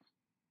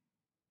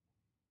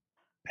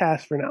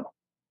pass for now,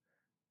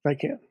 if I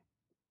can,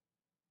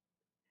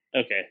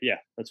 Okay, yeah,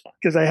 that's fine.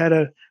 because I had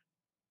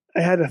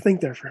to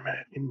think there for a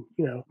minute, and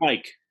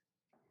Mike,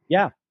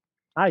 Yeah.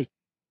 Hi.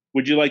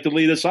 would you like to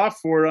lead us off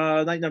for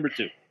night number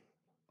 2?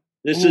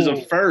 This is a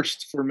Ooh.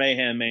 first for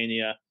Mayhem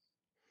Mania.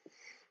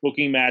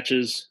 Booking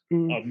matches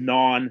of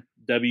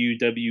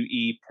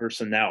non-WWE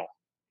personnel.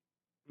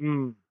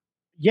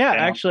 Yeah,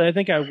 actually, I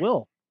think I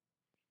will.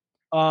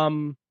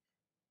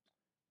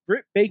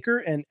 Britt Baker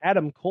and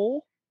Adam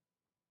Cole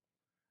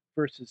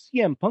versus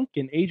CM Punk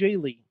and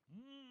AJ Lee.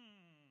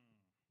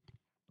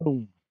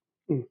 Boom.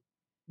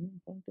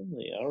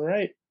 All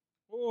right.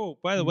 Oh,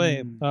 by the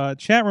way,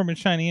 chat room is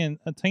shining in.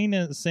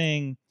 Tina is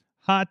saying,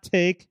 hot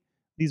take,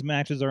 these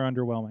matches are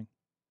underwhelming.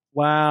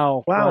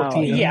 Wow.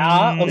 Tina.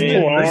 Yeah, of They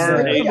course.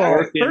 are a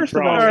work in First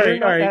of all,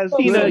 progress. all right, Tina,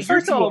 good you're as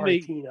you telling are, me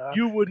Tina,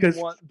 you wouldn't because-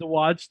 want to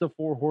watch the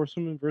Four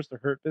Horsewomen versus the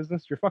Hurt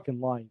Business? You're fucking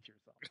lying to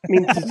yourself. I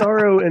mean,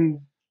 Cesaro and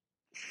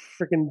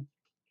freaking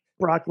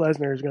Brock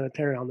Lesnar is going to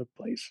tear down the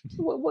place.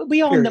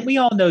 We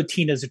all know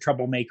Tina's a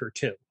troublemaker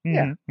too.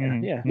 Yeah,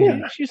 Mhm.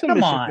 yeah. She's a Come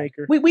mischief on,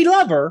 maker. we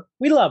love her.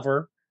 We love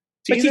her,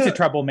 but she's Tina- a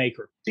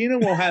troublemaker. Tina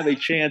will have a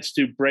chance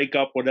to break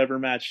up whatever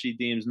match she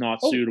deems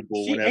not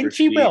suitable whenever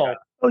she will.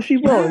 Oh, she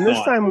will. And this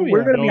Gone. time Oh, we're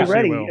yeah. going to Oh, be she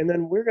ready, will. and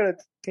then we're going to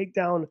take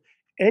down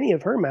any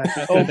of her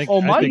matches. I think-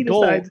 my I think-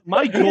 goal, decides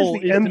my who is goal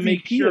the is to make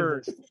MVP of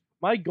sure. this.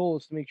 My goal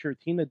is to make sure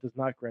Tina does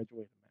not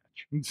graduate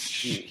the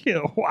match.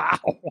 Yeah, wow.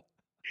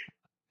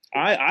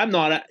 I'm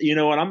not. You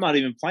know what? I'm not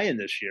even playing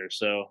this year.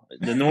 So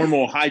the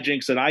normal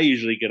hijinks that I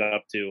usually get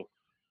up to,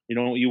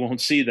 you won't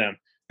see them.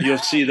 You'll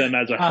see them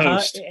as a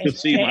host. You'll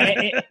see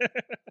my.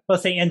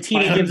 Let's say, and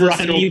Tina My gives us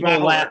an unbridled evil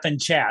valor. laugh in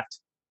chat.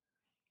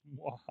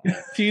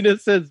 Tina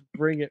says,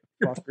 "Bring it,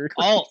 fucker."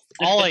 All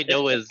I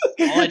know is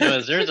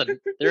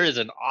there is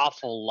an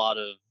awful lot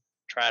of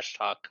trash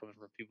talk coming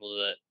from people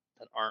that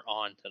aren't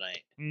on tonight.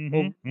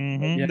 Yeah,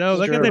 that's no,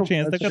 they got their true.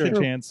 chance. They That's got their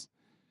true. chance.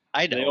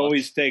 I know. They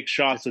always take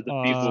shots at the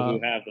people who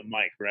have the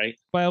mic, right?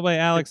 By the way,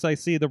 Alex, I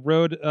see the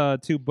road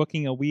to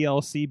booking a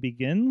WLC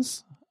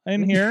begins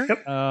in here.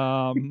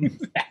 So,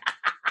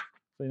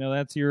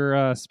 that's your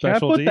Can I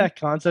specialty. put that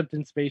concept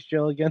in Space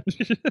Jail again?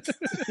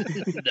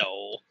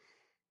 No.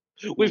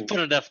 We've put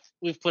enough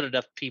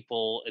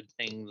people and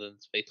things in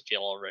Space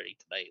Jail already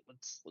tonight.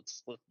 Let's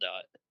do it.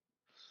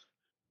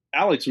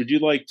 Alex, would you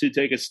like to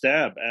take a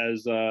stab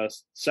as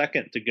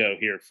second to go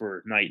here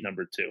for night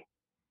number 2?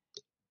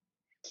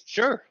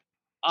 Sure.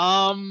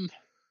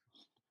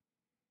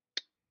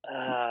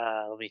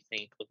 Let me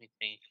think.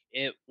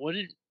 It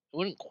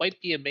wouldn't quite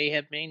be a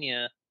Mayhem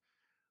Mania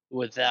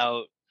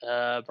without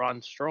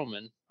Braun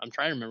Strowman. I'm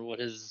trying to remember what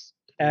his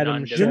Adam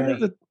non-WWE Isn't it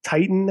the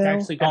Titan He's now?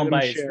 actually going Adam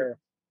by his, Scherr.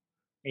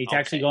 he's Okay.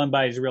 actually going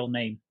by his real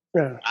name.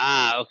 Yeah.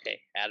 Okay,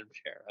 Adam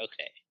Scherr.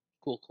 Okay,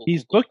 cool.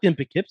 He's cool. booked in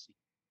Poughkeepsie.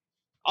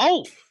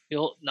 Oh,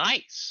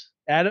 nice.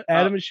 Adam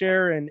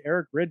Scherr and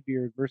Eric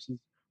Redbeard versus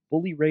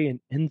Bully Ray and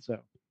Enzo.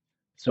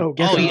 So Oh,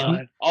 guess oh, who's,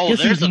 yeah. Oh, guess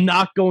there's who's a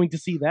not going to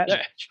see that there-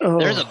 match?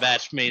 there's a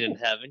match made in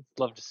heaven.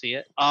 Love to see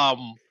it.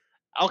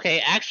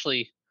 Okay,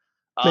 actually,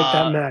 Make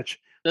that match.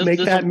 Make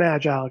this that one-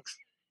 match, Alex.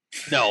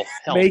 No,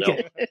 hell Make no,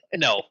 it.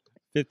 no,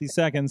 50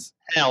 seconds.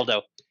 hell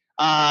no.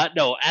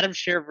 No, Adam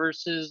Scherr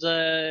versus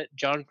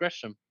John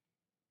Gresham.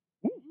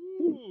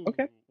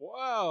 Okay.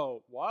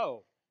 Whoa.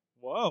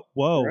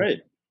 Whoa.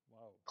 Right.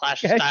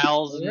 Clash of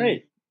Styles and,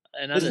 Right.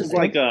 and This other is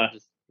like a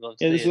things. Love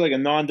to this see is like a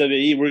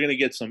non-WWE. We're gonna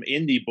get some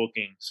indie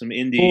booking, some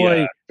indie.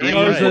 Boy, indie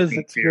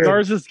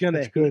Garza's gonna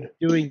That's good.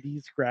 doing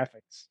these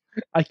graphics.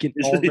 I can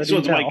These already ones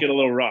tell. might get a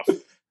little rough.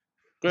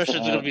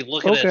 Christian's going to be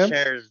looking okay. at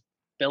Cher's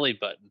belly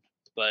button,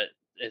 but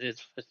it is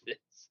what it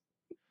is.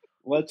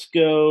 Let's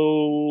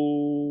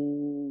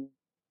go,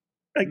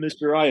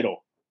 Mr.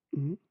 Idol.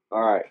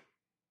 All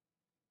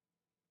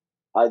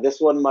right.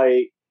 This one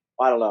might,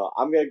 I don't know.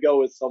 I'm going to go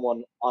with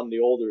someone on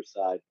the older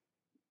side.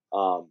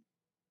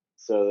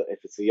 So if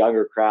it's a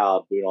younger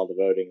crowd doing all the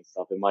voting and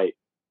stuff, this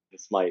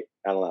might,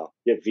 I don't know,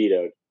 get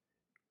vetoed.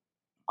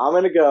 I'm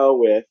going to go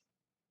with,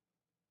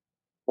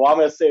 I'm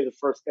going to say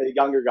the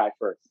younger guy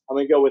first. I'm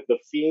going to go with The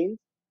Fiend.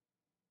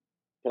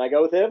 Can I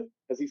go with him?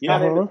 Because he's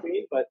kind of in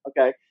between, but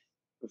okay.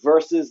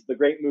 Versus the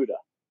Great Muta.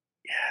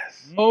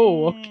 Yes.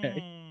 Oh,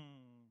 okay.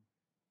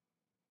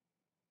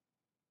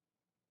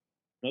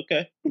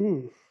 Okay.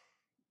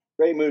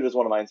 Great Muta is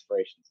one of my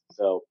inspirations,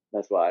 so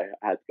that's why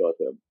I had to go with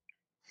him.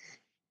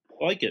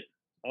 I like it.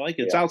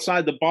 It's Yeah.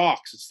 outside the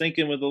box. It's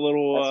thinking with a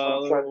little, That's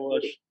what I'm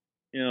trying to do.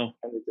 you know.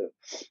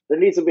 There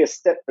needs to be a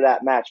stip for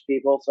that match,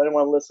 people. So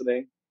anyone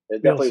listening,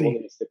 it definitely will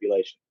need a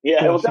stipulation.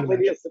 Yeah, it will definitely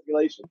be a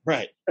stipulation.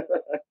 Right.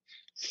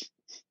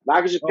 Now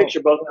I can just picture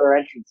both their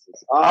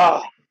entrances.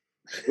 Ah,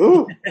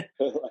 ooh.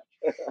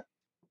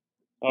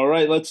 All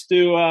right, let's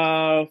do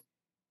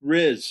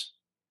Riz.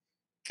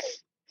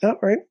 All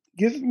right.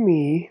 Give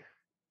me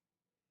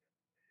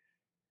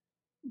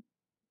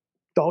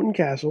Dalton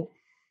Castle,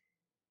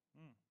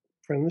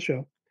 friend of the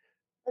show,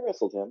 I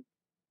wrestled him.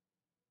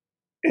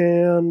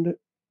 and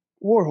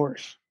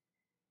Warhorse.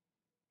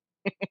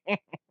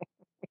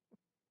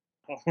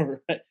 All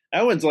right.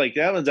 That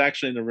one's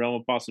actually in the realm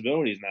of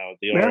possibilities now with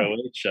the ROH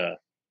stuff.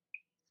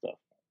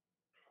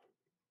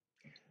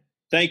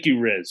 Thank you,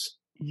 Riz.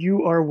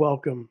 You are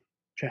welcome,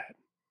 Chad.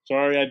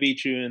 Sorry I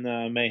beat you in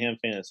Mayhem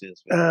Fantasy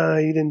this week.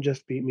 You didn't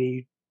just beat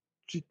me.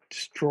 You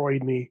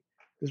destroyed me.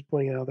 Just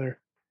putting it out there.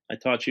 I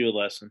taught you a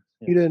lesson.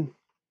 You did.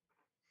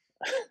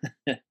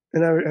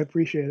 And I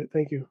appreciate it.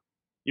 Thank you.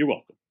 You're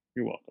welcome.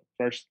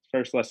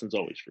 First lesson's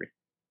always free.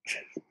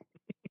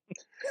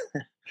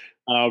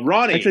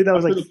 Ronnie. Actually, that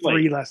was up to like the plate.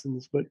 3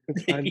 lessons, but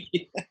it's fine.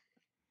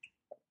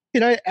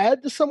 Can I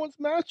add to someone's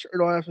match, or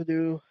do I have to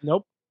do?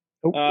 Nope.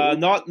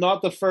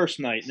 Not the first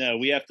night. No,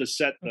 we have to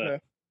set the.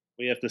 Okay.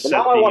 We have to But set.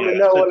 now I want to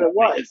know what it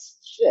was.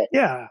 Shit.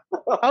 Yeah.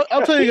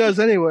 I'll tell you guys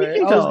anyway. He can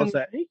I was tell gonna- us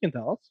that. He can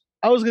tell us.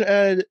 I was going to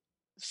add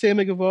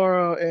Sammy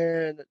Guevara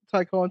and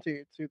Ty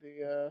Conti to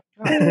the.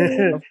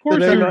 Of course,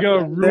 They're you're not-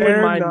 going to they're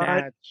ruin my not-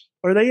 match.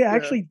 Are they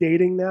actually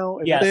dating now?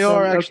 Yes, They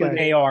are actually.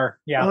 They are.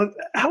 Yeah.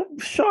 How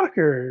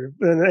shocker.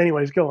 But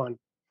anyways, go on.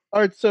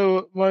 All right,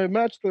 so my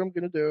match that I'm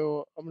going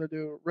to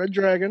do Red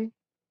Dragon,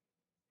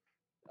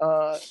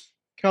 Kyle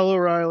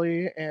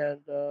O'Reilly,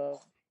 and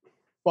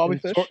Bobby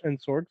Fish.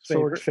 And Sword's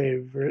Sword's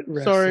favorite.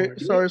 favorite. Sorry,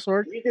 wrestler.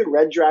 Sword. Can you do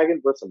Red Dragon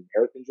versus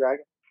American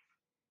Dragon?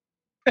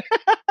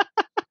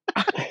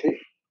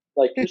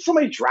 Like, there's so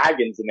many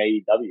dragons in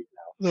AEW now.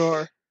 There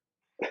are.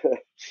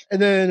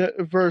 And then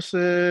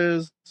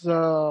versus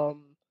the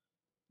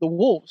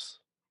Wolves,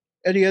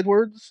 Eddie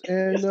Edwards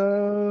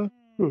and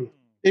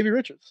Davey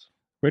Richards.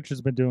 Rich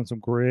has been doing some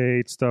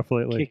great stuff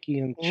lately. Kicky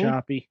and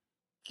choppy.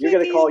 You're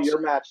going to call your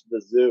match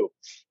the Zoo.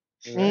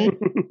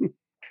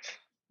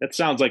 That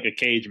sounds like a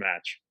cage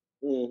match.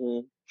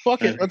 Mm-hmm.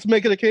 Fuck it, let's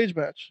make it a cage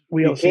match.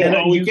 We also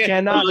You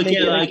cannot make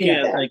it. I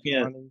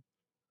can't.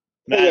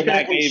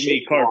 Matt gave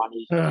me carte.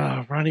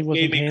 Ronnie wasn't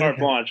Gave me paying carte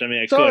attention. blanche. I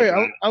mean, I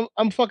Sorry, could.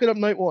 I'm fucking up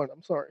night one.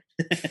 I'm sorry.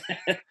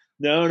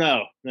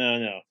 No.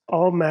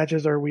 all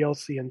matches are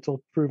WLC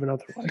until proven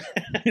otherwise.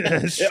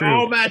 That's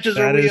All true. matches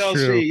That are is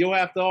WLC. true. You'll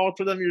have to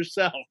alter them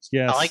yourselves.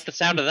 Yes. I like the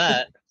sound of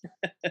that.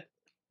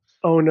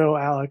 Oh no,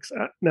 Alex.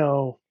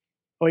 No.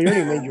 Oh, you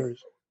already made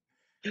yours.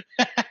 Did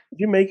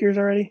you make yours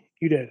already?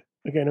 You did.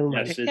 Okay, never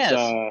mind. Yes,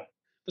 Yes.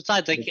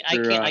 Besides,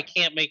 Mr., I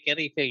can't make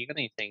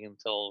anything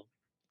until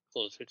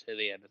closer to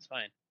the end. It's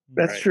fine.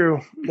 That's Right.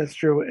 true. That's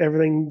true.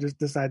 Everything just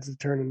decides to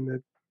turn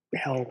into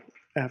hell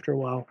after a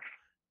while.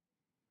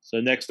 So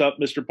next up,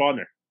 Mr.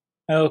 Podner.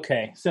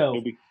 Okay, so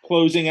We'll be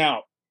closing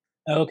out.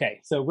 Okay,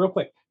 so real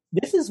quick,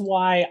 this is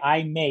why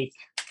I make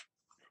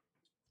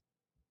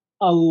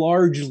a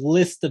large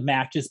list of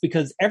matches,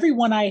 because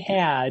everyone I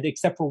had,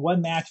 except for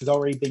one match, has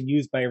already been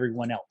used by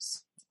everyone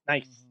else.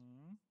 Nice.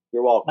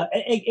 You're welcome.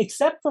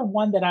 Except for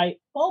one that I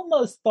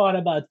almost thought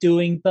about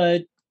doing,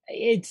 but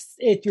it's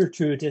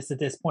gratuitous at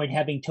this point,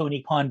 having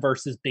Tony Khan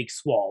versus Big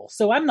Swole.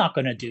 So I'm not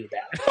going to do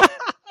that.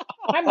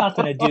 I'm not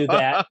going to do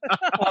that.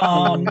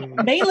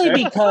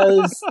 Mainly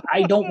because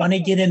I don't want to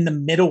get in the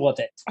middle of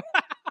it.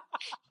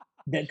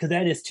 Because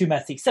that is too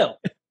messy. So,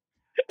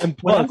 And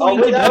what I'm plus,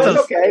 going to That do was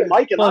okay.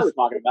 Mike and I were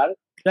talking about it.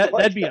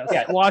 that'd be a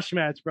Yeah. squash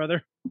match,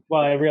 brother.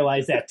 Well, I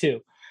realize that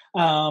too.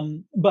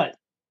 But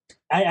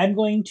I'm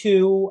going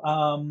to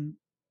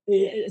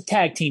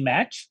tag team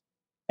match,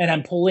 and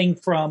I'm pulling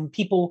from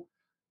people.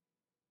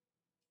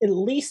 At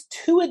least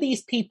 2 of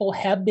these people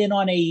have been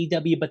on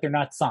AEW, but they're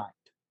not signed.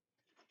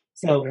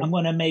 So Okay. I'm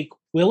going to make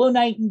Willow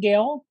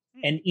Nightingale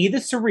and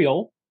Edith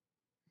Surreal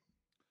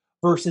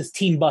versus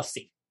Team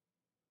Bussy.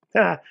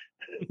 And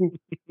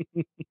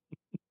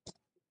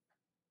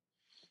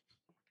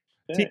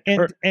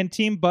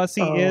Team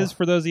Bussy is,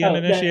 for those of the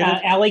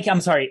uninitiated,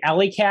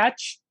 Alley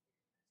Catch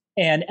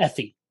and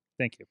Effie.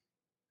 Thank you.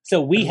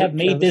 So we have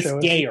made this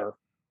gayer.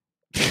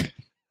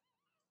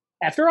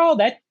 After all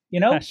that,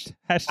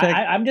 hashtag,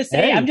 I'm just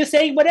saying. I'm just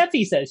saying what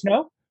Effie says.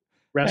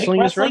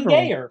 Wrestling is for everyone.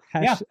 gayer.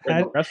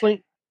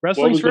 Wrestling. What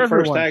Wrestling's was for the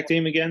first everyone. tag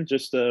team again?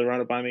 Just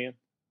run it by me again.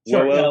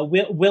 Sure.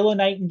 Willow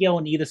Nightingale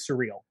and Edith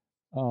Surreal.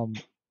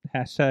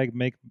 Hashtag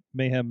make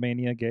Mayhem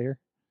Mania gayer.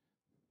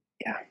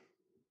 Yeah.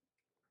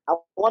 I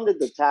wanted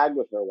to tag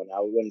with her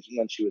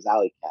when she was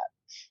Alley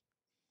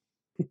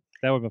Cat.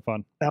 That would have been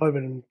fun. That would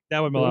have been.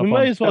 That would have been a lot We of fun.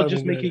 might as well That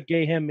just would've make been it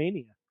Gay Ham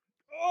Mania.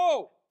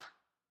 Oh,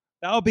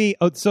 that'll be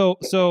so.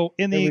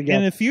 In There we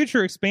go. the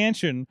future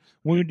expansion,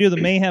 when we do the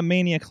Mayhem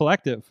Mania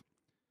Collective,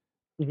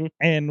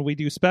 and we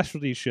do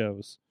specialty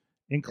shows,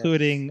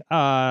 including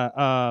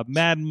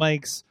Mad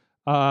Mike's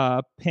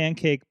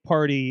Pancake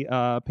Party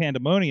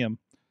Pandemonium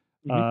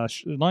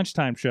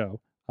lunchtime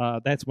show.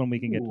 That's when we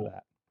can get to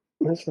that.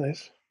 That's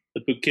nice.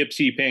 The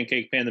Poughkeepsie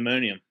Pancake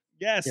Pandemonium.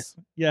 Yes.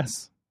 Yeah,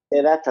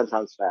 that 10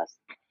 times fast.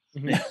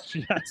 Yes.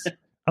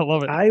 I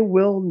love it. I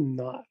will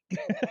not.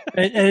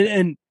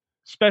 and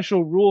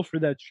special rule for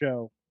that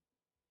show: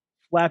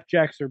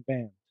 flapjacks are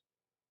banned.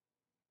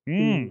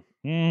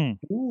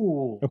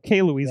 Ooh.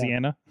 Okay,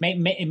 Louisiana.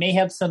 May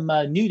have some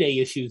New Day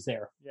issues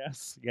there.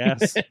 Yes.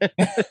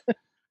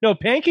 No,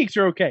 pancakes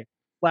are okay.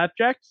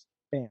 Flapjacks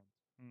banned.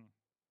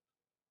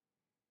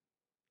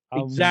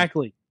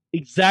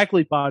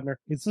 Exactly, Podner.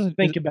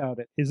 Think about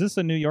it. Is this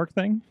a New York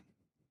thing?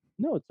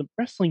 No, it's a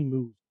wrestling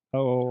move.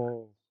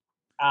 Oh.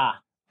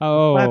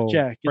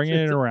 Flapjack. Bringing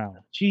it around.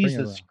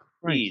 Jesus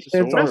Christ.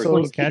 It's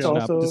also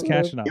Just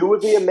catching up. You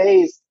would be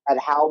amazed at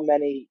how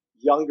many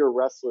younger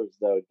wrestlers,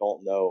 though,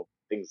 don't know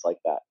things like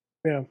that.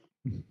 Yeah.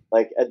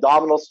 Like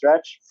abdominal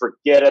stretch,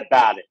 forget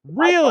about it.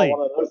 Really? I saw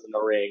one of those in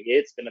the ring.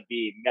 It's going to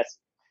be messy.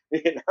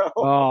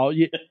 Oh,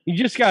 you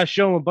just got to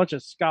show them a bunch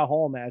of Scott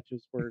Hall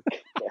matches where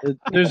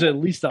there's at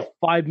least a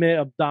 5-minute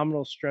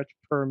abdominal stretch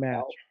per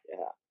match.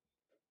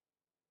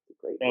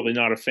 Probably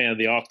not a fan of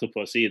the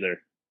octopus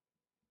either.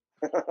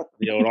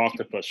 The old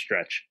octopus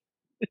stretch.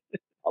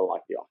 I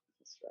like the octopus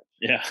stretch.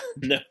 Yeah,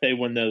 no, they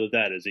wouldn't know what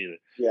that is either.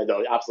 Yeah,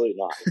 no, absolutely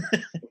not.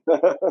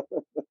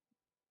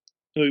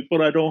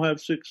 But I don't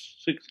have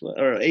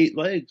 8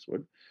 legs.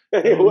 What?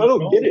 I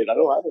don't get it. I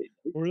don't have it.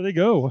 Where do they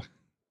go?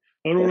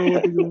 I don't know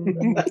what to do.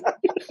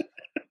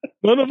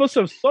 None of us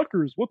have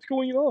suckers. What's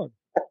going on?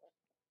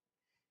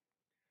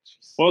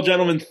 Well,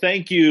 gentlemen,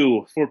 thank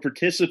you for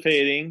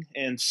participating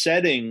and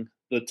setting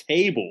the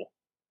table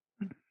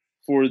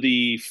for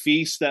the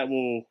feast that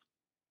will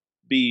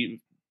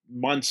be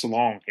months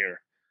long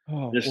here.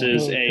 This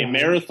is a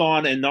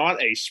marathon and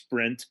not a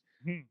sprint.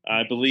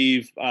 I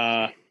believe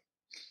Main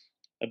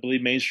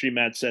Street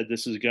Matt said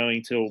this is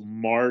going till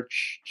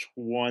March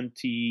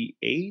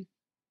 28th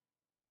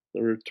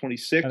or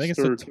 26th. I think it's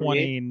or the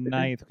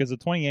 29th because the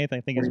 28th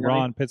I think is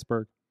Raw in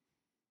Pittsburgh.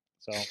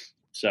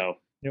 So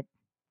yep.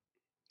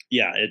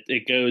 Yeah,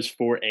 it goes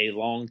for a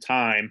long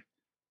time.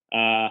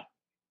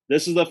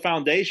 This is the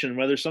foundation.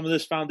 Whether some of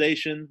this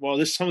foundation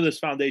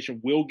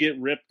will get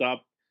ripped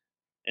up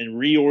and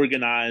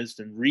reorganized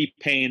and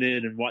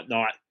repainted and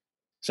whatnot.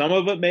 Some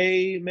of it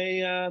may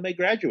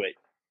graduate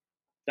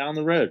down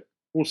the road.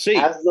 We'll see.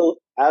 As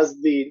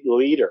the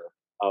leader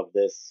of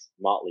this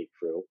motley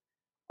crew,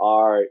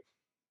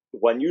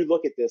 when you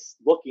look at this,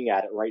 looking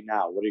at it right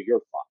now, what are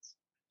your thoughts?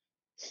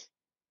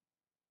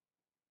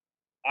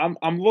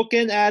 I'm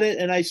looking at it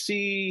and I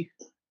see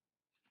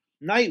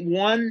night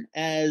one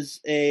as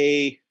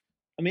a.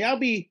 I mean, I'll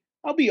be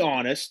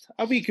honest.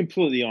 I'll be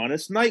completely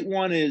honest. Night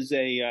one is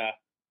a.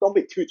 Don't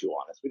be too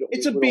honest.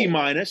 It's a B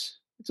minus.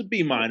 It's a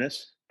B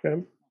minus.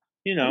 Okay.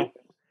 You know,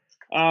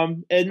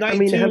 and night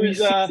two is.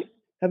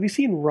 Have you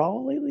seen Raw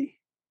lately?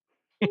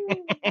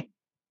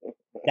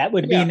 That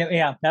would be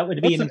that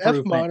would be an That's an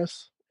improvement. F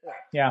minus.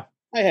 Yeah,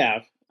 I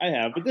have,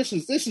 but this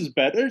is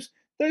better.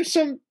 There's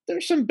some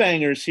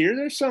bangers here.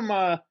 There's some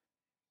what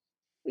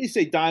do you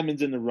say,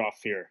 diamonds in the rough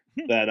here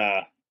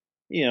that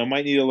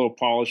might need a little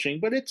polishing,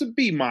 but it's a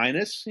B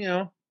minus.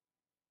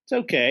 It's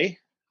okay.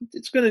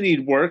 It's going to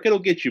need work. It'll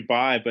get you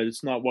by, but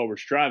it's not what we're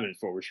striving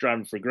for. We're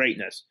striving for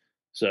greatness.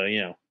 So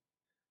the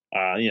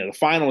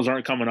finals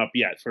aren't coming up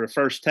yet. For the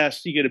first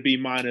test, you get a B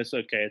minus.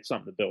 Okay, it's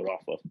something to build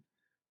off of.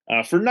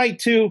 For night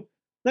two,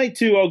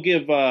 I'll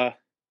give.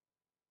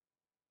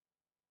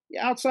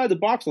 Outside the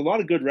box, a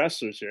lot of good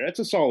wrestlers here. That's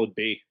a solid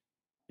B.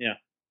 Yeah,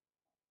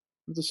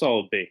 it's a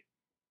solid B.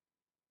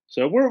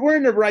 So we're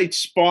in the right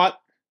spot.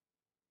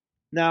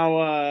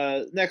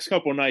 Now, next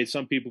couple of nights,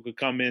 some people could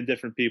come in,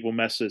 different people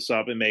mess this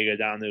up. It may go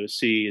down to a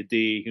C, a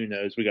D. Who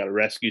knows? We got to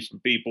rescue some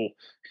people,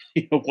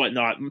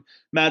 whatnot.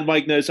 Mad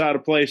Mike knows how to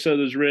play. So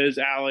does Riz,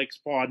 Alex,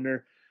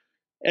 Podner.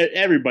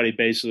 Everybody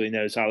basically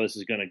knows how this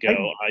is going to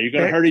go. You're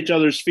going to hurt each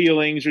other's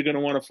feelings. You're going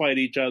to want to fight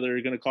each other.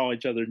 You're going to call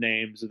each other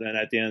names. And then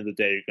at the end of the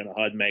day, you're going to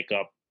hug, make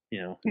up,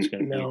 it's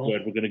going to No. be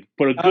good. We're going to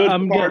put a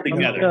good card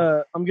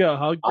together. I'm gonna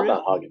hug. I'm Riz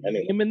not hugging and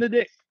anyone. him in the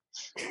dick.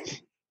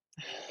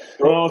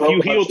 Well, if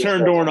you heel punches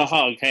turn first. during a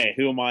hug, hey,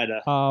 who am I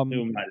to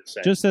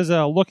say? Just as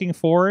looking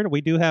forward,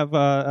 we do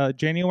have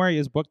January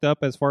is booked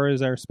up as far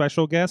as our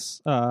special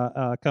guests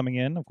coming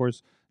in. Of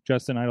course,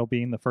 Justin Idol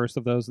being the first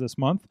of those this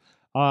month.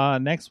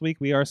 Next week,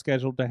 we are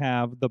scheduled to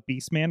have the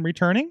Beastman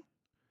returning.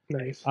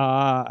 Nice.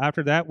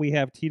 After that, we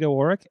have Tito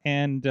Oric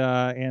and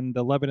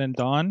the Lebanon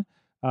Dawn.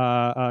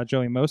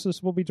 Joey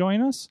Moses will be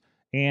joining us.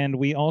 And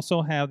we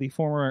also have the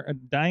former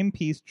dime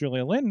piece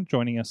Julia Lynn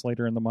joining us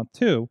later in the month,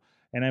 too.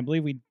 And I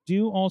believe we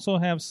do also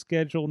have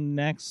scheduled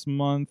next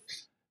month.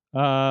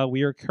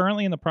 We are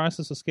currently in the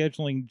process of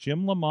scheduling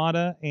Jim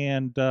LaMotta,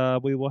 and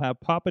we will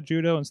have Papa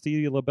Judo and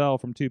Stevie LaBelle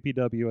from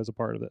 2PW as a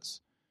part of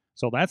this.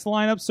 So that's the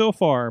lineup so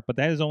far, but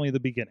that is only the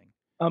beginning.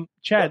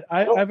 Chad,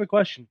 I have a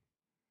question.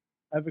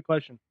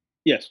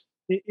 Yes.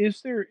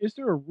 Is there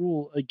a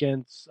rule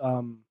against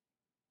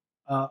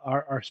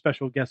our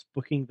special guests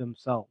booking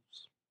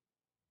themselves?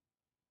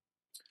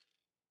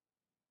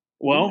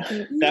 Well,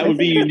 that would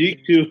be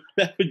unique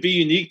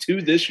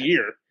to this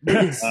year,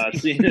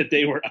 seeing that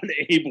they were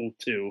unable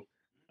to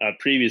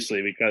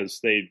previously because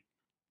they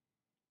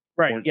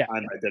weren't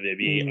signed by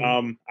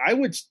WWE. I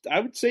would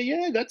say,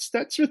 yeah,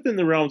 that's within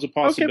the realms of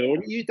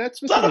possibility. Okay.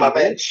 That's within Son of a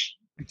bitch.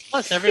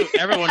 Plus,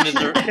 everyone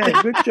deserves. Okay,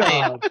 good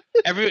job.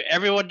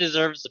 Everyone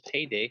deserves a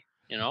payday.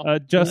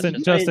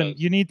 Justin,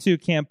 you need to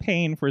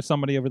campaign for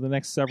somebody over the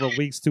next several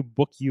weeks to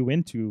book you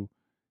into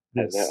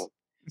this.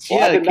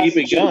 Yeah, keep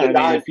it going.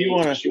 I mean, if you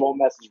want to, she won't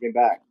message me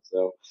back.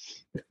 So,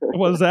 what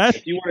was that?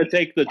 If you want to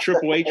take the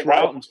Triple H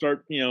route and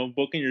start,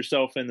 booking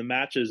yourself in the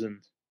matches and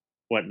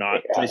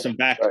whatnot, play some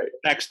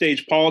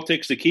backstage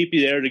politics to keep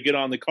you there to get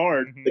on the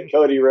card. The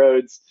Cody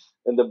Rhodes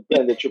and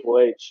the Triple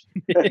H.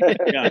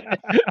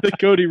 The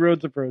Cody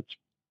Rhodes approach.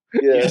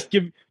 Yeah.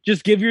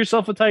 Just give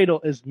yourself a title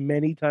as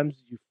many times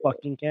as you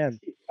fucking can.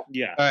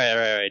 Yeah. All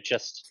right.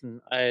 Justin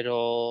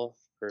Idol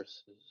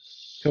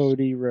versus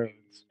Cody Rhodes.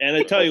 And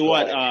I tell you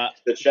what, I'll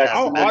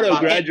auto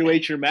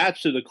graduate your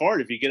match to the card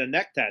if you get a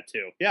neck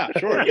tattoo. Yeah,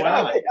 sure. Why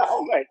not?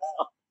 Oh my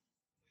God.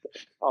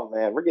 Oh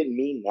man, we're getting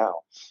mean now.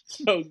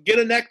 So get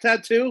a neck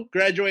tattoo,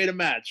 graduate a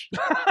match.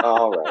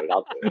 All right,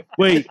 I'll do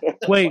it.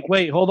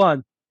 Wait, hold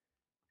on.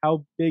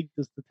 How big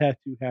does the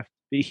tattoo have to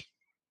be?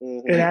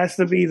 It has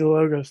to be the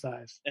logo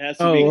size. It has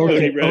to be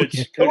Cody Rhodes.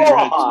 Okay. Cody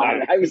Rhodes.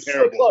 I was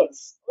so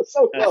close.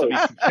 So close.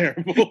 I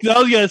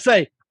was gonna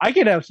say I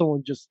could have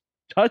someone just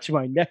touch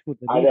my neck with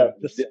the needle.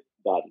 Just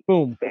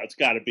boom. It's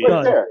got to be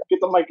right there. Get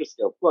the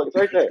microscope. Look, it's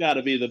right there. It's got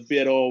to be the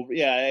bit old.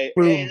 Yeah. Hey,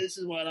 this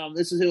is who I am.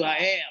 This is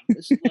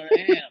what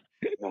I am.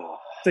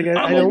 Like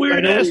I'm a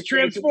weird ass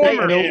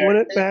transformer. I don't want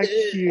it back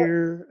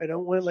here. I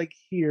don't want it like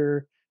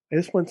here. I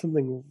just want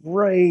something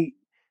right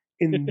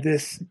in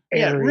this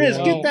area. Riz,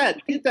 get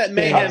that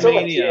Mayhem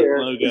Mania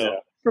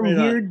logo from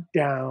here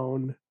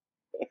down.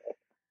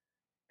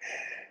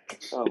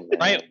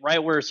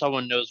 Right where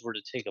someone knows where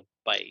to take a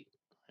bite.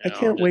 I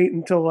can't wait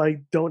until I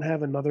don't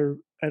have a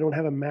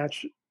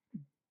match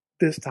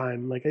this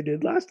time like I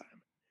did last time.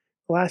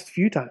 The last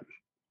few times.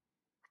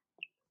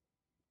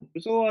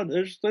 There's a lot.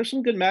 There's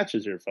some good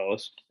matches here,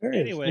 fellas.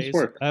 Anyways,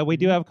 we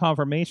do have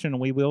confirmation.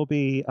 We will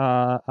be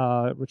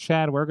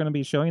Chad. We're going to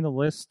be showing the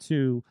list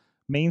to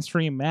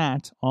Mainstream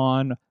Matt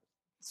on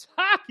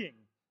Talking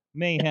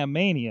Mayhem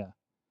Mania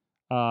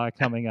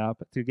coming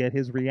up to get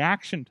his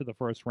reaction to the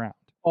first round.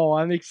 Oh,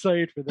 I'm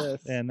excited for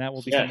this, and that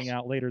will be coming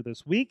out later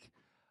this week.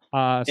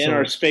 And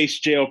our space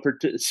jail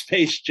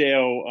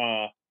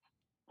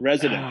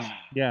resident.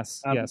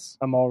 Yes.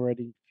 I'm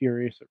already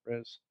furious at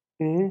Riz.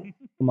 Mm-hmm.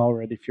 I'm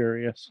already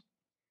furious.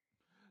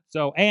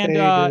 So and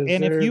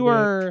if you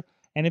are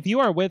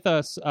with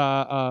us,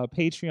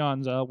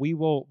 Patreons, we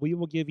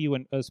will give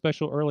you a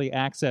special early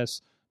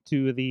access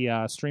to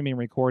the streaming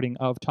recording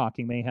of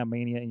Talking Mayhem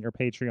Mania in your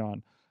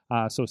Patreon.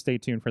 So stay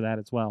tuned for that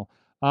as well.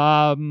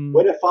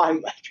 What if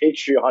I'm a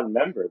Patreon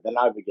member? Then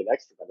I would get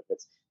extra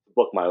benefits to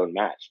book my own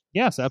match.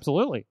 Yes,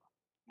 absolutely.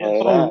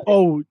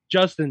 Oh,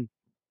 Justin,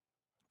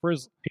 for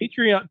his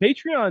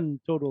Patreon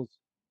totals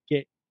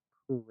get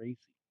crazy.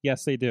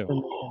 Yes, they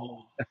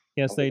do.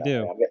 Yes, they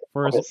do.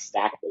 I'm gonna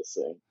stack this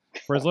thing.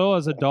 For as little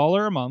as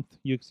 $1 a month,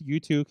 you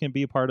too can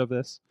be part of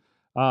this.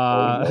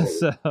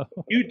 So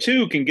you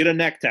too can get a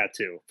neck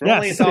tattoo for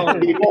yes.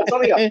 only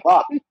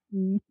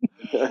 $1.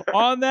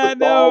 On that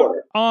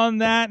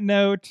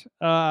note,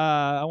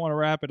 I want to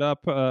wrap it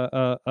up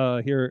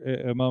here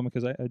in a moment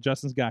because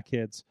Justin's got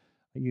kids.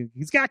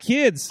 He's got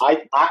kids.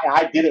 I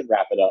didn't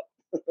wrap it up.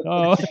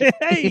 Oh,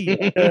 hey.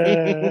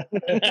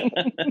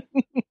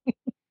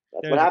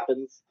 That's what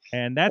happens.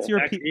 And that's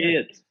your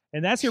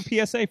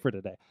PSA for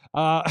today.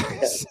 But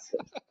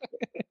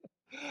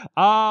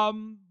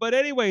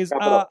anyways,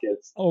 we're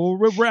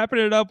wrapping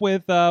it up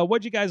with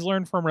what you guys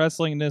learned from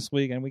wrestling this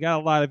week, and we got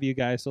a lot of you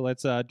guys, so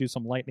let's do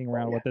some lightning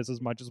round with this as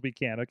much as we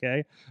can.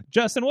 Okay,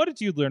 Justin, what did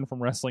you learn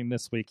from wrestling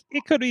this week?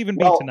 It could even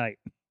be tonight.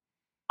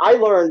 I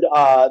learned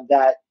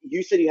that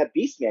you said you had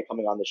Beastman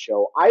coming on the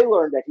show. I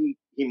learned that he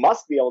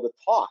must be able to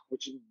talk,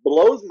 which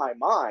blows my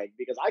mind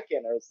because I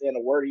can't understand a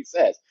word he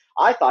says.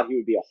 I thought he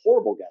would be a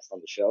horrible guest on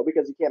the show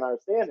because you can't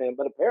understand him,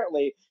 but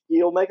apparently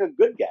he'll make a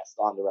good guest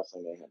on the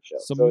Wrestling Mayhem show.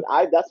 So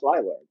that's what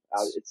I learned.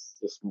 It's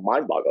just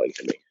mind-boggling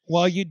to me.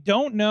 Well, you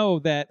don't know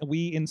that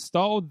we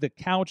installed the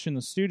couch in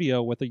the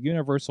studio with a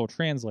universal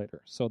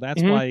translator, so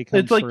that's why it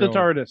comes it's like through. the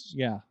TARDIS.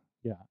 Yeah.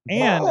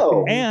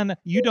 Wow. And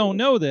you don't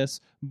know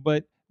this,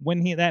 but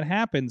when that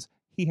happens,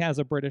 he has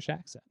a British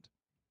accent.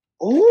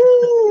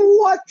 Ooh,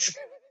 what?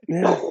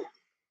 Yeah.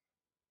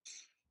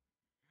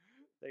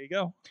 There you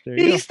go.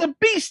 He's the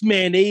beast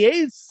man, he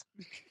is.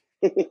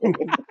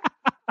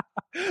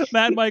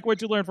 Mad Mike,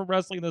 what'd you learn from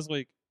wrestling this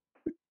week?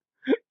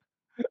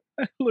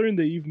 I learned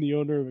that even the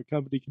owner of a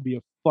company can be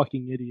a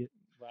fucking idiot.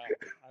 Wow.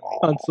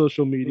 On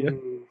social media.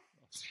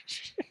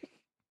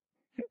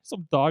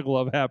 Some dog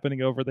love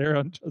happening over there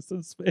on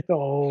Justin's face.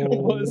 Oh.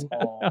 What is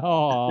that?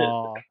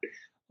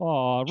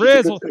 Aw.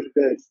 Riz,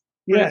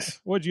 Yes.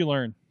 what'd you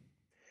learn?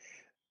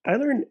 I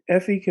learned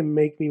Effie can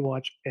make me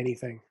watch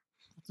anything.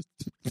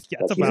 Yeah,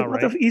 that's about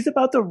right. He's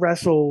about to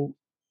wrestle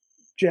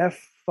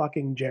Jeff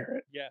fucking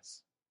Jarrett.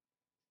 Yes.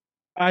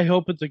 I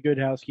hope it's a good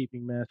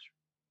housekeeping match.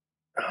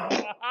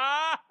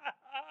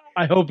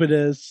 I hope it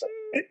is.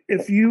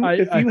 If you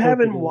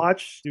haven't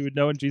watched, you would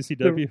know in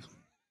GCW.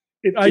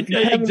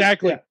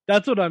 Exactly.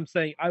 That's what I'm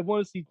saying. I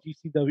want to see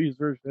GCW's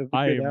version of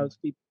a good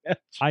housekeeping match.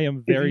 I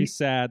am very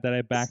sad that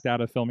I backed out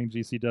of filming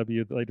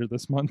GCW later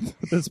this month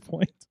at this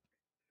point.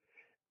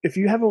 If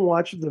you haven't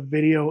watched the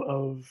video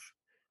of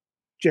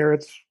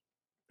Jarrett's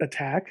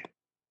attack,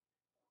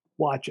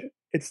 watch it.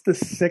 It's the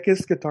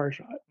sickest guitar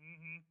shot.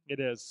 Mm-hmm. It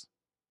is.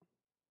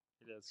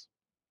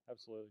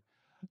 Absolutely.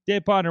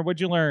 Dave Potter,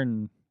 what'd you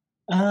learn?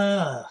 You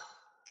know,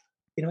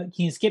 can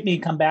you skip me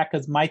and come back?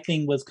 Because my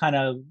thing was kind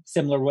of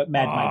similar to what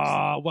Mad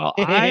Mike's. Well,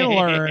 I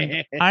learned.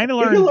 You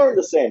can learn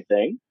the same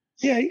thing.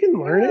 Yeah, you can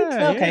learn it.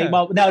 Okay,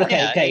 well, no,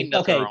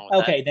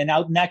 okay. Then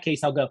in that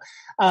case, I'll go.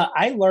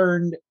 I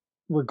learned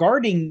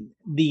regarding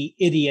the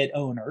idiot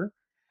owner.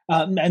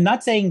 I'm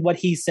not saying what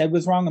he said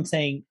was wrong. I'm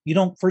saying you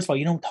don't. First of all,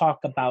 you don't talk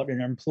about an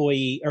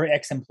employee or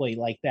ex-employee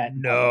like that.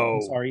 No,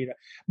 I'm sorry,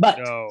 but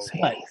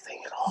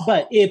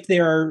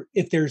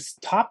if there's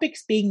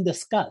topics being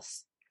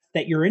discussed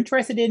that you're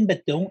interested in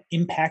but don't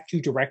impact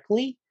you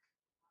directly,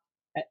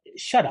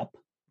 shut up.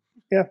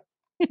 Yeah,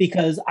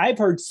 because I've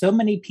heard so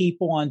many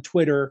people on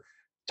Twitter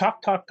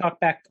talk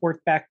back forth,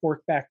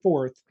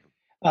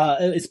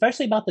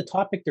 especially about the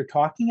topic they're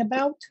talking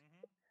about,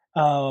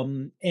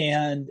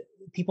 and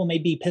people may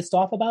be pissed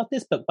off about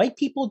this, but white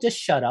people just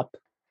shut up.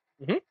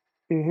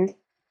 Mm-hmm. Mm-hmm.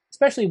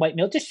 Especially white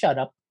male, just shut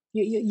up.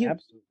 You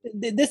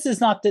this is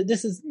not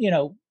this is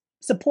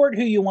support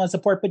who you want to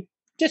support, but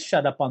just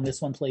shut up on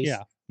this one, please.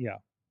 Yeah.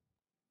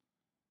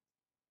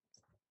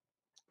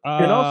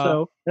 And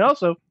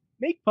also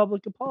make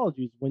public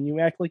apologies when you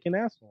act like an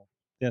asshole.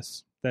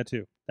 Yes, that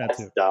too.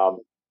 That's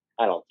dumb.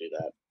 I don't do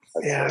that.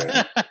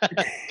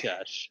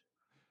 Gosh.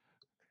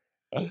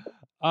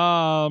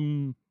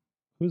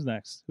 Who's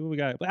next? Who we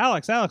got?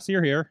 Alex,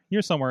 you're here.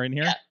 You're somewhere in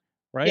here,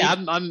 right? Yeah,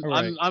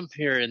 I'm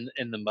here in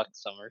the muck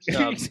summer.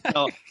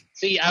 So,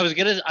 see, I was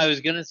gonna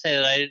say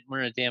that I didn't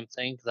learn a damn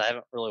thing because I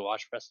haven't really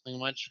watched wrestling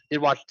much.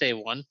 Did watch day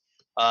one.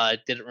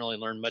 Didn't really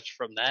learn much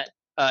from that.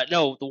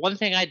 No, the one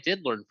thing I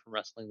did learn from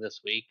wrestling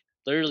this week,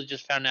 literally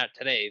just found out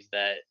today, is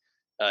that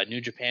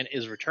New Japan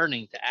is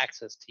returning to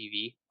Access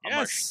TV on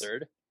March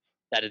 3rd.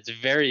 That it's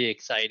very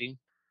exciting.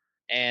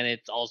 And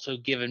it's also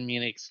given me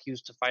an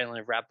excuse to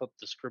finally wrap up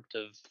the script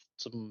of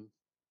some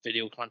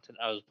video content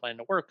I was planning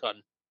to work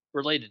on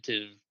related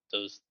to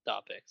those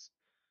topics.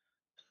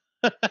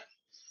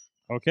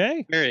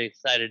 Okay. Very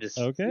excited to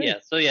see. Okay.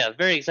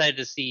 Very excited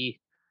to see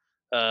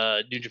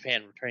New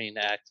Japan returning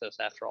to Access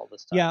after all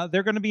this time. Yeah,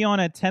 they're going to be on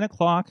at 10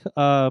 o'clock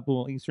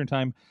Eastern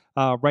time,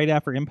 right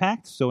after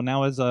Impact. So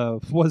now was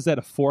that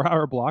a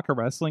 4-hour block of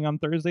wrestling on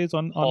Thursdays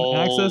on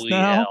Access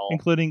now,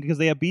 including because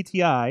they have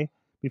BTI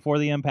before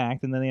the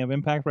Impact, and then they have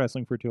Impact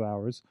Wrestling for 2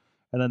 hours,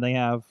 and then they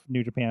have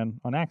New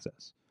Japan on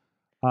Access.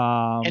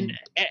 And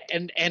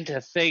to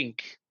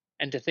think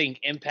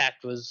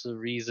Impact was the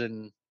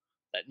reason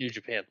that New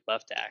Japan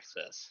left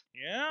Access.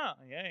 Yeah.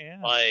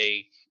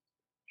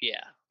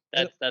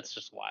 That's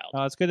just wild.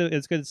 It's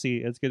good to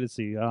see.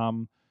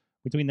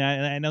 Between that,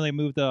 and I know they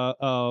moved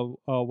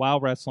WoW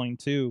Wrestling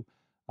too.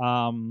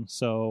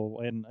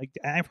 And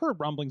I've heard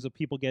rumblings of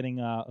people getting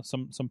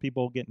some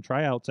people getting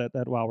tryouts at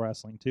WoW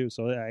Wrestling too.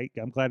 So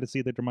I'm glad to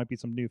see that there might be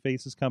some new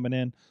faces coming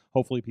in.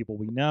 Hopefully, people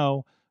we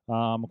know.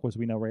 Of course,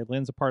 we know Ray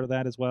Lynn's a part of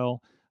that as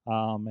well.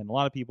 And a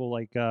lot of people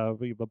like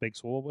Big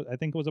Swole, I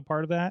think, was a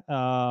part of that.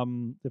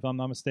 If I'm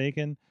not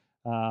mistaken.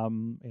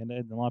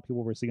 And a lot of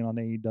people we're seeing on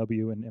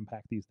AEW and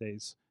Impact these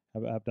days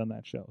have done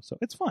that show. So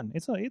it's fun.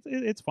 It's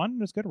fun.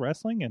 It's good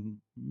wrestling, and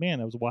man,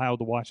 it was wild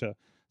to watch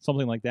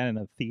something like that in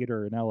a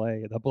theater in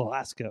LA, the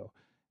Belasco.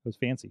 It was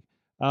fancy.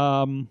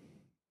 Good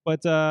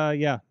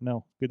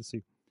to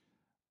see.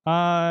 Who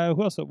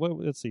else?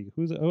 Let's see.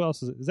 Who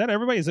else is it? Is that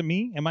everybody? Is it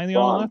me? Am I the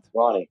only one left?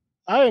 Ronnie.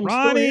 I am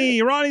Ronnie. still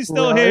here. Ronnie's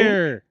still Ronnie.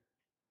 here.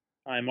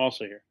 I'm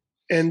also here.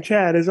 And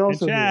Chad is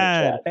also And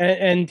Chad. here.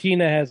 And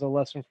Tina has a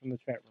lesson from the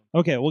chat room.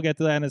 Okay, we'll get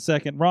to that in a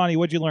second. Ronnie,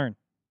 what'd you learn?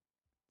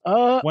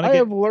 I Wanna get-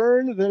 have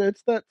learned that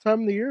it's that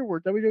time of the year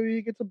where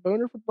WWE gets a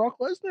boner for Brock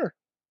Lesnar.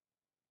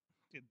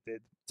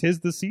 Tis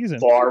the season.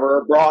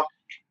 Farmer Brock.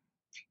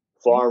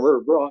 Sorry.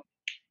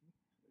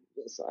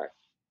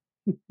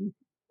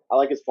 I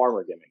like his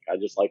farmer gimmick. I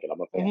just like it.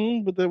 I'm a fan.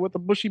 Mm-hmm, with the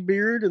bushy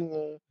beard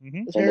and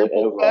his And hair the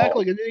pulled back overall.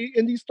 like an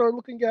indie star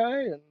looking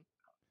guy. And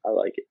I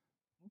like it.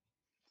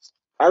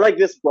 I like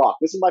this Brock.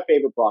 This is my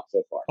favorite Brock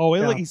so far. Oh,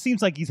 he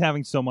seems like he's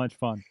having so much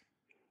fun.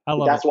 I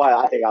love That's it. why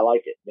I think I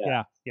like it.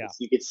 Yeah. Yeah.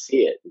 You can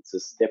see it. It's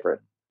just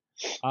different.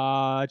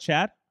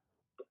 Chad?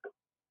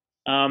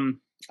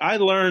 I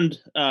learned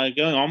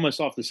going almost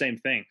off the same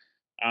thing.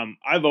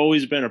 I've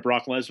always been a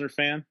Brock Lesnar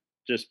fan.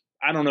 Just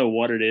I don't know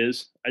what it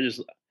is.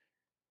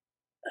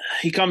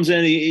 He comes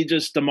in, he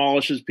just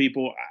demolishes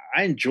people.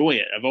 I enjoy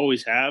it. I've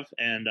always have,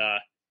 and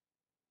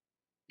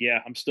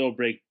I'm still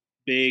a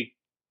big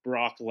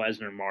Brock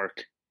Lesnar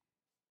mark.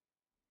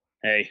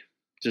 Hey,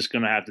 just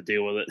gonna have to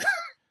deal with it.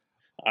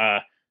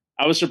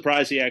 I was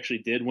surprised he actually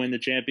did win the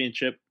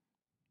championship.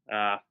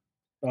 I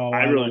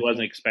really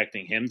wasn't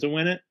expecting him to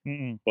win it,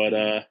 but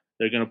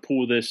they're going to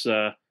pull this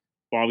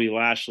Bobby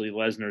Lashley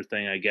Lesnar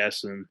thing, I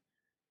guess, and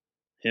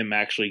him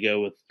actually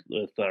go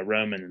with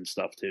Roman and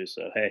stuff too.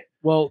 So hey,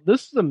 well,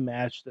 this is a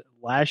match that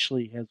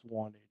Lashley has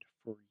wanted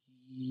for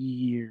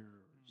years.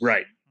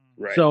 Right.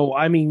 So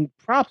I mean,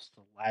 props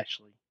to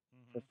Lashley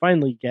for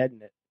finally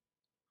getting it.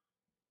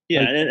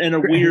 Yeah, Like- in a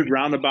weird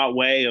roundabout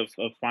way of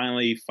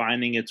finally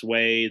finding its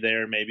way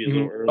there, maybe a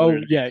little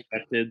earlier than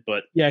expected,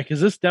 but yeah, because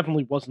this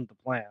definitely wasn't the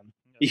plan.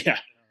 yeah,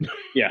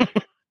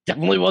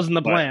 Definitely wasn't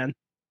the plan.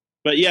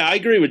 But yeah, I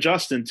agree with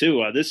Justin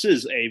too. This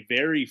is a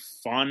very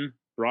fun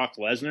Brock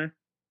Lesnar,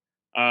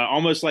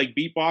 almost like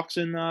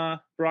beatboxing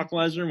Brock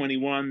Lesnar when he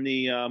won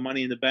the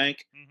Money in the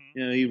Bank.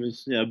 You know, he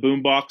was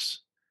boombox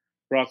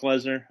Brock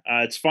Lesnar.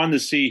 It's fun to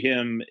see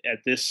him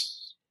at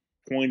this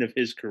point of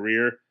his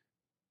career,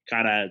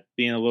 kind of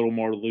being a little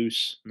more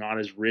loose, not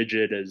as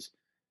rigid as.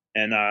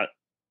 And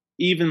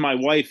even my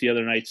wife the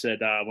other night said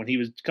when he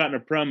was cutting a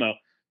promo,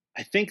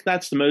 I think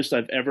that's the most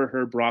I've ever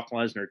heard Brock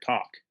Lesnar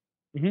talk.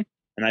 Mm-hmm.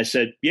 And I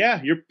said,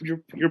 yeah,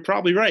 you're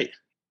probably right.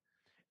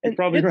 You're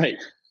probably right.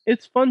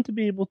 It's fun to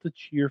be able to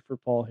cheer for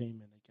Paul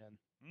Heyman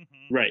again.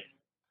 Right.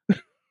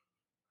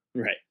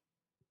 Right.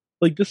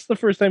 Like, this is the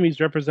first time he's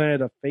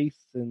represented a face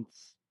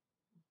since,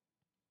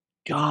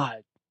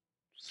 God,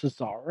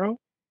 Cesaro?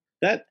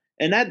 That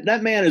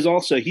man is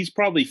also, he's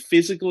probably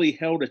physically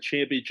held a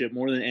championship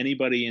more than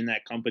anybody in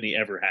that company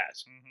ever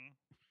has.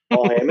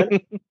 Paul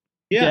Heyman?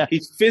 Yeah,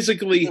 he's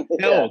physically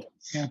held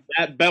Yeah.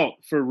 that belt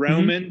for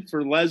Roman,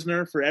 for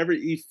Lesnar, for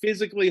he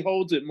physically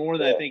holds it more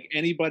than I think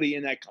anybody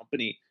in that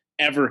company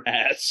ever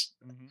has.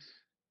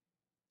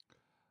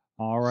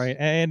 All right.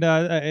 And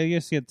I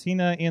guess you had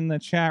Tina in the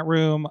chat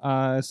room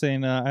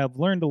saying, I've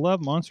learned to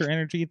love Monster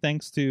Energy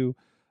thanks to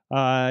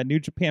New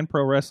Japan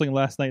Pro Wrestling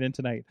last night and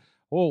tonight.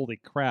 Holy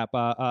crap.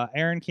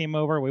 Aaron came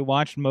over. We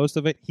watched most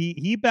of it.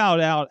 He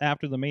bowed out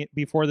after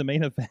before the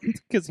main event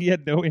because he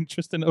had no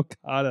interest in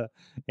Okada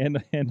in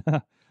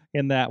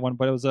that one.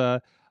 But it was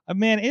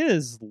man, it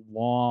is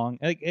long.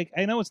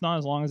 I know it's not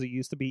as long as it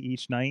used to be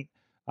each night.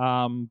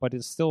 But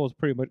it still was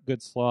pretty much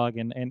good slog,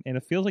 and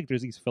it feels like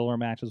there's these filler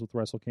matches with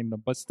Wrestle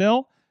Kingdom. But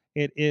still,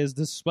 it is,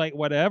 despite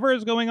whatever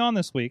is going on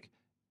this week,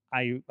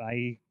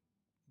 I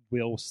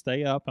will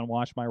stay up and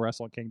watch my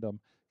Wrestle Kingdom,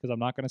 because I'm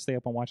not going to stay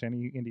up and watch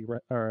any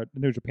or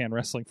New Japan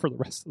Wrestling for the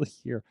rest of the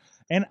year.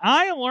 And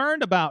I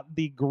learned about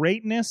the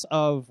greatness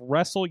of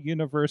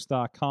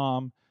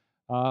WrestleUniverse.com,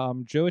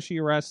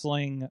 Joshi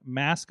Wrestling,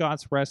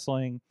 Mascots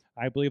Wrestling.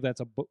 I believe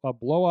that's a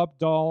blow-up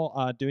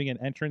doll doing an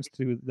entrance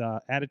to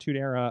the Attitude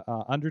Era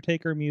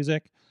Undertaker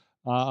music.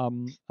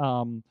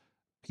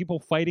 People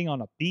fighting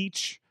on a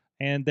beach.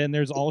 And then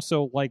there's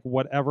also like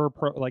whatever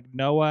like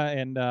Noah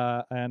and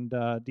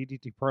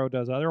DDT Pro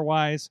does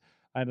otherwise.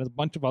 And there's a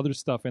bunch of other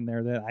stuff in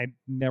there that I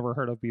never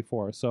heard of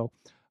before. So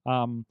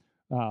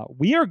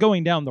we are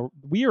going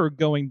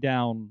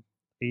down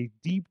a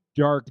deep,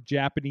 dark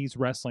Japanese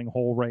wrestling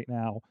hole right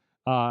now.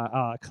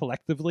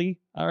 Collectively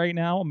right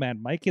now.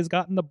 Man, Mike has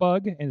gotten the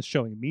bug and is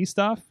showing me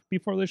stuff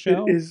before the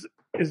show. Is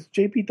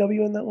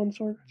JPW in that one,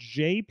 sir?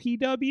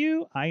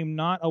 JPW? I'm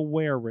not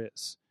aware,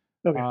 Riz.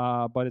 Okay.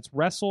 But it's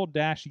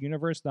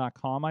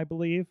wrestle-universe.com, I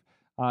believe.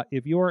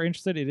 If you are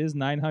interested, it is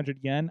 900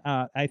 yen.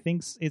 I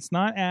think it's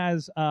not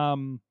as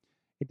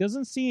it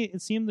doesn't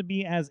seem to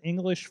be as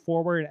English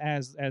forward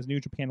as New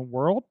Japan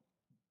World,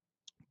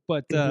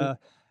 but it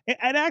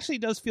actually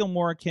does feel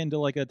more akin to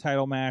like a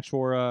title match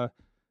or a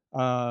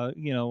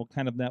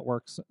kind of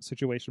network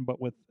situation, but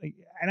with,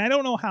 and I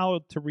don't know how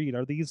to read.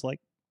 Are these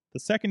like the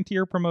second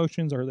tier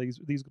promotions, or are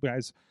these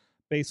guys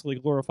basically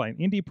glorifying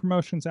indie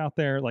promotions out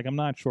there? Like, I'm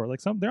not sure.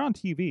 Like, they're on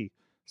TV,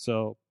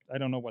 so I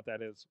don't know what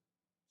that is.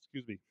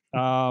 Excuse me.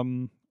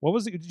 What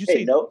was it? Did you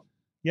say? No.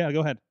 Yeah,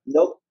 go ahead.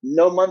 No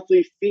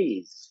monthly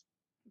fees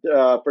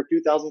for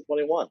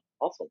 2021.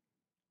 Awesome.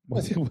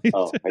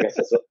 Oh, I guess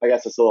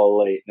it's a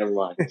little late. Never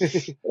mind. I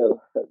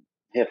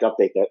have to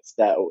update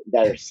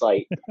that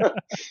site.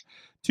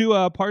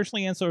 To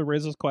partially answer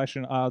Riz's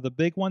question, the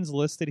big ones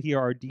listed here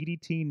are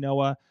DDT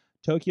Noah,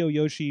 Tokyo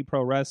Yoshi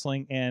Pro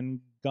Wrestling, and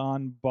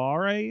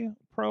Ganbare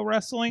Pro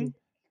Wrestling.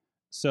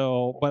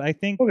 So, but I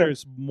think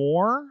there's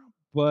more,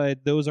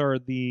 but those are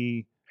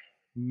the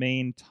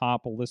main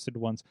top listed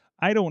ones.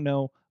 I don't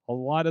know. A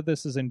lot of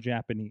this is in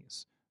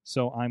Japanese,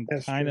 so I'm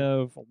kind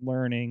of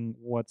learning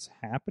what's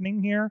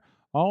happening here.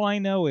 All I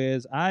know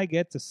is I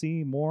get to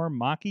see more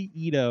Maki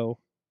Ito.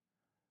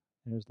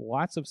 There's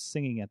lots of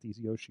singing at these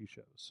Yoshi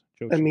shows.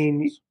 I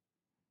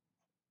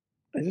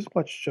just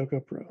watched Choco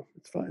Pro.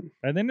 It's fine.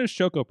 And then there's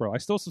Choco Pro. I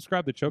still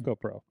subscribe to Choco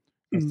Pro.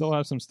 I still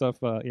have some stuff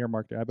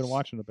earmarked there. I've been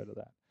watching a bit of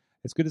that.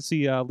 It's good to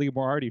see Lee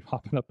Moriarty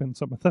popping up in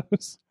some of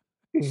those.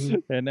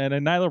 and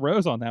Nyla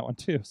Rose on that one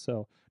too.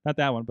 So not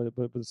that one, but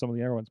some of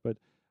the other ones. But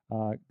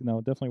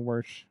definitely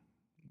worth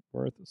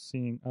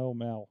seeing. Oh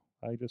Mel,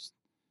 I think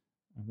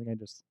I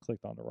just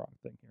clicked on the wrong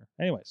thing here.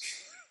 Anyways,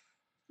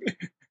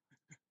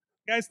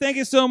 guys, thank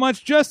you so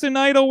much, Justin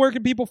Idol. Where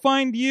can people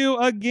find you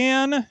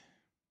again?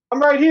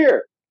 I'm right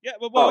here. Yeah,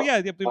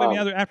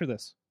 after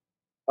this.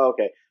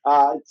 Okay,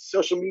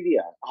 social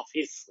media,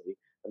 obviously.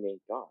 I mean,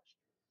 gosh,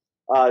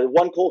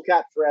 One Cool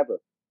Cat Forever,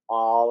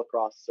 all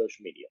across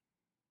social media.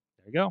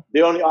 There you go.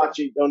 The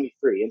only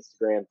three: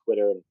 Instagram,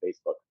 Twitter, and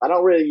Facebook. I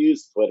don't really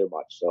use Twitter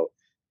much, so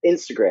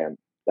Instagram.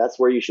 That's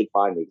where you should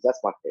find me because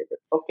that's my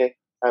favorite. Okay,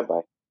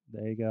 bye.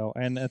 There you go.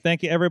 And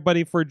thank you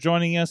everybody for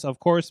joining us. Of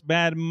course,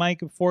 Bad Mike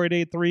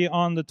 4883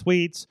 on the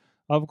tweets.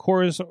 Of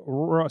course,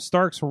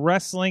 Starks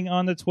Wrestling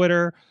on the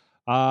Twitter.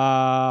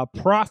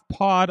 Prof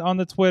Pod on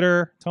the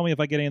Twitter. Tell me if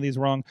I get any of these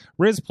wrong.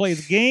 Riz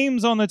Plays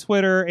Games on the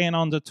Twitter and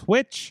on the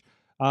Twitch.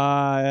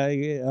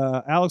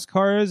 Alex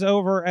Carr is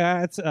over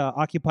at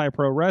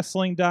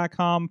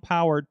OccupyProWrestling.com.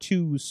 Power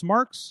to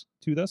Smarks.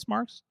 To the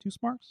Smarks?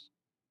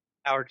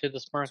 Power to the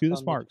Smarks. To the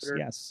Smarks,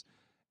 yes.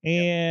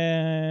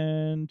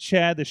 And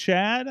Chad the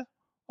Shad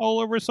all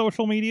over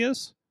social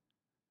medias.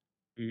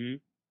 Mm-hmm.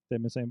 Did I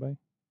miss anybody?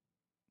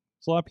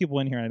 There's a lot of people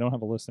in here and I don't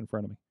have a list in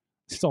front of me.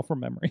 It's all from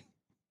memory.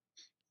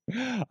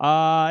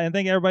 And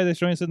thank everybody that's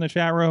joined us in the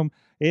chat room.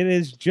 It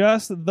is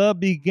just the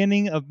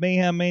beginning of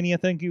Mayhem Mania.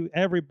 Thank you,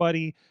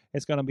 everybody.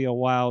 It's going to be a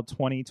wild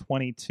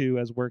 2022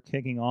 as we're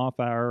kicking off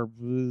our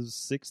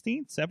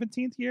 16th,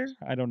 17th year.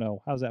 I don't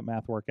know. How's that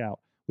math work out?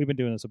 We've been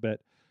doing this a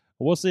bit.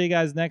 We'll see you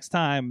guys next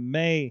time.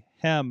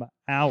 Mayhem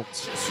out.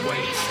 Just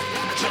wait.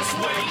 Just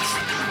wait.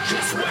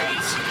 Just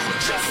wait.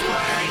 Just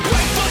wait.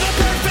 Wait for the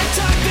perfect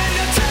time, then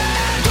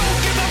attack. Don't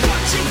give up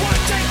what you want,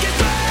 take it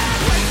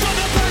back. Wait for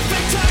the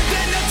perfect time,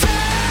 then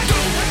attack. Do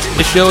what you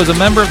This show is a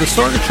member of the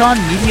Sorgatron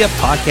Media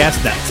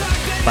Podcast Network.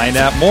 Find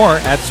out more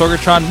at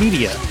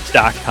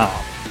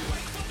sorgatronmedia.com.